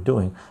you're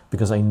doing,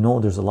 because I know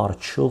there's a lot of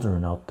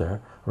children out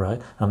there, right?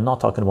 I'm not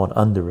talking about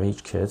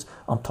underage kids.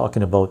 I'm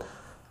talking about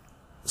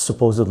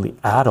supposedly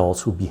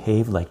adults who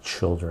behave like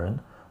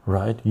children,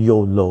 right?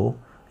 YOLO,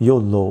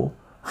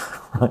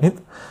 right?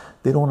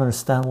 They don't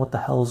understand what the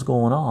hell is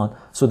going on,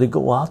 so they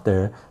go out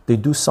there, they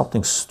do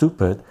something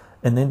stupid,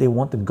 and then they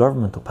want the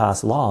government to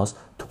pass laws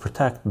to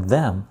protect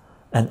them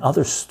and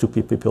other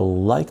stupid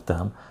people like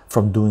them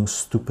from doing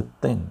stupid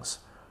things,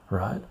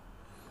 right?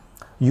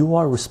 You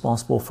are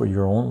responsible for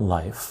your own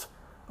life,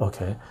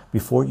 okay?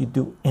 Before you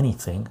do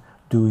anything,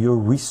 do your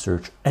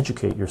research,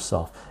 educate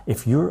yourself.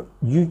 If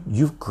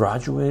you've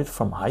graduated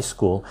from high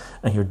school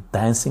and you're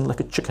dancing like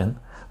a chicken,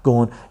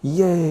 going,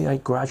 yay, I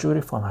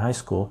graduated from high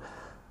school,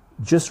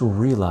 just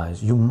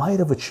realize you might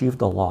have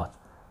achieved a lot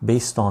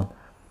based on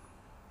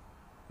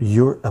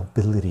your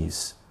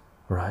abilities,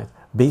 right?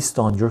 Based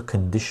on your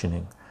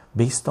conditioning,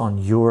 based on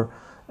your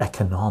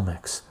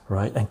economics,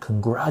 right? And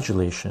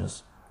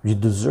congratulations. You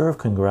deserve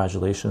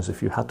congratulations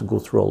if you had to go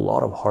through a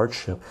lot of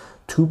hardship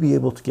to be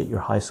able to get your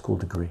high school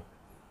degree,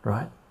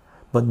 right?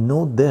 But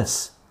know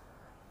this,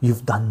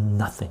 you've done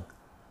nothing,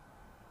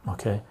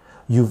 okay?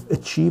 You've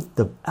achieved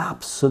the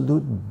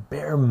absolute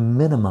bare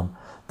minimum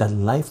that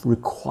life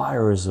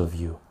requires of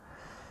you.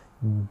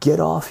 Get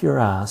off your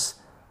ass,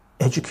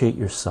 educate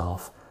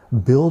yourself,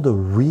 build a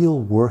real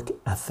work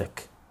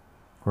ethic,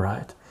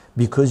 right?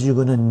 Because you're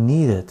going to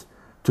need it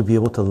to be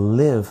able to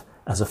live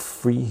as a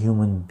free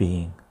human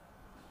being.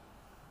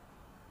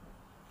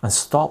 And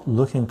stop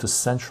looking to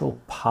central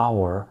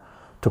power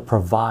to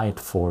provide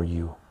for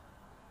you.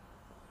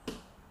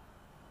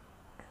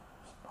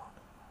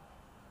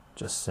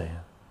 Just saying.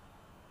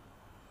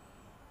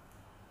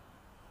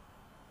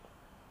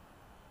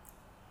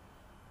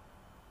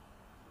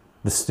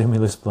 The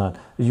stimulus plan.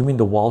 You mean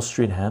the Wall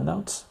Street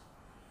handouts?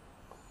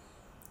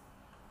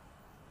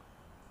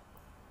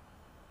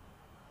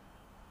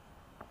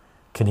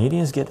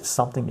 Canadians get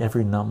something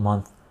every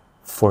month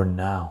for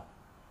now,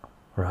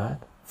 right?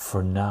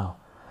 For now.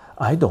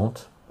 I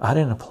don't. I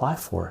didn't apply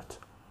for it,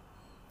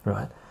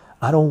 right?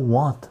 I don't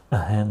want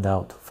a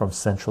handout from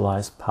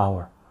centralized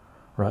power,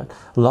 right?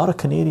 A lot of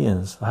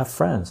Canadians, I have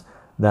friends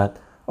that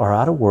are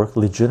out of work,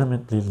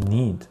 legitimately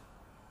need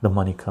the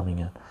money coming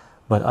in.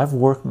 But I've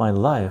worked my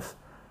life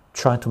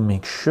trying to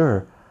make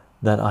sure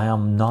that I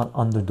am not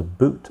under the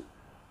boot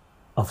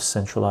of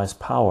centralized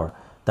power,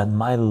 that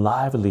my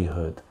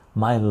livelihood,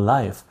 my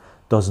life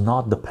does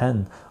not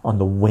depend on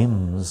the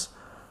whims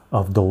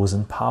of those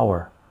in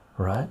power,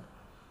 right?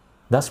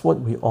 That's what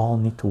we all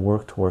need to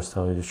work towards, to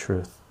tell you the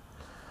truth.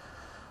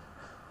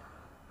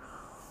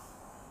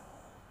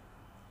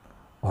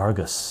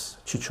 Argus,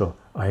 Chicho,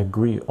 I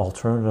agree,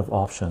 alternative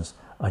options.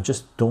 I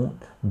just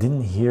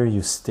didn't hear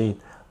you state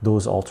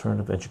those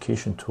alternative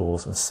education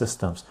tools and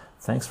systems.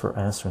 Thanks for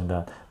answering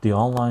that. The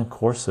online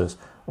courses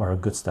are a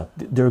good step.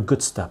 They're a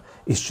good step.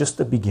 It's just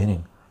the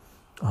beginning.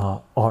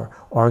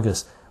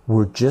 Argus,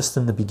 we're just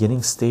in the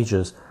beginning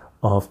stages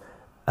of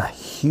a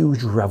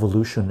huge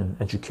revolution in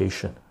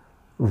education.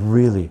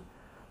 Really,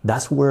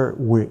 that's where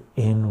we're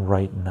in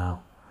right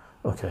now.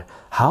 Okay,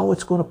 how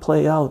it's going to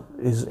play out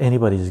is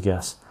anybody's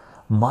guess.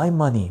 My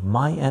money,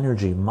 my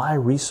energy, my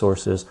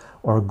resources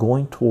are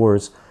going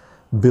towards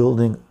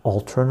building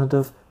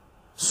alternative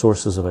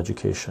sources of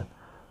education.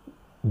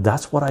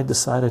 That's what I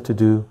decided to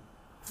do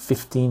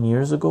 15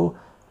 years ago,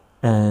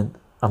 and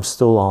I'm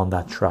still on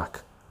that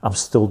track. I'm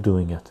still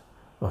doing it.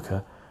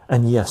 Okay,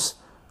 and yes,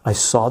 I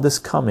saw this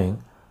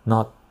coming,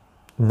 not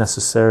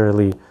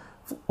necessarily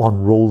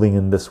unrolling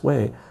in this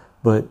way,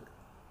 but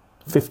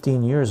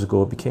 15 years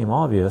ago it became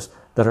obvious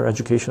that our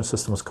education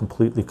system was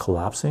completely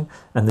collapsing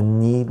and the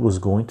need was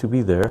going to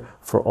be there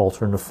for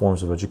alternative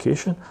forms of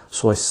education.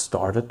 So I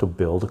started to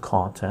build the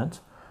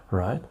content,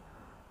 right,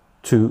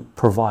 to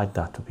provide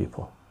that to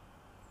people.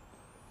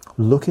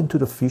 Look into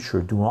the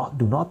future. Do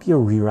not be a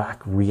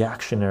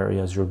reactionary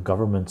as your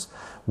government's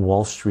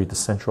Wall Street, the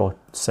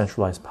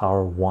centralized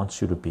power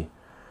wants you to be.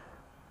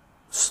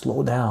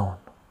 Slow down.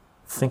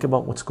 Think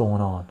about what's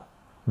going on.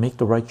 Make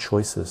the right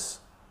choices,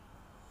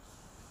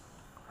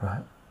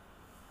 right?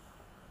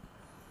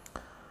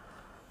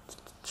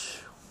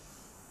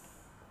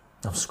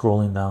 I'm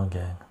scrolling down,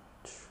 gang.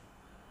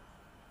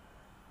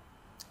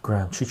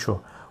 Graham,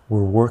 Chicho,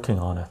 we're working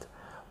on it.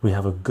 We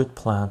have a good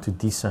plan to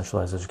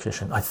decentralize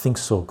education. I think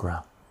so,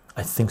 Graham.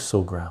 I think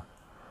so, Graham.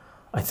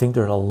 I think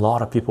there are a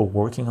lot of people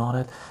working on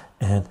it,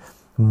 and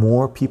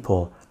more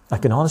people. I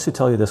can honestly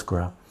tell you this,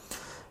 Graham.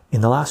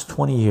 In the last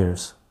 20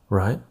 years,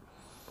 right,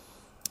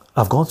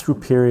 I've gone through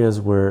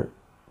periods where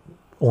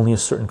only a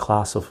certain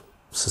class of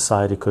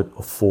society could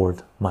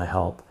afford my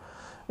help,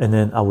 and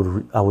then I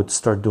would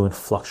start doing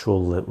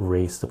fluctual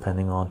rates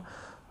depending on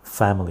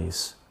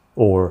families,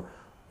 or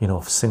you know,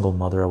 if single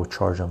mother, I would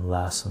charge them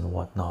less and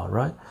whatnot,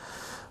 right?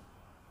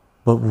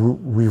 But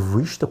we've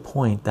reached a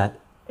point that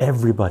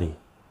everybody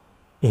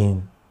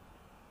in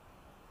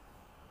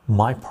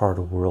my part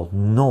of the world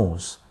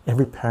knows,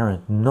 every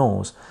parent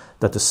knows,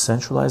 that the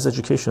centralized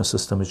education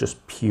system is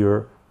just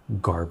pure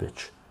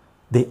garbage.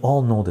 They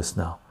all know this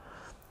now.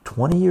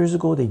 20 years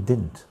ago, they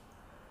didn't.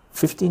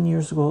 15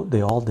 years ago,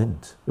 they all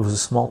didn't. It was a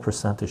small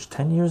percentage.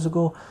 10 years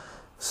ago,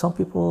 some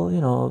people,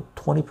 you know,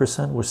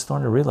 20% were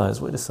starting to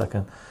realize, wait a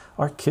second,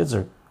 our kids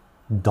are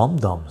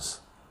dum-dums.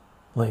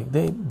 Like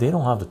they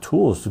don't have the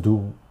tools to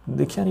do,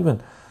 they don't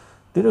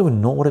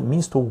even know what it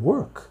means to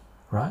work,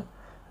 right?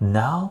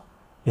 Now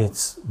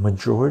it's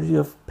majority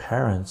of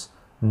parents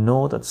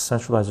know that the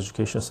centralized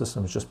education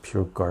system is just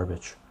pure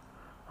garbage,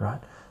 right?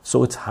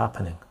 So it's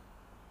happening.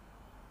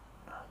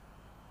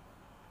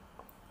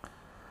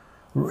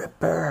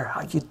 Ripper,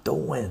 how you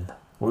doing?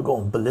 We're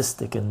going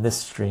ballistic in this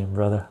stream,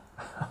 brother.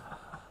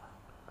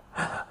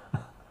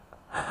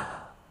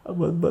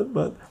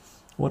 But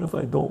what if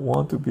I don't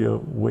want to be a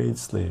wage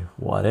slave?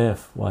 What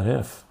if? What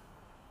if?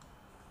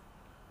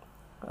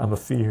 I'm a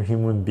fear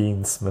human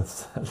being,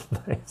 Smith.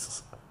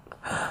 Nice.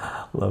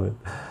 Love it.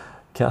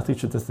 Catholic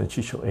tradition,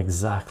 Chicho,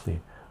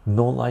 exactly.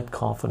 No light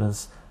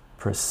confidence,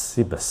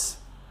 Persibus.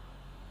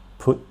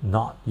 Put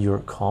not your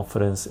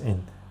confidence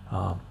in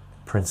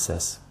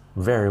princess.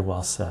 Very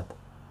well said.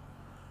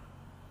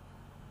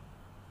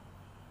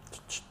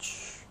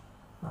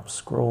 I'm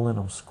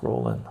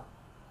scrolling.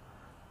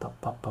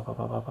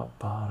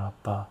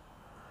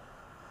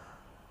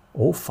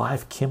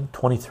 05 Kim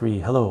 23.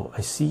 Hello,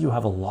 I see you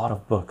have a lot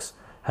of books.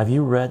 Have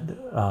you read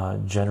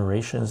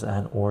Generations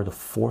and or The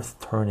Fourth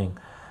Turning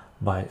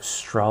by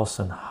Strauss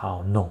and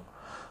Howe? No.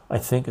 I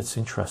think it's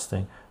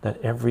interesting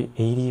that every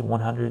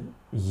 80-100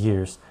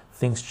 years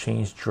things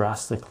change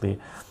drastically,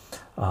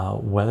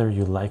 whether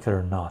you like it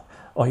or not.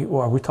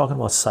 Are we talking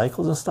about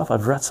cycles and stuff?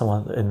 I've read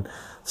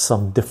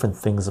some different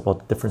things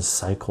about different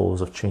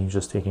cycles of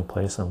changes taking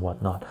place and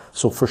whatnot.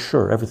 So for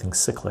sure, everything's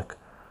cyclic,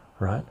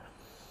 right?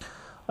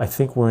 I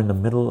think we're in the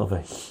middle of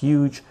a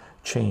huge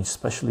change,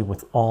 especially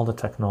with all the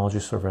technology,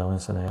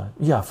 surveillance, and AI.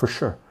 Yeah, for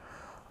sure.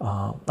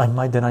 I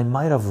might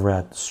have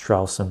read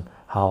Strauss and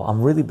Howe.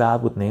 I'm really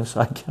bad with names,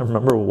 so I can't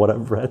remember what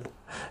I've read.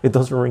 It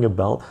doesn't ring a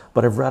bell,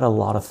 but I've read a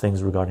lot of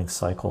things regarding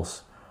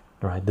cycles,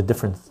 right? The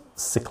different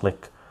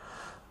cyclic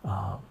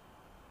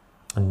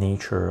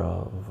nature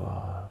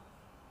of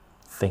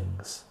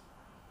things.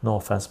 No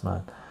offense,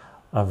 man.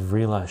 I've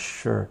realized,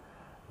 sure,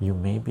 you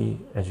may be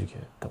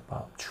educated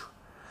about.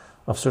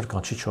 Absurd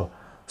Conchicho,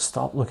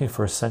 stop looking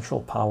for a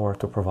central power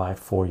to provide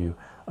for you.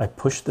 I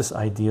push this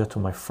idea to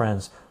my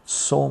friends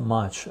so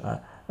much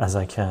as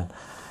I can.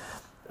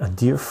 A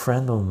dear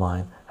friend of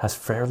mine has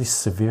fairly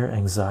severe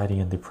anxiety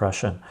and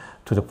depression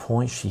to the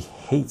point she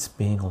hates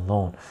being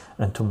alone,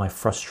 and to my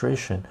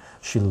frustration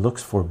she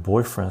looks for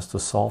boyfriends to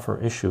solve her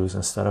issues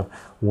instead of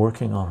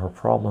working on her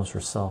problems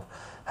herself.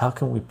 How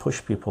can we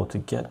push people to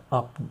get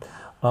up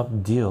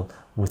deal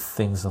with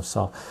things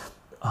themselves?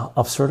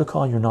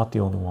 Absurdicon, you're not the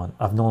only one.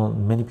 I've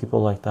known many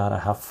people like that. I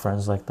have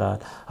friends like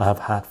that. I have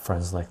had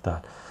friends like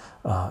that.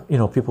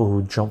 People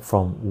who jump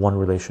from one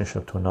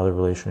relationship to another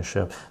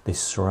relationship. They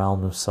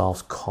surround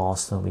themselves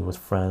constantly with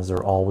friends.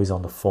 They're always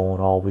on the phone,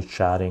 always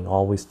chatting,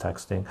 always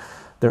texting.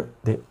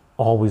 They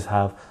always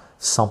have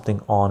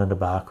something on in the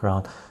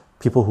background.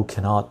 People who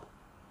cannot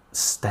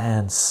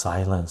stand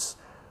silence.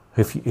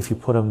 If you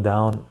put them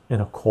down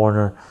in a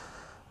corner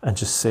and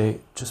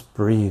just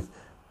breathe,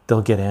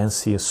 they'll get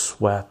antsy,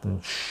 sweat,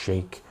 and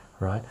shake,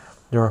 right?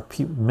 There are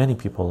many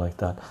people like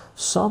that.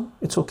 Some,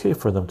 it's okay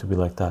for them to be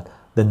like that.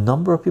 The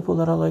number of people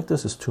that are like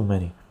this is too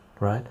many,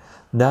 right?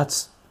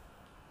 That's,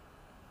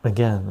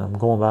 again, I'm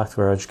going back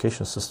to our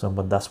education system,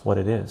 but that's what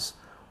it is,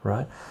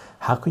 right?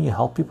 How can you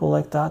help people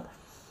like that?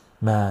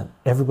 Man,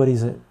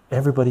 everybody's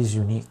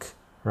unique,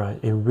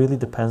 right? It really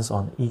depends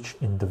on each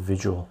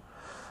individual.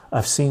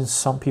 I've seen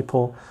some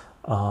people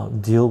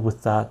deal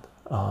with that,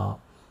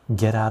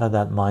 get out of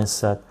that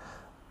mindset,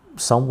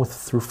 some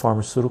through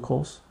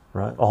pharmaceuticals,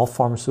 right? All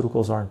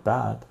pharmaceuticals aren't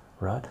bad,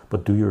 right?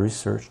 But do your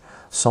research.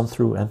 Some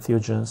through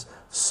entheogens,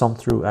 some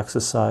through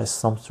exercise,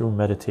 some through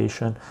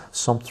meditation,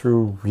 some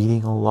through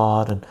reading a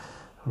lot and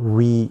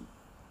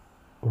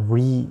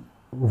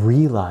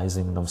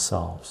realizing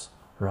themselves,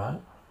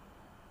 right?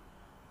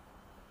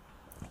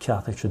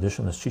 Catholic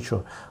tradition is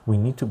Chicho. We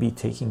need to be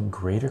taking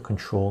greater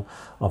control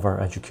of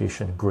our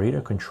education,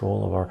 greater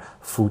control of our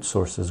food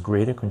sources,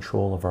 greater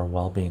control of our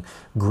well-being,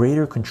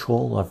 greater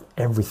control of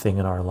everything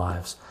in our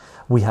lives.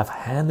 We have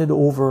handed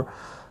over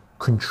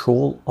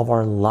control of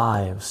our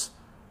lives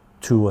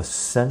to a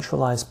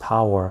centralized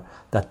power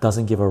that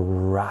doesn't give a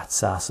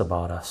rat's ass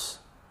about us.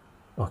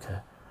 Okay,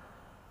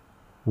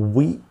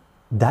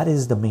 that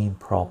is the main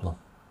problem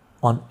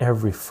on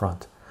every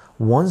front.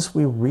 Once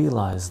we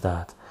realize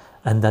that,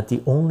 and that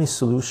the only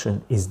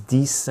solution is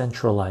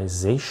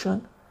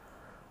decentralization,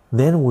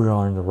 then we are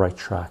on the right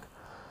track.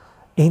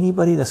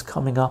 Anybody that's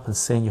coming up and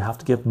saying you have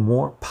to give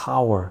more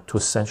power to a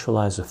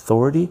centralized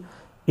authority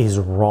is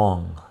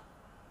wrong,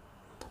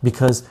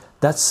 because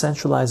that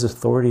centralized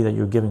authority that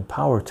you're giving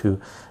power to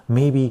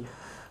may be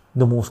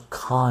the most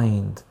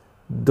kind,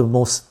 the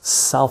most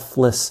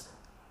selfless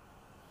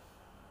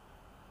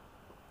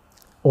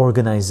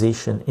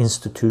organization,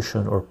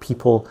 institution, or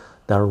people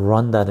that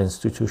run that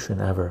institution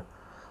ever.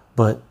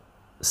 But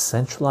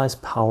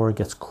centralized power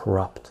gets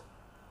corrupt,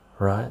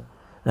 right?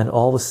 And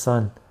all of a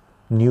sudden,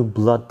 new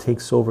blood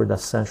takes over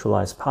that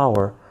centralized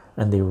power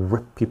and they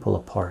rip people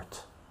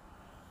apart,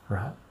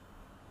 right?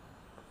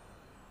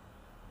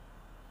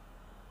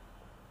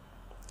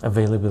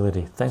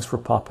 Availability. Thanks for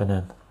popping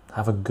in.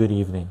 Have a good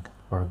evening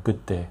or a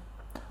good day.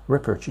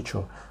 Ripper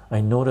Chicho,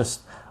 I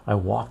noticed I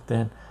walked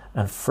in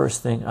and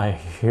first thing I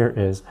hear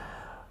is,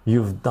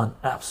 you've done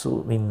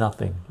absolutely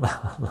nothing.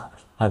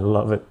 I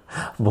love it.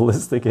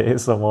 Ballistic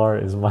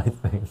ASMR is my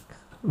thing.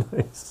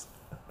 Nice.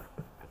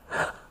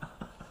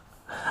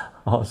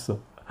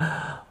 Awesome.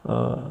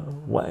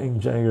 Wang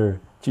Jagger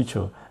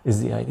Chicho,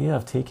 is the idea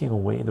of taking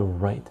away the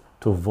right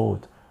to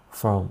vote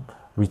from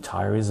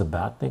retirees a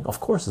bad thing? Of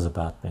course, it's a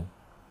bad thing.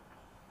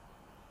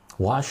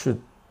 Why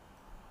should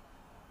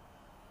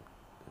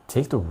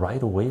take the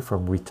right away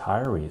from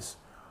retirees?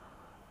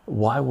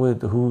 Why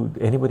would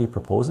anybody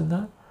proposing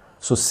that?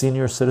 So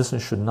senior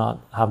citizens should not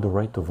have the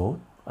right to vote?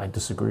 I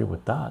disagree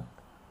with that.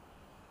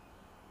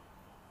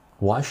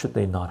 Why should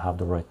they not have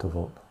the right to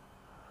vote?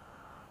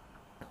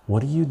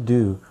 What do you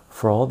do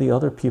for all the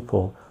other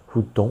people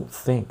who don't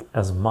think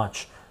as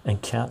much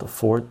and can't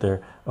afford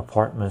their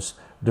apartments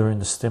during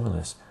the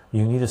stimulus?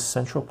 You need a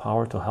central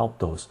power to help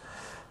those.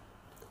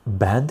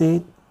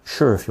 Band-aid,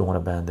 sure, if you want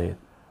a band-aid,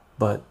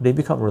 but they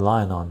become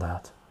reliant on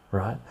that,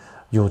 right?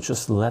 You'll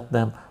just let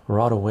them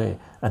rot away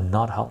and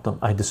not help them.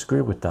 I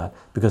disagree with that,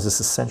 because it's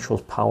the central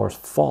power's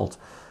fault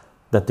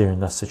that they're in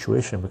that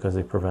situation, because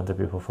they prevented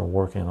people from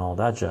working and all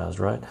that jazz,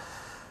 right?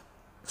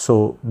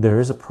 So there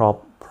is a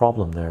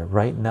problem there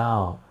right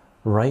now.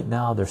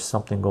 There's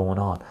something going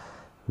on.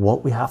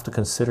 What we have to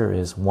consider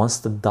is, once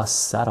the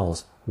dust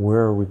settles,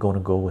 where are we going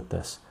to go with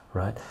this,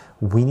 right?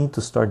 We need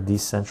to start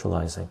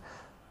decentralizing.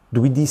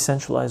 Do we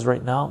decentralize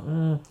right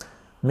now?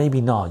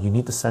 Maybe not. You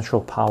need the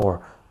central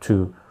power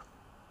to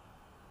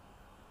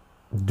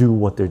do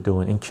what they're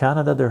doing. In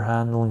Canada, they're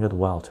handling it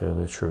well, to tell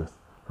you the truth,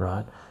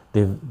 right?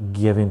 They've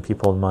given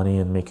people money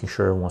and making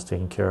sure everyone's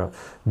taken care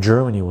of.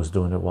 Germany was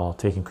doing it well,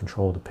 taking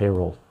control of the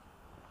payroll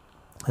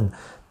and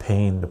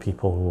paying the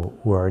people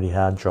who already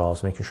had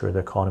jobs, making sure the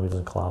economy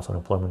doesn't collapse,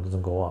 unemployment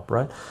doesn't go up,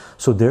 right?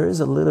 So there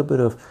is a little bit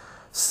of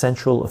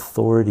central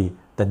authority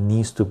that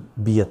needs to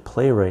be at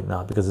play right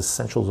now, because it's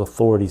central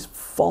authority's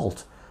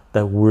fault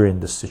that we're in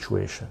this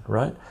situation,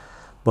 right?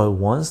 But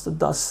once the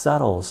dust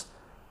settles,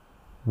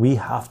 we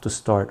have to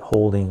start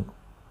holding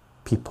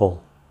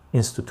people,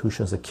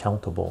 institutions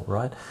accountable,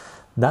 right?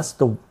 That's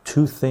the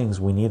two things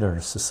we need in our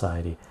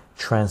society: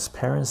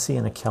 transparency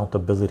and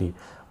accountability.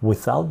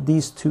 Without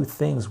these two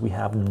things, we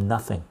have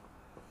nothing.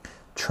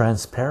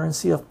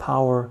 Transparency of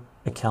power,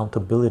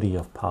 accountability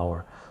of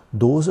power.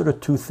 Those are the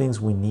two things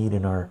we need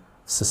in our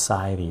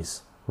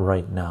societies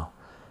right now.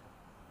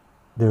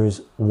 There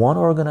is one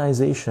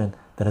organization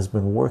that has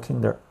been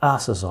working their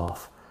asses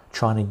off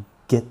trying to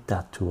get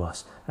that to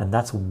us, and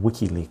that's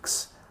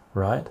WikiLeaks,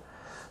 right?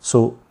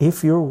 So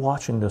if you're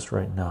watching this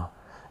right now,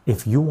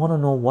 if you want to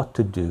know what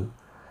to do,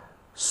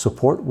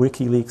 support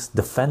WikiLeaks,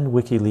 defend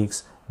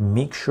WikiLeaks,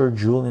 make sure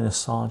Julian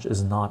Assange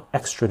is not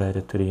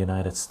extradited to the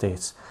United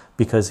States,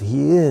 because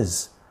he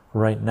is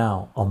right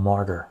now a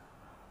martyr,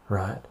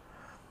 right?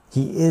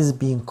 He is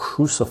being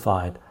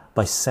crucified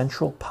by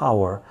central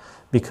power,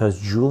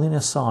 because Julian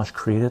Assange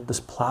created this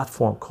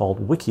platform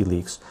called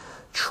WikiLeaks,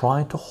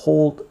 trying to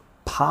hold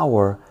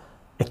power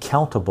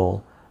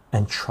accountable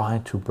and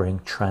trying to bring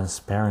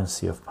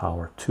transparency of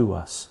power to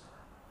us.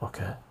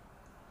 Okay,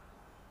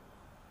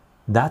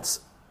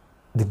 that's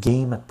the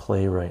game at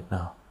play right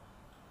now.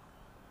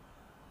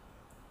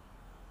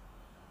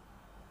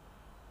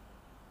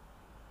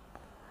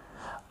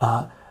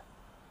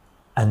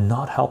 And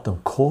not help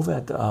them.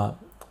 COVID,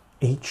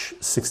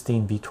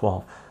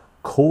 H16B12,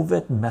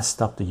 COVID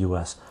messed up the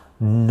US.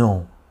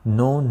 No,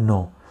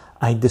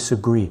 I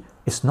disagree.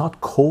 It's not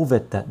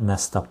COVID that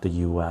messed up the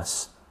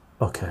US.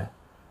 Okay,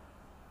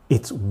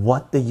 it's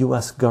what the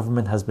US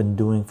government has been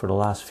doing for the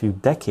last few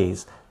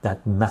decades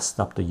that messed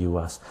up the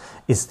US.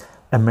 It's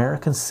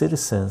American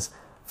citizens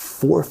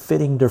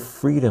forfeiting their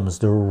freedoms,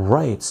 their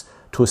rights,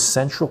 to a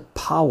central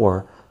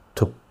power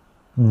to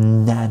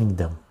nanny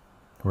them,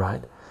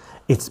 right?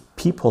 It's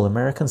people,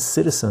 American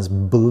citizens,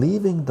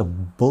 believing the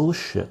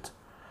bullshit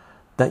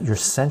that your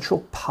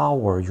central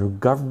power, your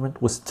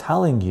government, was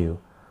telling you,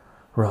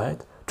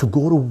 right? To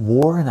go to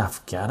war in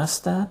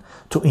Afghanistan,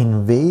 to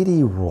invade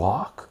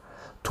Iraq,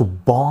 to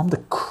bomb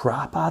the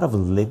crap out of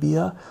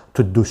Libya,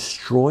 to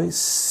destroy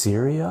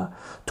Syria,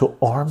 to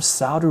arm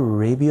Saudi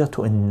Arabia,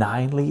 to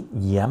annihilate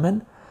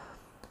Yemen.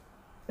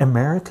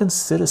 American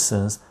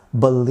citizens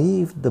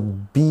believed the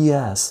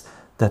BS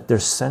that their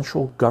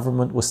central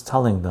government was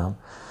telling them.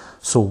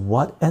 So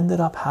what ended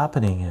up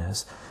happening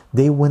is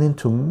they went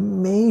into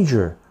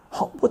major,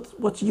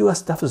 what's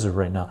US deficit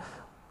right now?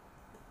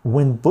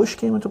 When Bush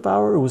came into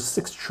power, it was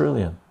 6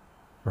 trillion,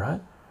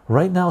 right?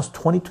 Right now it's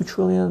 22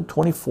 trillion,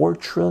 24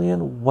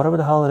 trillion, whatever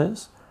the hell it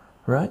is,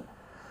 right?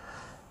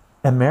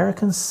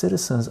 American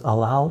citizens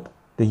allowed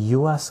the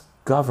US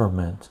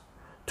government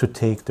to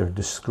take their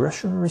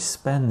discretionary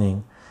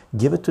spending,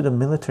 give it to the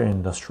military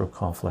industrial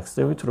complex,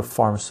 give it to the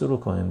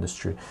pharmaceutical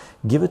industry,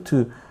 give it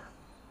to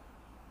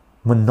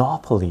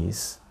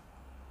monopolies,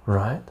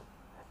 right?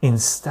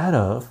 Instead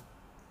of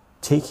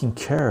taking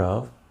care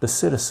of the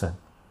citizen,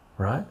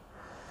 right?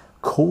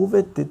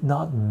 COVID did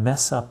not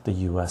mess up the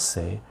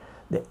USA.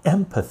 The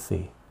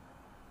empathy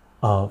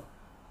of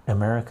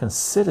American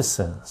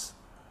citizens,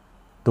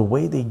 the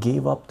way they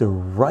gave up their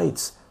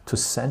rights to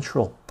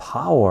central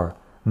power,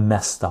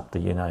 messed up the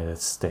United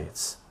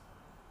States.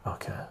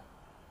 Okay,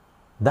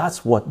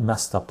 that's what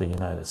messed up the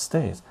United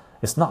States.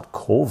 It's not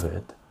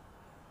COVID.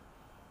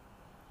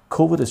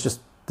 COVID is just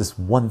this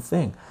one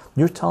thing.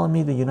 You're telling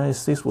me the United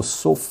States was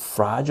so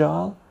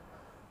fragile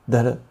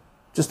that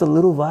just a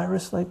little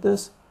virus like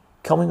this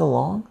coming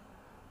along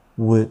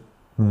would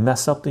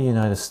mess up the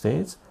United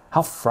States?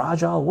 How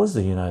fragile was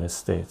the United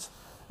States?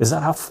 Is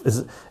that how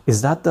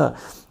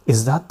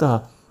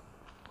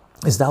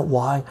is that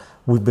why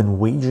we've been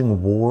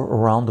waging war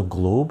around the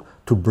globe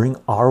to bring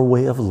our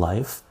way of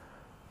life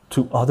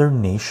to other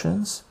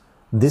nations?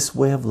 This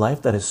way of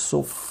life that is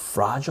so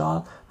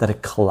fragile that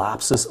it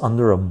collapses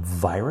under a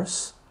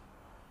virus,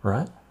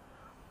 right?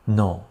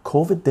 No,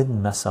 COVID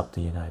didn't mess up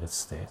the United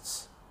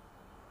States.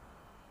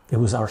 It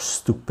was our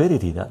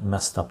stupidity that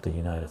messed up the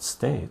United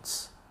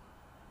States.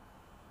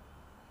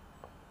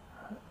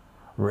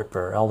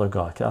 Ripper, Elder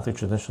God, Catholic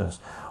traditionalist.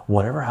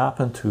 Whatever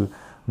happened to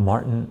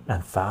Martin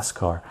and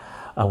Fastcar?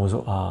 I was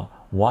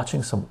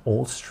watching some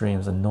old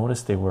streams and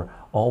noticed they were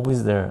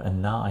always there,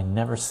 and now I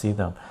never see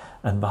them.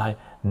 And by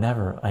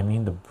never, I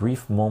mean the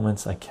brief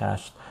moments I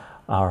catched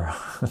our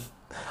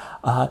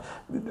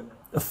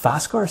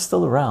Fastcar is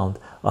still around.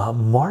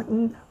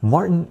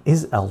 Martin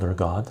is Elder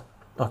God.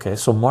 Okay,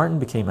 so Martin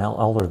became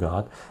Elder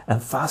God,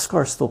 and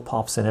Fastcar still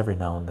pops in every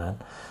now and then.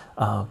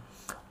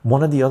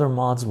 One of the other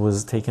mods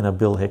was taking a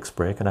Bill Hicks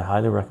break, and I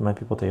highly recommend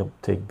people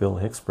take Bill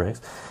Hicks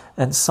breaks.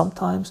 And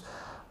sometimes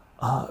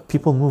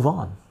people move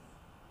on,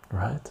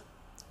 right?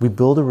 We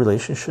build a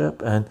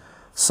relationship, and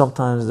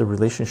sometimes the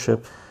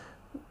relationship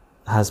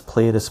has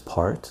played its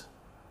part,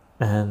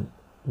 and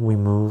we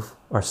move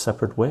our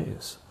separate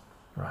ways,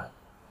 right?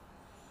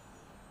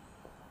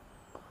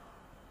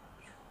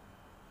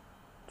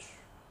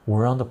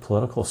 Where on the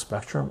political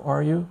spectrum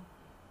are you?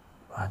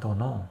 I don't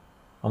know.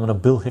 I'm on a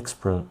Bill Hicks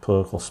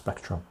political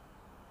spectrum.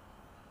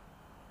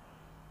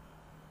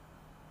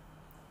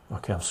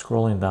 Okay, I'm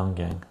scrolling down,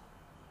 gang.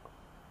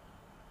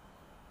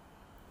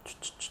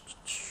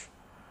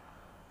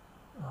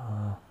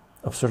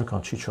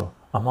 Absurdicon Chicho,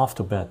 I'm off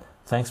to bed.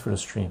 Thanks for the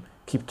stream.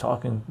 Keep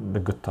talking the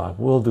good talk.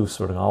 Will do,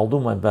 sort of. I'll do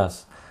my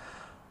best.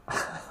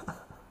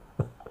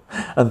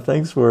 And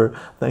thanks for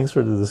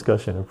the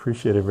discussion.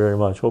 Appreciate it very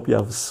much. Hope you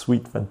have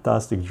sweet,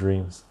 fantastic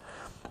dreams.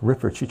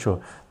 Ripper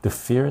Chicho, the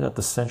fear that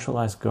the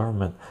centralized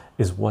government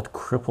is what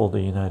crippled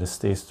the United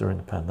States during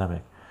the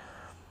pandemic.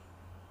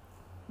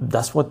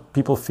 That's what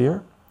people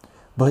fear.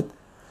 But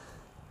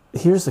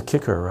here's the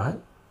kicker, right?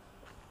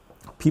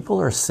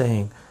 People are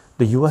saying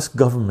the US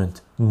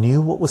government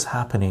knew what was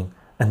happening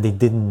and they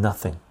did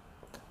nothing.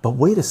 But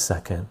wait a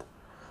second,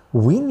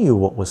 we knew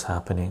what was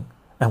happening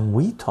and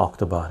we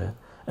talked about it,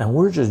 and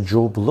we're just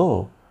Joe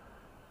Blow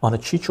on a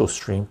Chicho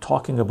stream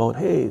talking about,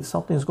 hey,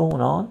 something's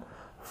going on.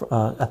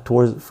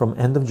 From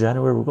end of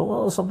January, we go,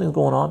 well, something's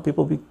going on,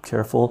 people be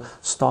careful,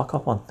 stock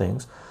up on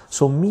things.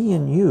 So me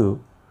and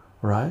you,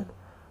 right,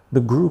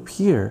 the group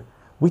here,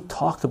 we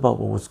talked about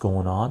what was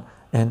going on,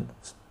 and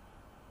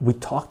we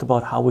talked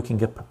about how we can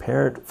get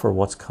prepared for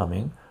what's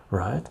coming,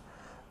 right,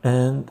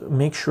 and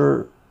make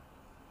sure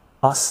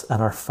us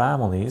and our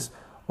families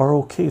are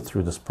okay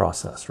through this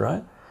process,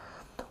 right?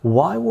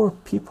 Why were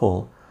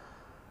people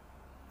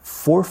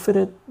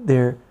forfeited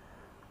their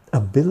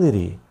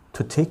ability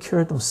to take care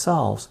of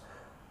themselves,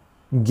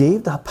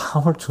 gave that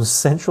power to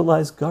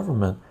centralized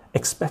government,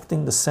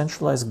 expecting the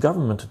centralized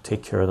government to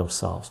take care of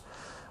themselves?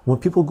 When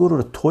people go to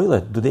the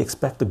toilet, do they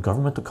expect the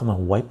government to come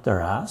and wipe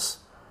their ass?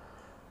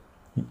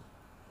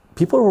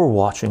 People were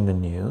watching the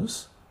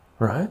news,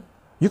 right?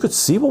 You could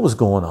see what was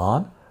going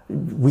on.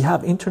 We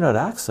have internet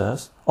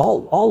access.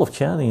 All of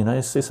Canada, the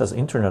United States has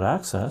internet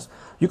access.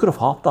 You could have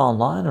hopped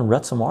online and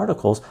read some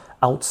articles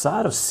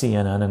outside of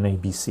CNN and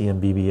ABC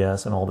and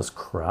BBS and all this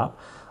crap,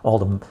 all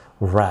the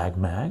rag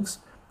mags,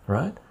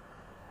 right?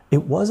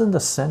 It wasn't the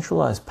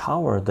centralized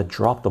power that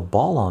dropped the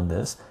ball on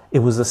this. It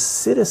was the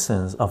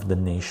citizens of the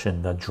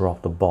nation that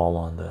dropped the ball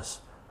on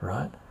this,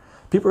 right?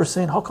 People are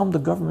saying, how come the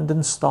government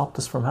didn't stop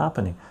this from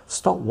happening?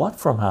 Stop what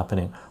from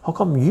happening? How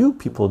come you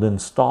people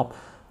didn't stop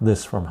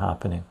this from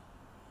happening,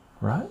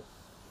 right?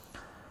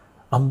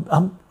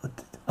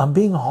 I'm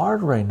being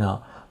hard right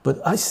now, but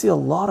I see a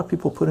lot of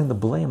people putting the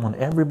blame on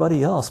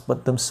everybody else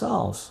but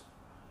themselves,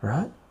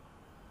 right?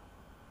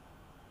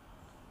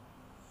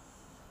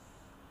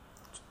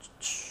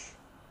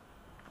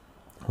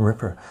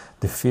 Ripper,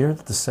 the fear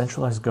that the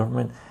centralized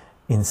government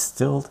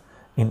instilled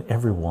in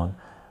everyone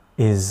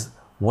is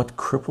what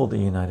crippled the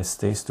United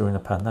States during the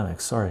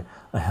pandemic. Sorry,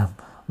 I have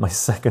my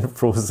second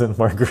frozen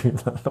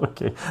margarita.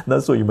 Okay,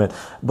 that's what you meant.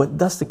 But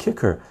that's the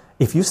kicker.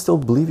 If you still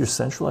believe you're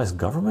centralized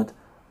government,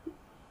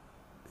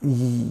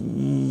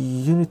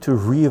 you need to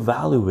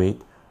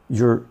reevaluate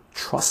your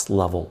trust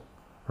level,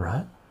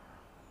 right?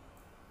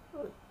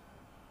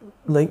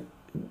 Like,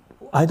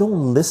 I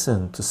don't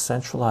listen to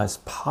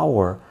centralized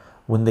power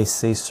when they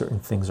say certain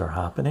things are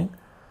happening.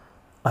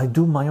 I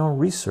do my own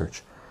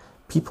research.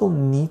 People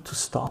need to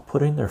stop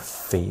putting their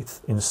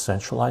faith in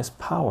centralized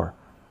power.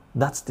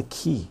 That's the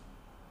key,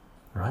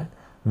 right?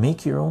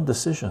 Make your own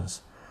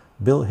decisions.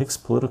 Bill Hicks'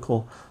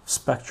 political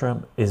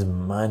spectrum is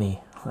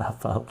money.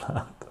 Laugh out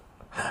loud.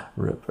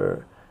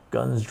 Ripper.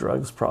 Guns,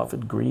 drugs,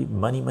 profit, greed,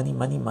 money, money,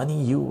 money,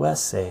 money,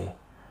 USA.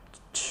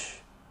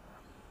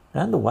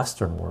 and the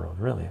Western world,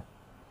 really.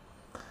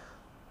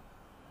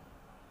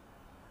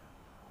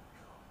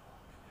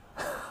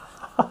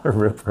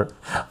 Ripper,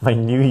 my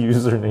new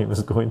username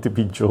is going to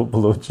be Joe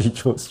Below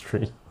Chicho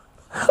Stream.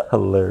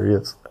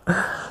 Hilarious.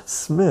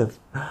 Smith,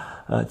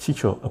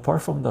 Chicho,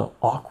 apart from the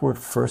awkward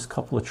first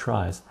couple of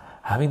tries,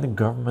 having the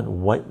government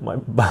wipe my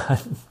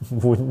butt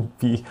wouldn't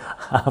be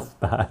half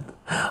bad.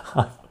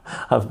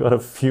 I've got a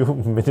few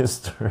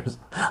ministers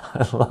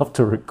I'd love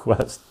to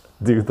request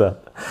do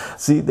that.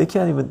 See, they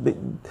can't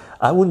even,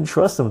 I wouldn't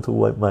trust them to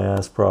wipe my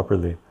ass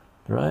properly,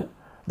 right?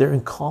 They're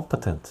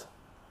incompetent,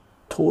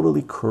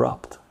 totally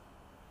corrupt.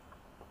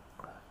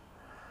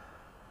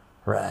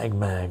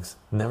 Ragmags,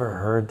 never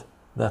heard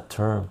that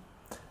term.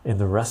 In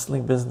the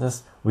wrestling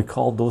business, we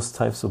call those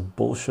types of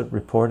bullshit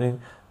reporting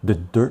the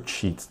dirt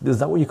sheets. Is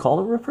that what you call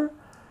them, Ripper?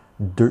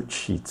 Dirt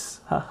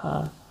sheets.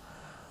 Haha.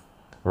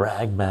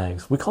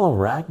 Ragmags. We call them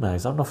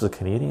ragmags. I don't know if it's a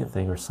Canadian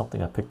thing or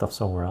something I picked up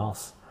somewhere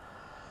else.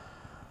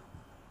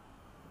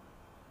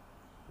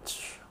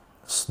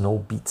 Snow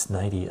beats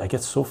 90. I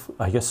get so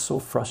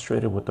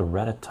frustrated with the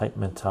Reddit type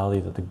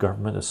mentality that the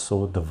government is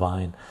so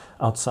divine,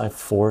 outside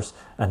force,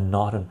 and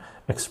not an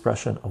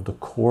expression of the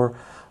core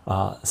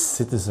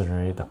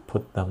citizenry that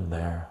put them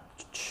there.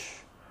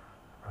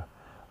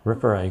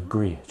 Ripper, I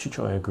agree.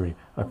 Chicho, I agree.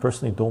 I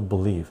personally don't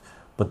believe,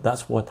 but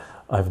that's what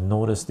I've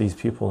noticed these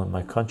people in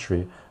my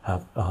country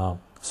have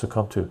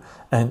succumbed to.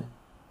 And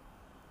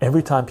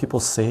every time people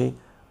say,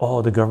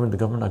 "Oh, the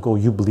government," I go,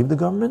 "You believe the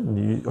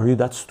government? Are you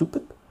that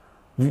stupid?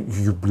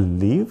 You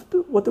believed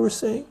what they were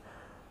saying?"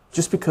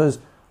 Just because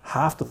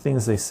half the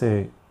things they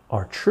say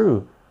are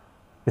true,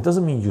 it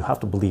doesn't mean you have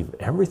to believe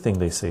everything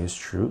they say is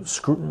true.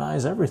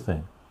 Scrutinize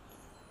everything.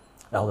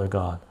 Elder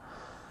God,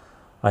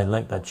 I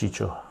like that,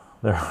 Chicho.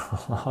 There are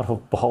a lot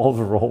of balls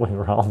rolling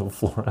around the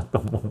floor at the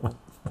moment.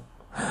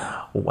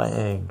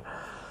 Wang.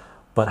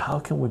 But how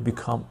can we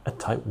become a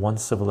type 1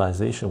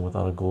 civilization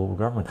without a global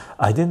government?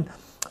 I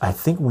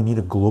think we need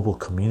a global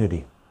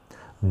community,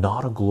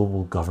 not a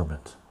global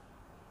government.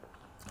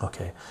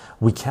 Okay,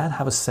 we can't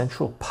have a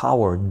central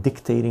power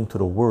dictating to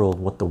the world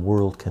what the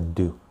world can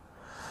do.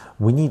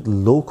 We need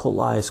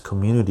localized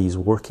communities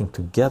working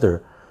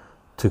together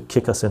to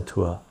kick us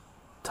into a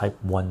type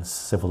 1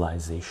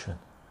 civilization,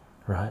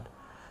 right?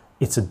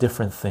 It's a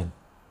different thing.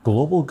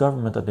 Global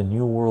government that the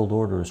New World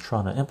Order is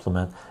trying to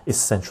implement is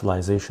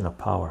centralization of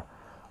power.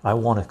 I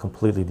want it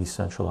completely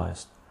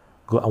decentralized.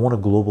 I want a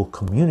global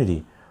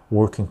community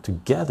working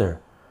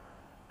together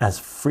as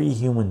free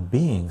human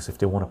beings, if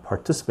they want to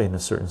participate in a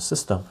certain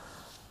system,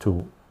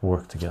 to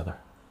work together.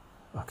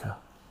 Okay.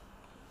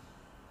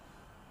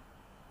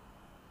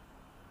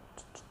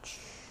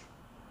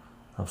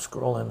 I'm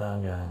scrolling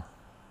down, guy.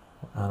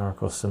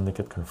 Anarcho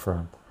Syndicate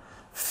confirmed.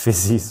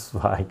 Fizzy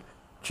swag.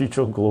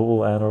 Chicho Global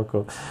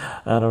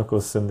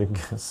Anarcho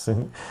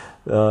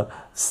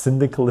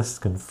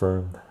Syndicalist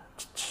confirmed.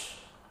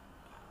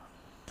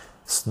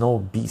 Snow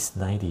Beast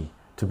 90.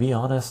 To be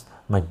honest,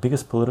 my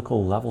biggest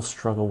political level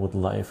struggle with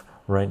life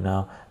right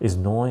now is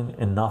knowing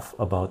enough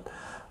about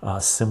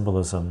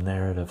symbolism,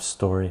 narrative,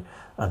 story,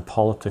 and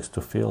politics to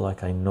feel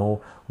like I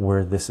know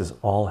where this is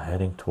all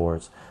heading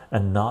towards,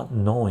 and not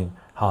knowing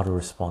how to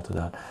respond to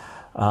that.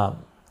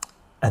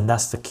 And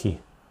that's the key,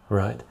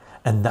 right?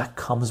 And that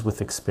comes with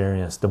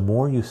experience. The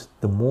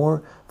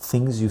more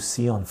things you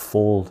see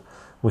unfold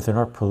within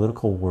our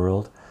political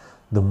world,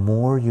 the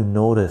more you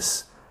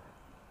notice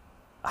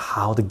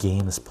how the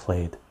game is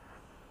played.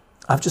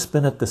 I've just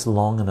been at this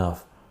long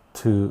enough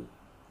to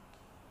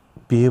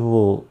be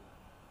able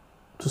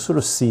to sort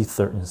of see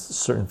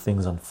certain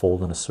things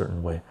unfold in a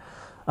certain way.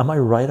 Am I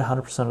right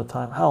 100% of the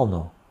time? Hell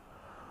no.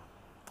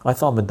 I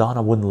thought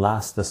Madonna wouldn't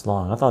last this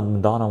long. I thought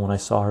Madonna, when I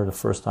saw her the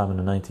first time in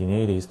the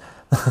 1980s,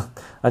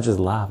 I just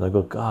laughed. I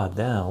go, God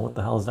damn, what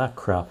the hell is that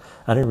crap?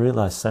 I didn't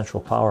realize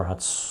Central Power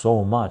had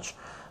so much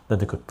that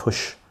they could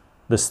push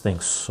this thing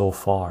so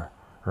far,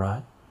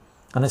 right?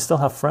 And I still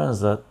have friends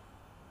that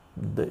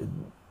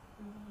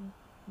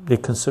they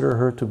consider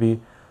her to be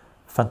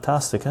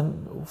fantastic,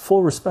 and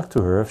full respect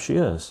to her if she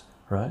is,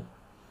 right?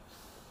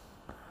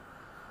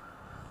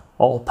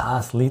 All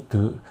paths lead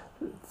to,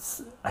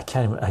 I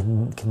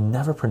can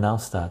never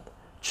pronounce that,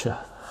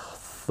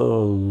 Cthulhu.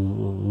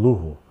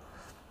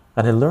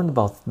 And I learned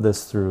about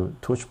this through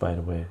Twitch, by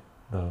the way,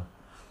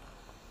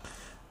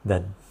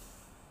 that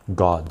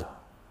God,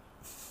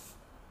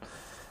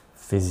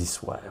 fizzy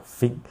swag,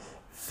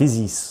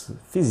 fizzy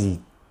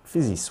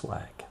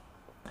swag.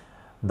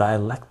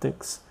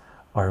 Dialectics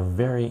are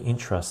very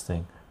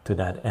interesting to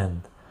that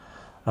end,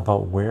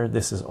 about where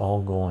this is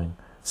all going,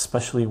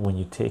 especially when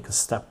you take a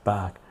step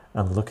back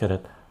and look at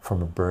it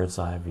from a bird's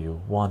eye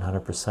view.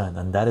 100%.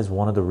 And that is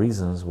one of the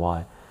reasons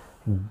why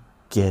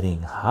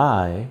getting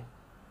high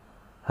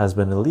has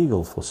been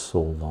illegal for so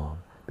long,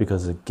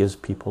 because it gives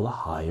people a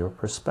higher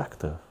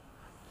perspective,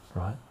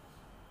 right?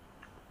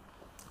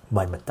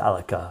 By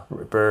Metallica,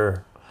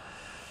 Ripper.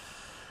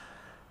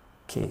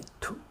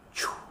 Cthulhu.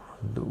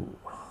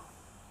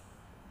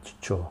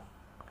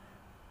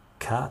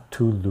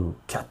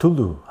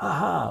 Cthulhu.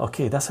 Aha,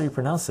 okay, that's how you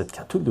pronounce it.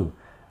 Cthulhu.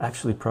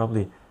 Actually,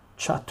 probably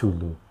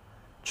Chatulu.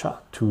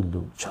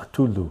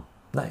 Chatulu.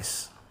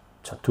 Nice.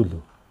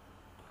 Chatulu.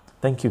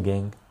 Thank you,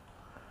 gang.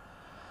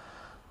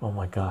 Oh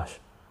my gosh.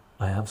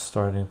 I am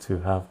starting to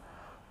have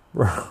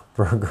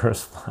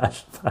burgers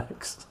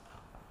flashbacks.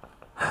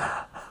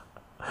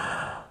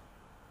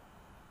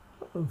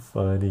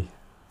 Funny.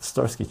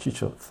 Starsky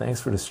Chicho,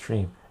 thanks for the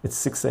stream. It's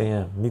 6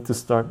 a.m. Need to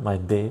start my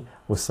day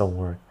with some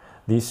work.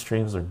 These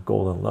streams are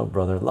golden. Love,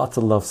 brother. Lots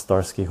of love,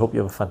 Starsky. Hope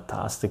you have a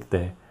fantastic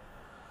day.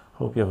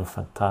 Hope you have a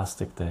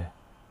fantastic day.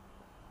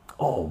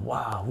 Oh,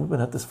 wow. We've been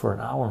at this for an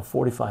hour and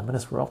 45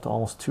 minutes. We're up to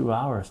almost 2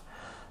 hours.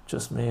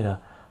 Just made a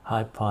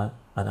high punt,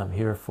 and I'm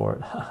here for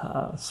it.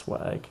 Haha,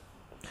 swag.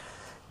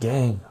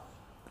 Gang,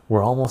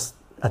 we're almost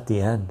at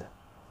the end.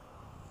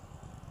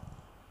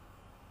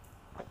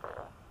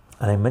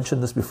 And I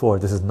mentioned this before,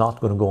 this is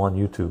not going to go on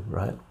YouTube,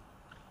 right?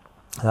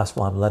 That's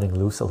why I'm letting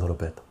loose a little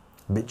bit.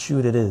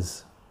 BitChute it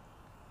is.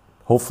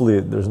 Hopefully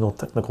there's no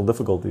technical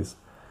difficulties.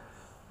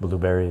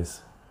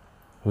 Blueberries.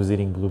 Who's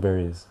eating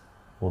blueberries?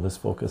 Will this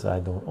focus? I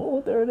don't.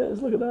 Oh, there it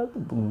is. Look at that. The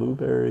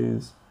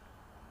blueberries.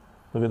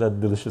 Look at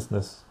that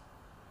deliciousness.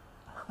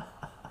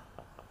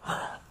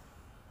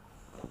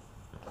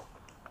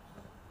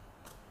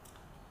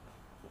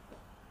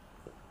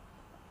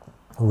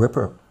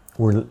 Ripper.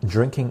 We're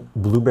drinking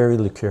blueberry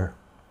liqueur.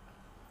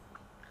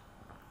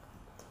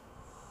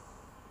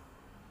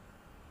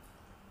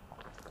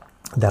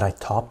 That I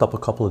topped up a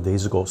couple of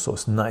days ago, so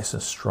it's nice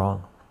and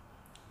strong.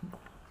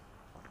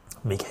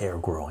 Make hair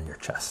grow on your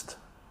chest.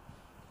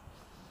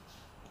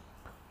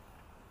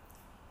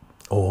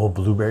 Oh,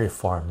 blueberry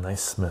farm,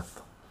 nice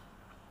Smith.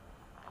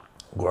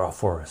 Grow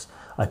forest.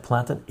 I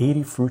planted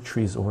 80 fruit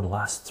trees over the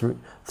last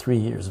three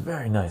years.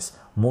 Very nice.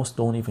 Most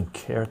don't even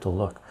care to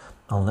look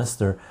unless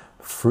they're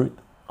fruit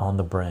on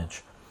the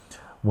branch.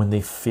 When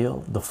they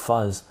feel the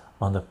fuzz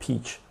on the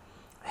peach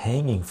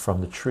hanging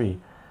from the tree,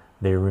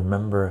 they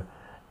remember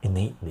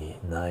innately.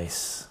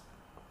 Nice.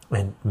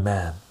 And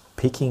man,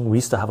 picking, we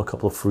used to have a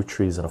couple of fruit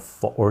trees in a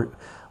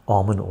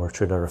almond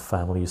orchard that our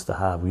family used to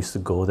have. We used to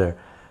go there.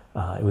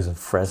 It was in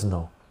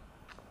Fresno,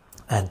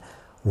 and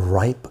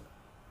ripe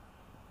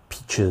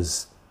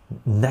peaches,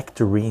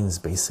 nectarines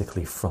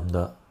basically from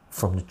the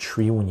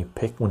tree when you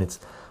pick, when it's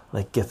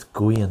like gets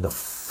gooey and the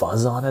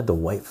fuzz on it, the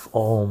white,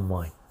 oh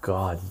my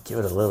god, you give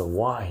it a little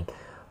wine,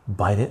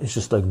 bite it, it's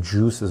just like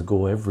juices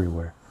go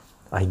everywhere.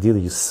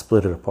 Ideally you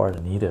split it apart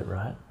and eat it,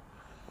 right?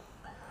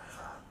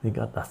 We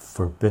got that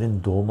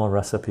forbidden dolma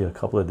recipe a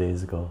couple of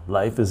days ago.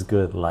 Life is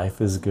good, life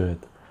is good.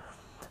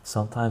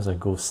 Sometimes I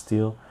go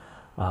steal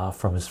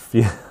from his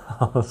field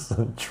house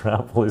and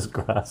trample his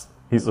grass.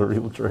 He's a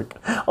real jerk.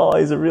 Oh,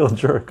 he's a real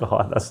jerk.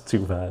 Oh, that's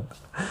too bad.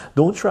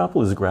 Don't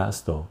trample his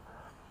grass though.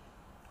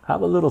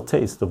 Have a little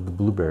taste of the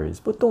blueberries,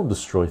 but don't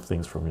destroy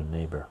things from your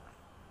neighbor.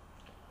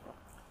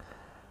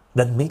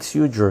 That makes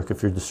you a jerk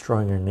if you're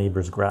destroying your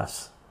neighbor's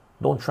grass.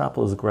 Don't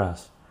trample his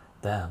grass.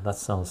 Damn, that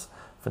sounds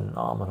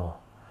phenomenal.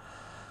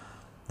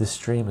 This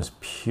stream is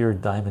pure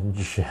diamond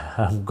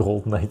jam.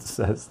 Gold Knight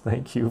says,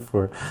 thank you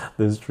for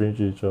this stream,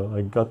 Chicho.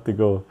 I got to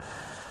go.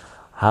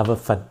 Have a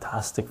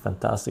fantastic,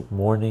 fantastic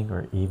morning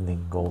or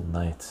evening, Gold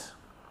Knight.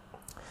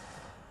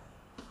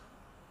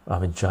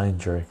 I'm a giant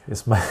jerk.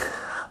 It's my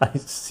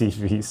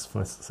ICV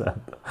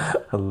said.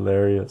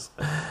 Hilarious.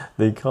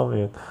 They come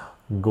in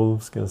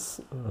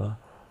Golubska's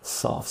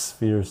soft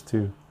spheres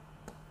too.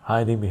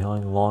 Hiding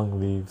behind long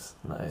leaves.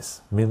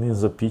 Nice.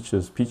 Millions of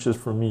peaches. Peaches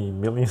for me.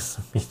 Millions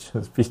of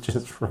peaches.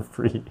 Peaches for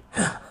free.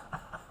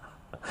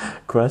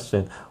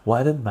 Question.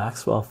 Why did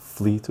Maxwell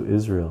flee to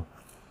Israel?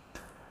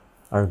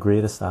 Our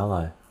greatest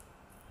ally.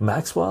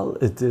 Maxwell,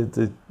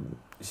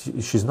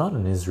 she's not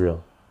in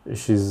Israel.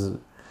 She's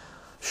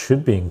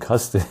should be in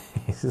custody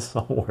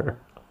somewhere.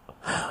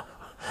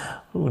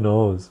 Who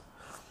knows?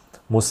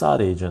 Mossad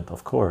agent,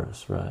 of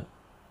course, right?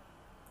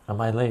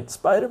 Am I late?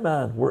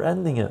 Spider-Man, we're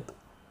ending it.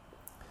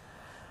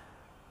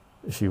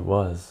 She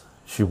is,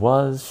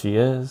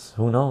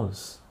 who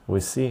knows? We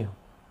see.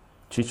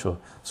 Chicho,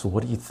 so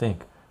what do you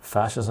think?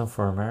 Fascism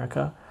for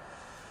America?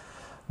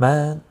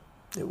 Man,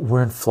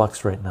 we're in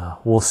flux right now.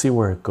 We'll see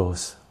where it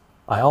goes.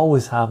 I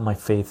always have my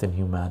faith in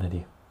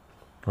humanity,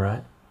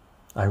 right?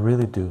 I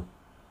really do.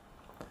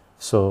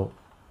 So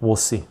we'll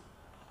see.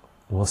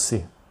 We'll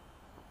see.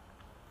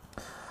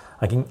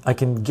 I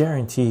can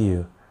guarantee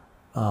you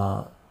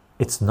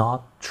it's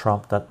not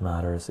Trump that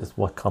matters, it's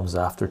what comes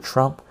after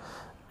Trump.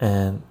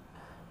 And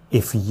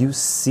if you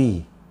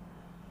see,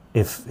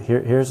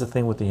 here's the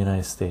thing with the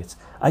United States,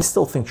 I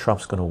still think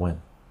Trump's going to win,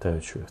 to tell you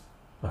the truth.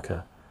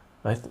 Okay,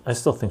 I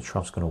still think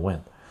Trump's going to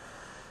win.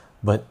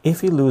 But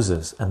if he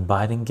loses and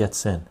Biden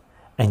gets in,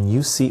 and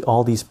you see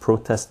all these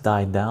protests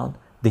die down,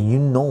 then you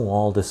know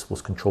all this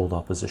was controlled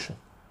opposition,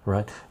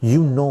 right?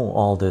 You know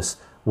all this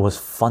was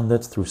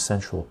funded through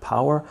central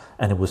power,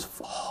 and it was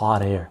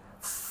hot air,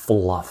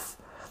 fluff.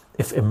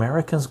 If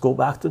Americans go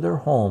back to their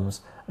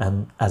homes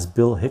and, as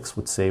Bill Hicks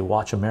would say,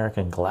 watch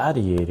American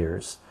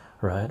Gladiators,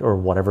 right, or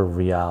whatever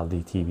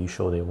reality TV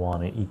show they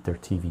want, and eat their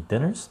TV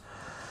dinners,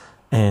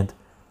 and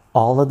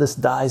all of this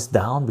dies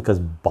down because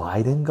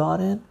Biden got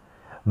in,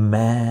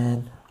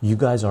 Man, you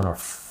guys are on a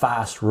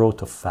fast road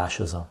to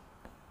fascism.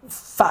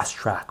 Fast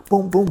track.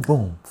 Boom, boom,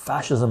 boom.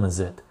 Fascism is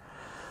it.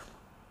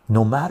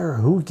 No matter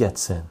who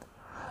gets in,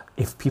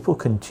 if people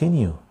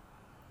continue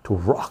to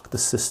rock the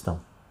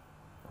system,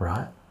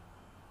 right?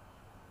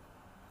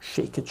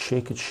 Shake it,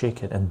 shake it,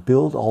 shake it, and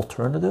build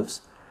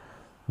alternatives,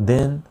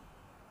 then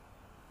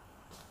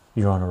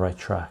you're on the right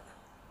track.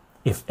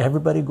 If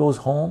everybody goes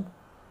home,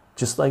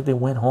 just like they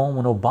went home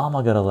when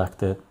Obama got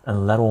elected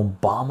and let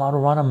Obama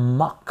run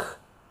amok,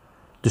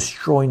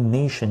 destroy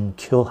nation,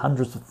 kill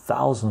hundreds of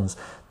thousands,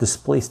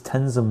 displace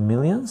tens of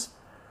millions,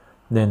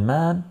 then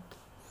man,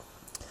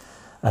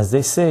 as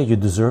they say, you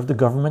deserve the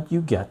government you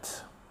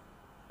get.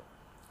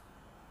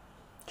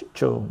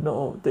 Chicho,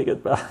 no, take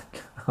it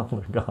back.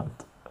 Elder God.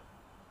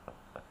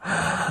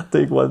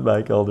 Take what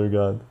back, Elder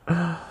God?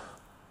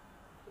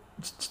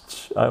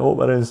 I hope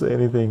I didn't say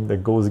anything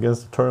that goes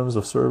against the terms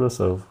of service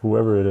of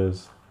whoever it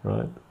is,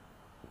 right?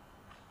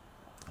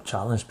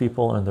 Challenge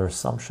people and their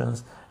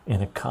assumptions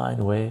in a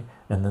kind way,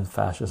 and then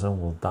fascism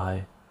will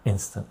die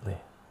instantly.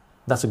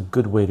 That's a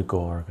good way to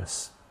go,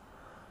 Argus.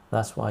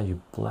 That's why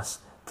you bless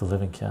to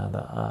live in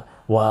Canada.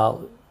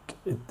 Well,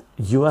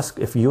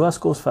 if US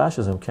goes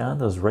fascism,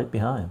 Canada's right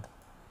behind.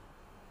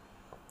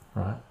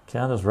 Right?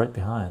 Canada's right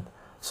behind.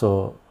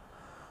 So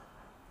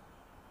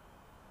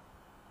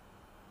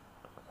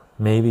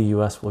maybe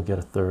US will get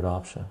a third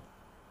option.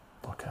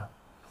 Okay.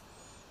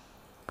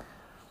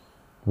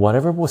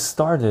 Whatever was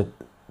started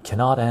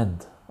cannot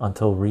end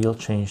until real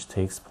change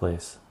takes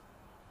place.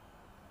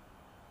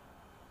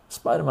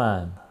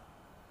 Spider-Man,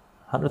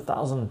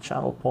 100,000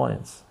 channel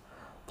points.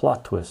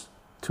 Plot twist.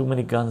 Too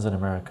many guns in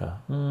America.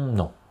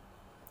 No,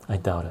 I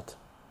doubt it.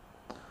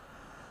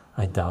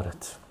 I doubt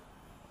it.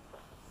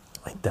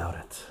 I doubt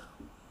it.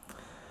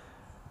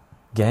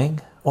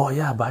 Gang, oh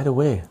yeah, by the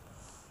way,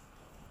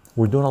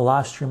 we're doing a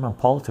live stream on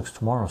politics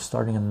tomorrow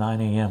starting at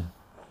 9 a.m.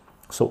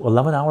 So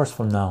 11 hours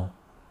from now,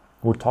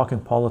 we're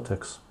talking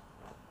politics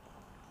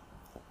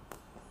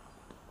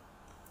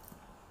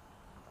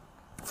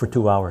for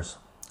 2 hours.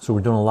 So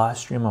we're doing a live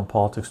stream on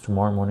politics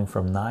tomorrow morning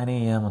from 9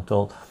 a.m.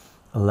 until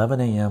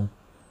 11 a.m.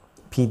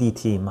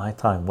 PDT, my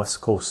time,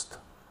 West Coast,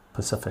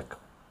 Pacific.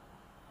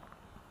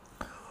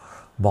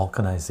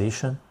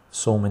 Balkanization,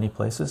 so many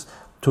places.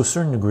 To a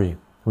certain degree,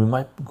 we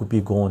might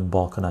be going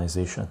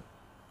balkanization.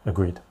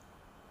 Agreed.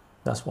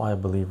 That's why I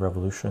believe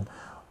revolution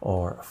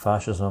or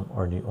fascism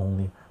are the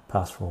only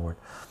path forward.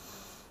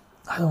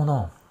 I don't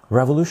know.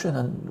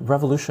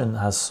 Revolution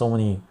has so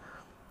many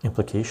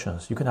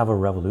implications. You can have a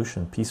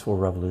revolution, peaceful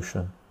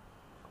revolution.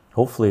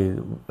 Hopefully,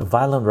 a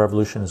violent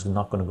revolution is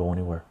not going to go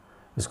anywhere.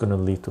 It's going to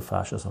lead to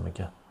fascism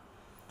again.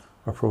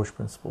 Approach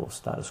principle of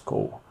status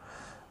quo.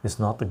 It's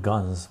not the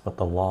guns, but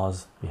the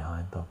laws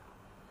behind them.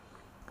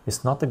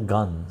 It's not the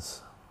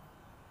guns,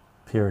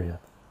 period.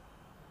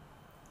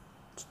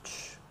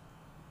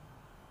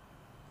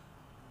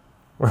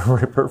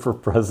 Ripper for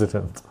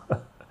president.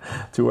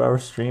 2 hour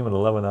stream in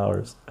 11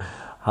 hours.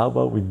 How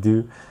about we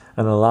do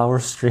an hour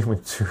stream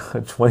in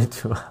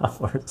 22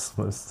 hours?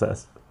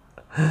 Says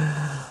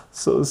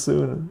so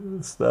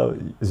soon.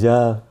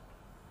 Yeah,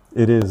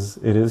 it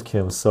is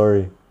Kim,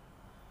 sorry,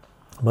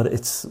 but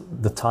it's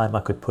the time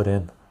I could put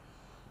in.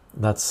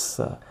 That's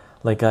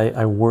like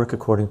I work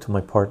according to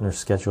my partner's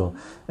schedule,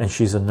 and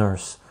she's a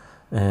nurse,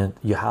 and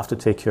you have to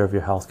take care of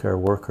your healthcare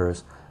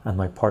workers, and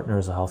my partner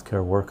is a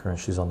healthcare worker and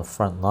she's on the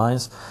front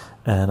lines,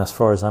 and as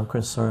far as I'm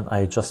concerned, I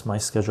adjust my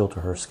schedule to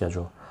her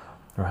schedule,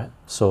 right?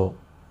 So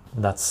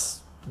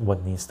that's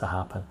what needs to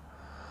happen.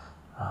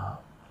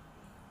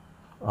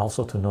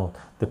 Also to note,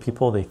 the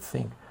people they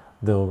think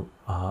they'll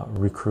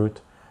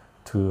recruit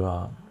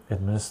to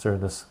administer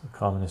this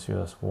communist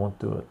US won't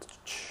do it.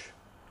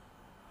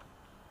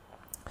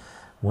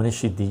 When is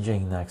she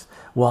DJing next?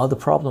 Well, the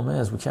problem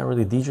is we can't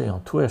really DJ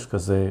on Twitch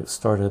because they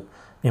started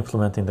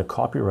implementing the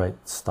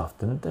copyright stuff,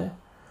 didn't they?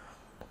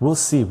 We'll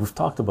see. We've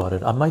talked about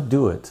it. I might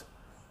do it.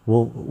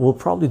 We'll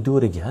probably do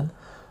it again.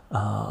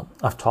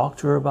 I've talked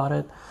to her about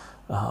it,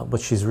 but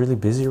she's really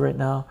busy right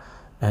now.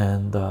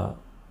 And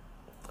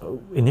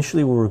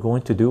initially we were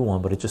going to do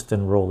one, but it just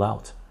didn't roll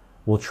out.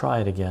 We'll try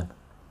it again.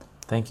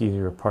 Thank you to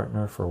your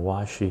partner for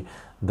what she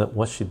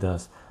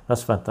does.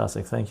 That's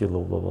fantastic. Thank you,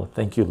 Loblova.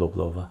 Thank you,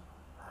 Loblova.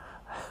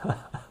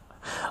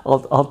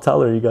 I'll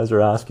tell her you guys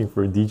are asking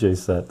for a DJ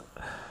set,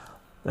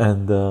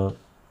 and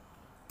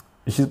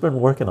she's been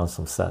working on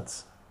some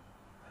sets.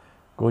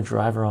 Go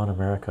drive around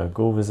America,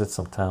 go visit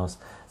some towns,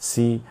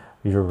 see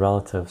your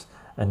relatives,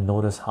 and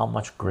notice how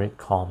much great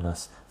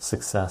calmness,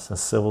 success, and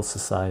civil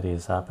society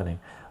is happening.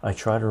 I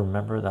try to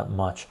remember that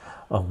much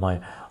of my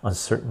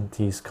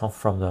uncertainties come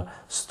from the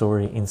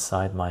story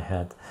inside my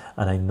head,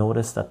 and I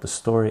notice that the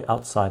story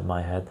outside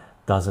my head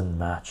doesn't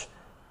match.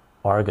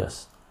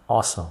 Argus,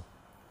 awesome.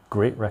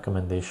 Great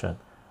recommendation.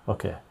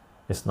 Okay,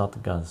 it's not the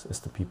guns, it's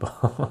the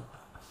people.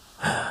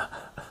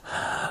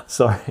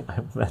 Sorry,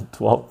 I meant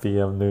 12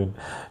 p.m. noon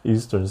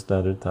Eastern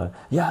Standard Time.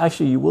 Yeah,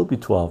 actually, you will be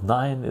 12.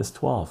 9 is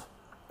 12,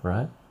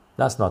 right?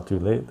 That's not too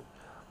late.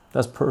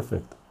 That's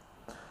perfect.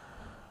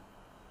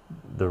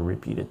 the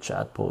repeated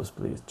chat post,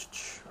 please.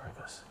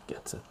 Argus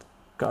gets it.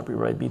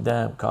 Copyright be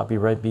damned.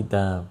 Copyright be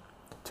damned.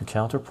 To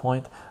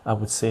counterpoint, I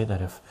would say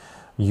that if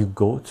you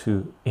go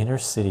to inner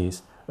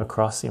cities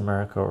across the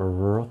America or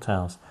rural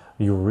towns,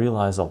 you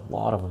realize a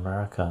lot of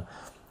America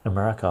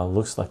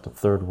looks like the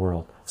third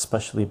world,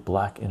 especially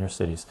black inner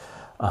cities.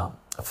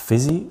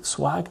 Fizzy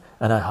swag,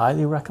 and I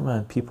highly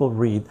recommend people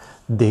read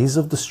Days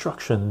of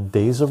Destruction,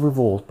 Days of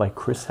Revolt by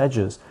Chris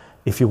Hedges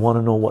if you want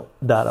to know what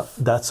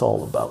that's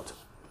all about.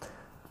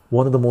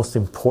 One of the most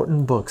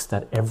important books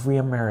that every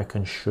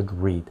American should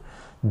read.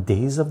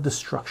 Days of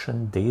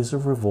Destruction, Days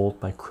of Revolt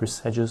by Chris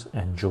Hedges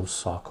and Joe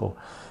Sacco,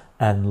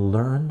 and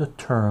learn the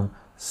term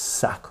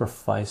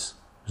sacrifice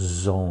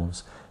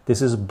zones.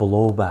 This is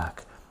blowback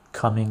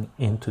coming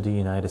into the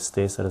United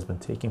States that has been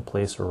taking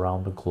place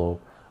around the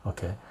globe.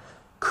 Okay,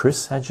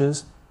 Chris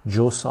Hedges,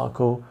 Joe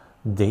Sacco,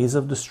 Days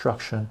of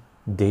Destruction,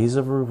 Days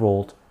of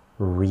Revolt.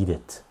 Read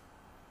it.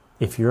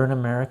 If you're an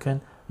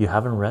American, you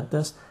haven't read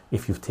this,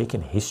 if you've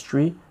taken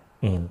history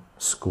in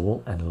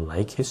school and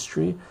like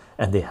history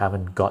and they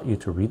haven't got you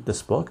to read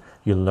this book,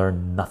 you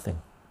learn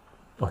nothing.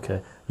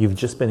 Okay, you've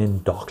just been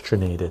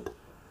indoctrinated.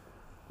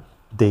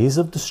 Days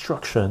of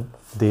Destruction,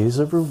 Days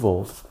of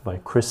Revolt by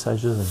Chris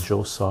Hedges and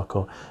Joe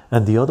Sacco.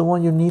 And the other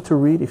one you need to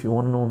read if you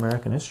want to know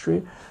American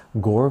history,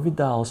 Gore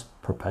Vidal's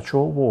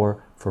Perpetual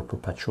War for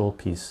Perpetual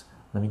Peace.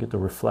 Let me get the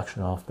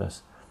reflection off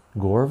this.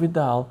 Gore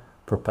Vidal,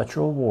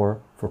 Perpetual War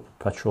for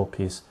Perpetual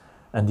Peace.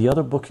 And the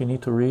other book you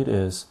need to read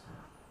is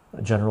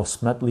General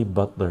Smedley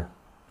Butler,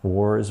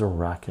 War is a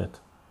Racket.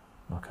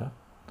 Okay,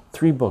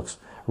 3 books.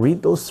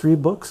 Read those 3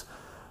 books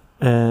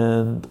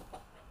and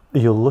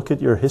you'll look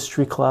at your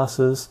history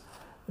classes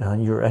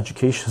and your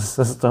education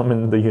system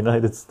in the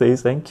United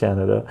States and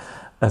Canada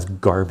as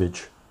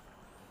garbage.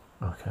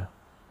 Okay,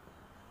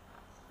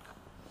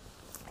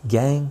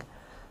 gang,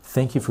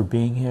 thank you for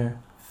being here.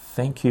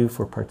 Thank you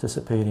for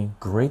participating.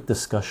 Great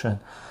discussion.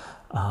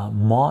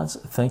 Mods,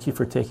 thank you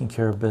for taking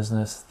care of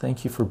business.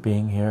 Thank you for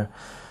being here.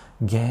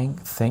 Gang,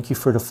 thank you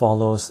for the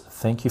follows.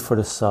 Thank you for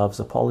the subs.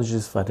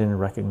 Apologies if I didn't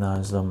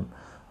recognize them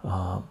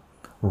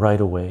right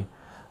away.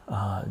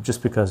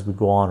 Just because we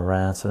go on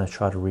rants and I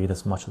try to read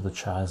as much of the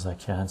chat as I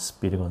can,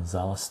 Speedy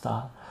Gonzalez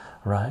style,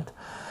 right?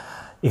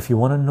 If you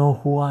want to know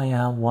who I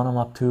am, what I'm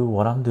up to,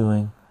 what I'm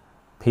doing,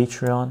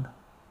 Patreon,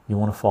 you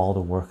want to follow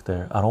the work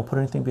there. I don't put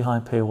anything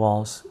behind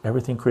paywalls,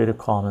 everything Creative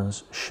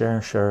Commons, share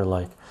and share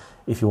alike.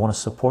 If you want to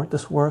support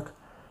this work,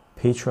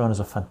 Patreon is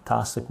a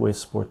fantastic way to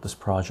support this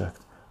project.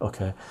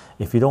 Okay,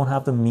 if you don't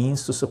have the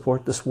means to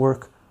support this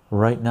work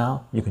right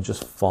now, you can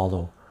just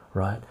follow,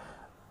 right?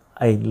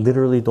 I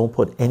literally don't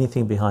put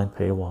anything behind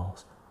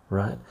paywalls,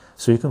 right?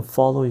 So you can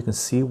follow, you can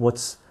see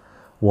what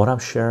I'm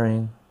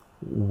sharing,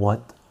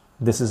 what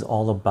this is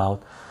all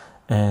about.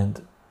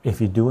 And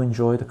if you do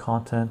enjoy the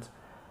content,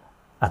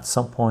 at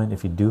some point,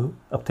 if you do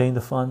obtain the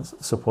funds,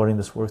 supporting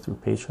this work through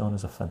Patreon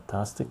is a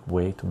fantastic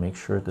way to make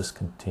sure this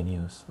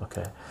continues.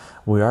 Okay,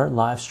 we are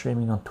live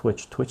streaming on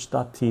Twitch,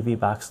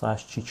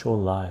 twitch.tv/Chicho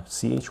Live,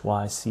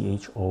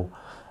 ChychoLive.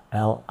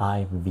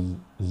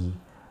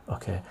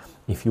 Okay,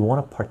 if you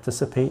want to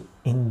participate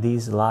in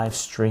these live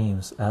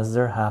streams as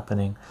they're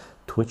happening,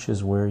 Twitch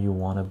is where you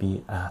want to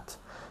be at.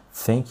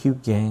 Thank you,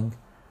 gang,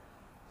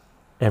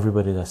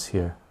 everybody that's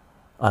here.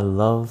 I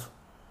love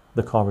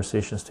the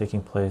conversations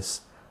taking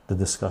place, the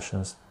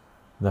discussions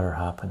that are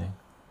happening.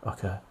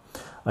 Okay,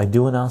 I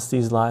do announce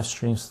these live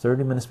streams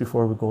 30 minutes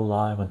before we go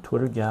live on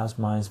Twitter, Gaz,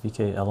 Minds,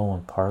 VKLO,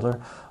 and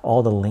Parlor.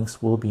 All the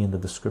links will be in the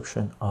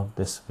description of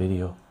this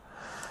video.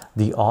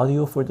 The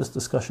audio for this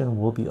discussion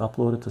will be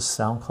uploaded to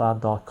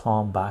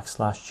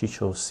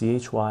soundcloud.com/Chicho,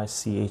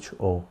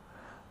 ChyCHO.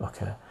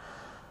 Okay,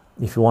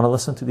 if you want to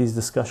listen to these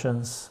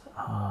discussions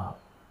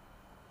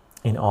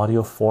in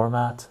audio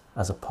format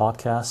as a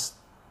podcast,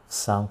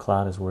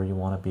 SoundCloud is where you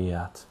want to be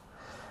at.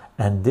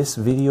 And this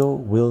video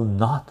will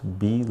not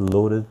be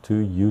loaded to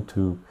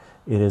YouTube.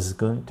 It is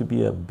going to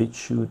be a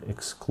BitChute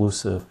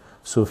exclusive.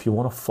 So if you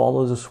want to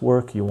follow this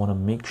work, you want to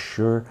make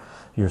sure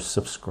you're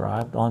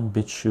subscribed on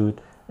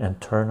BitChute and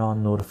turn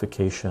on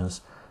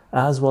notifications,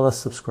 as well as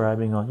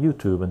subscribing on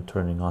YouTube and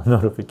turning on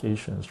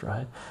notifications,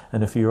 right?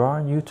 And if you are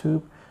on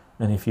YouTube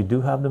and if you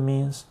do have the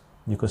means,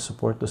 you can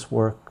support this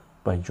work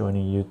by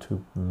joining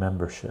YouTube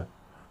membership,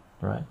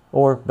 right?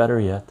 Or better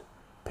yet,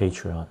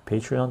 Patreon,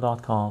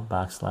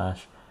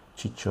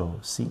 patreon.com/Chicho,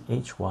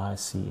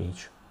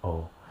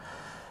 ChyCHO.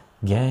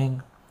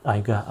 Gang,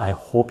 I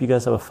hope you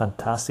guys have a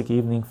fantastic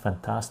evening,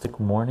 fantastic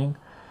morning,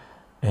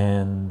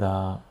 and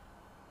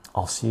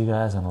I'll see you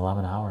guys in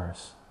 11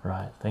 hours,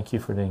 right? Thank you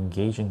for the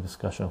engaging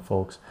discussion,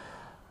 folks.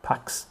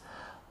 Pax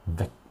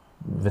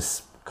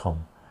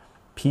Viscum.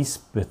 Peace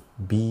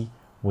be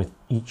with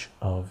each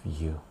of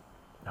you.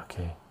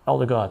 Okay,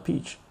 Elder God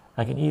Peach,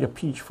 I can eat a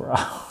peach for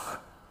hours.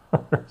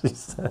 She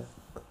said.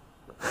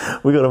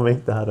 We gotta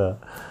make that a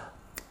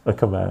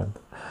command.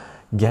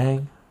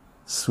 Gang,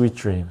 sweet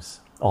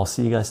dreams. I'll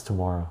see you guys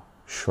tomorrow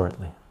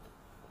shortly.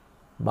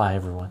 Bye,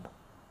 everyone.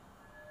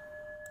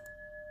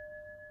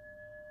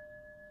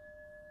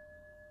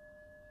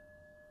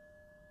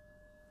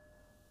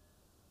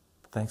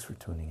 Thanks for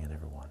tuning in,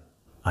 everyone.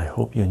 I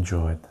hope you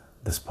enjoyed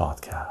this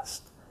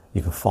podcast.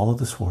 You can follow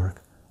this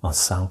work on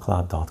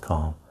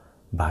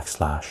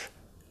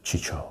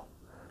soundcloud.com/Chycho,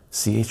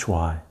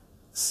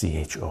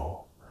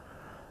 CHYCHO.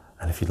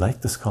 And if you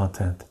like this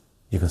content,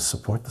 you can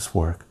support this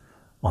work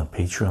on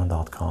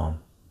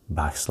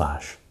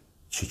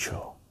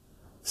patreon.com/Chycho,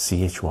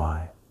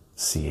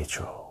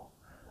 CHYCHO.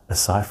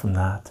 Aside from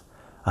that,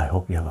 I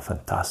hope you have a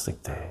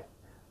fantastic day,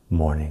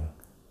 morning,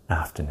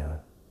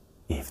 afternoon,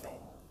 evening.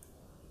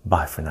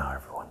 Bye for now,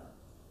 everyone.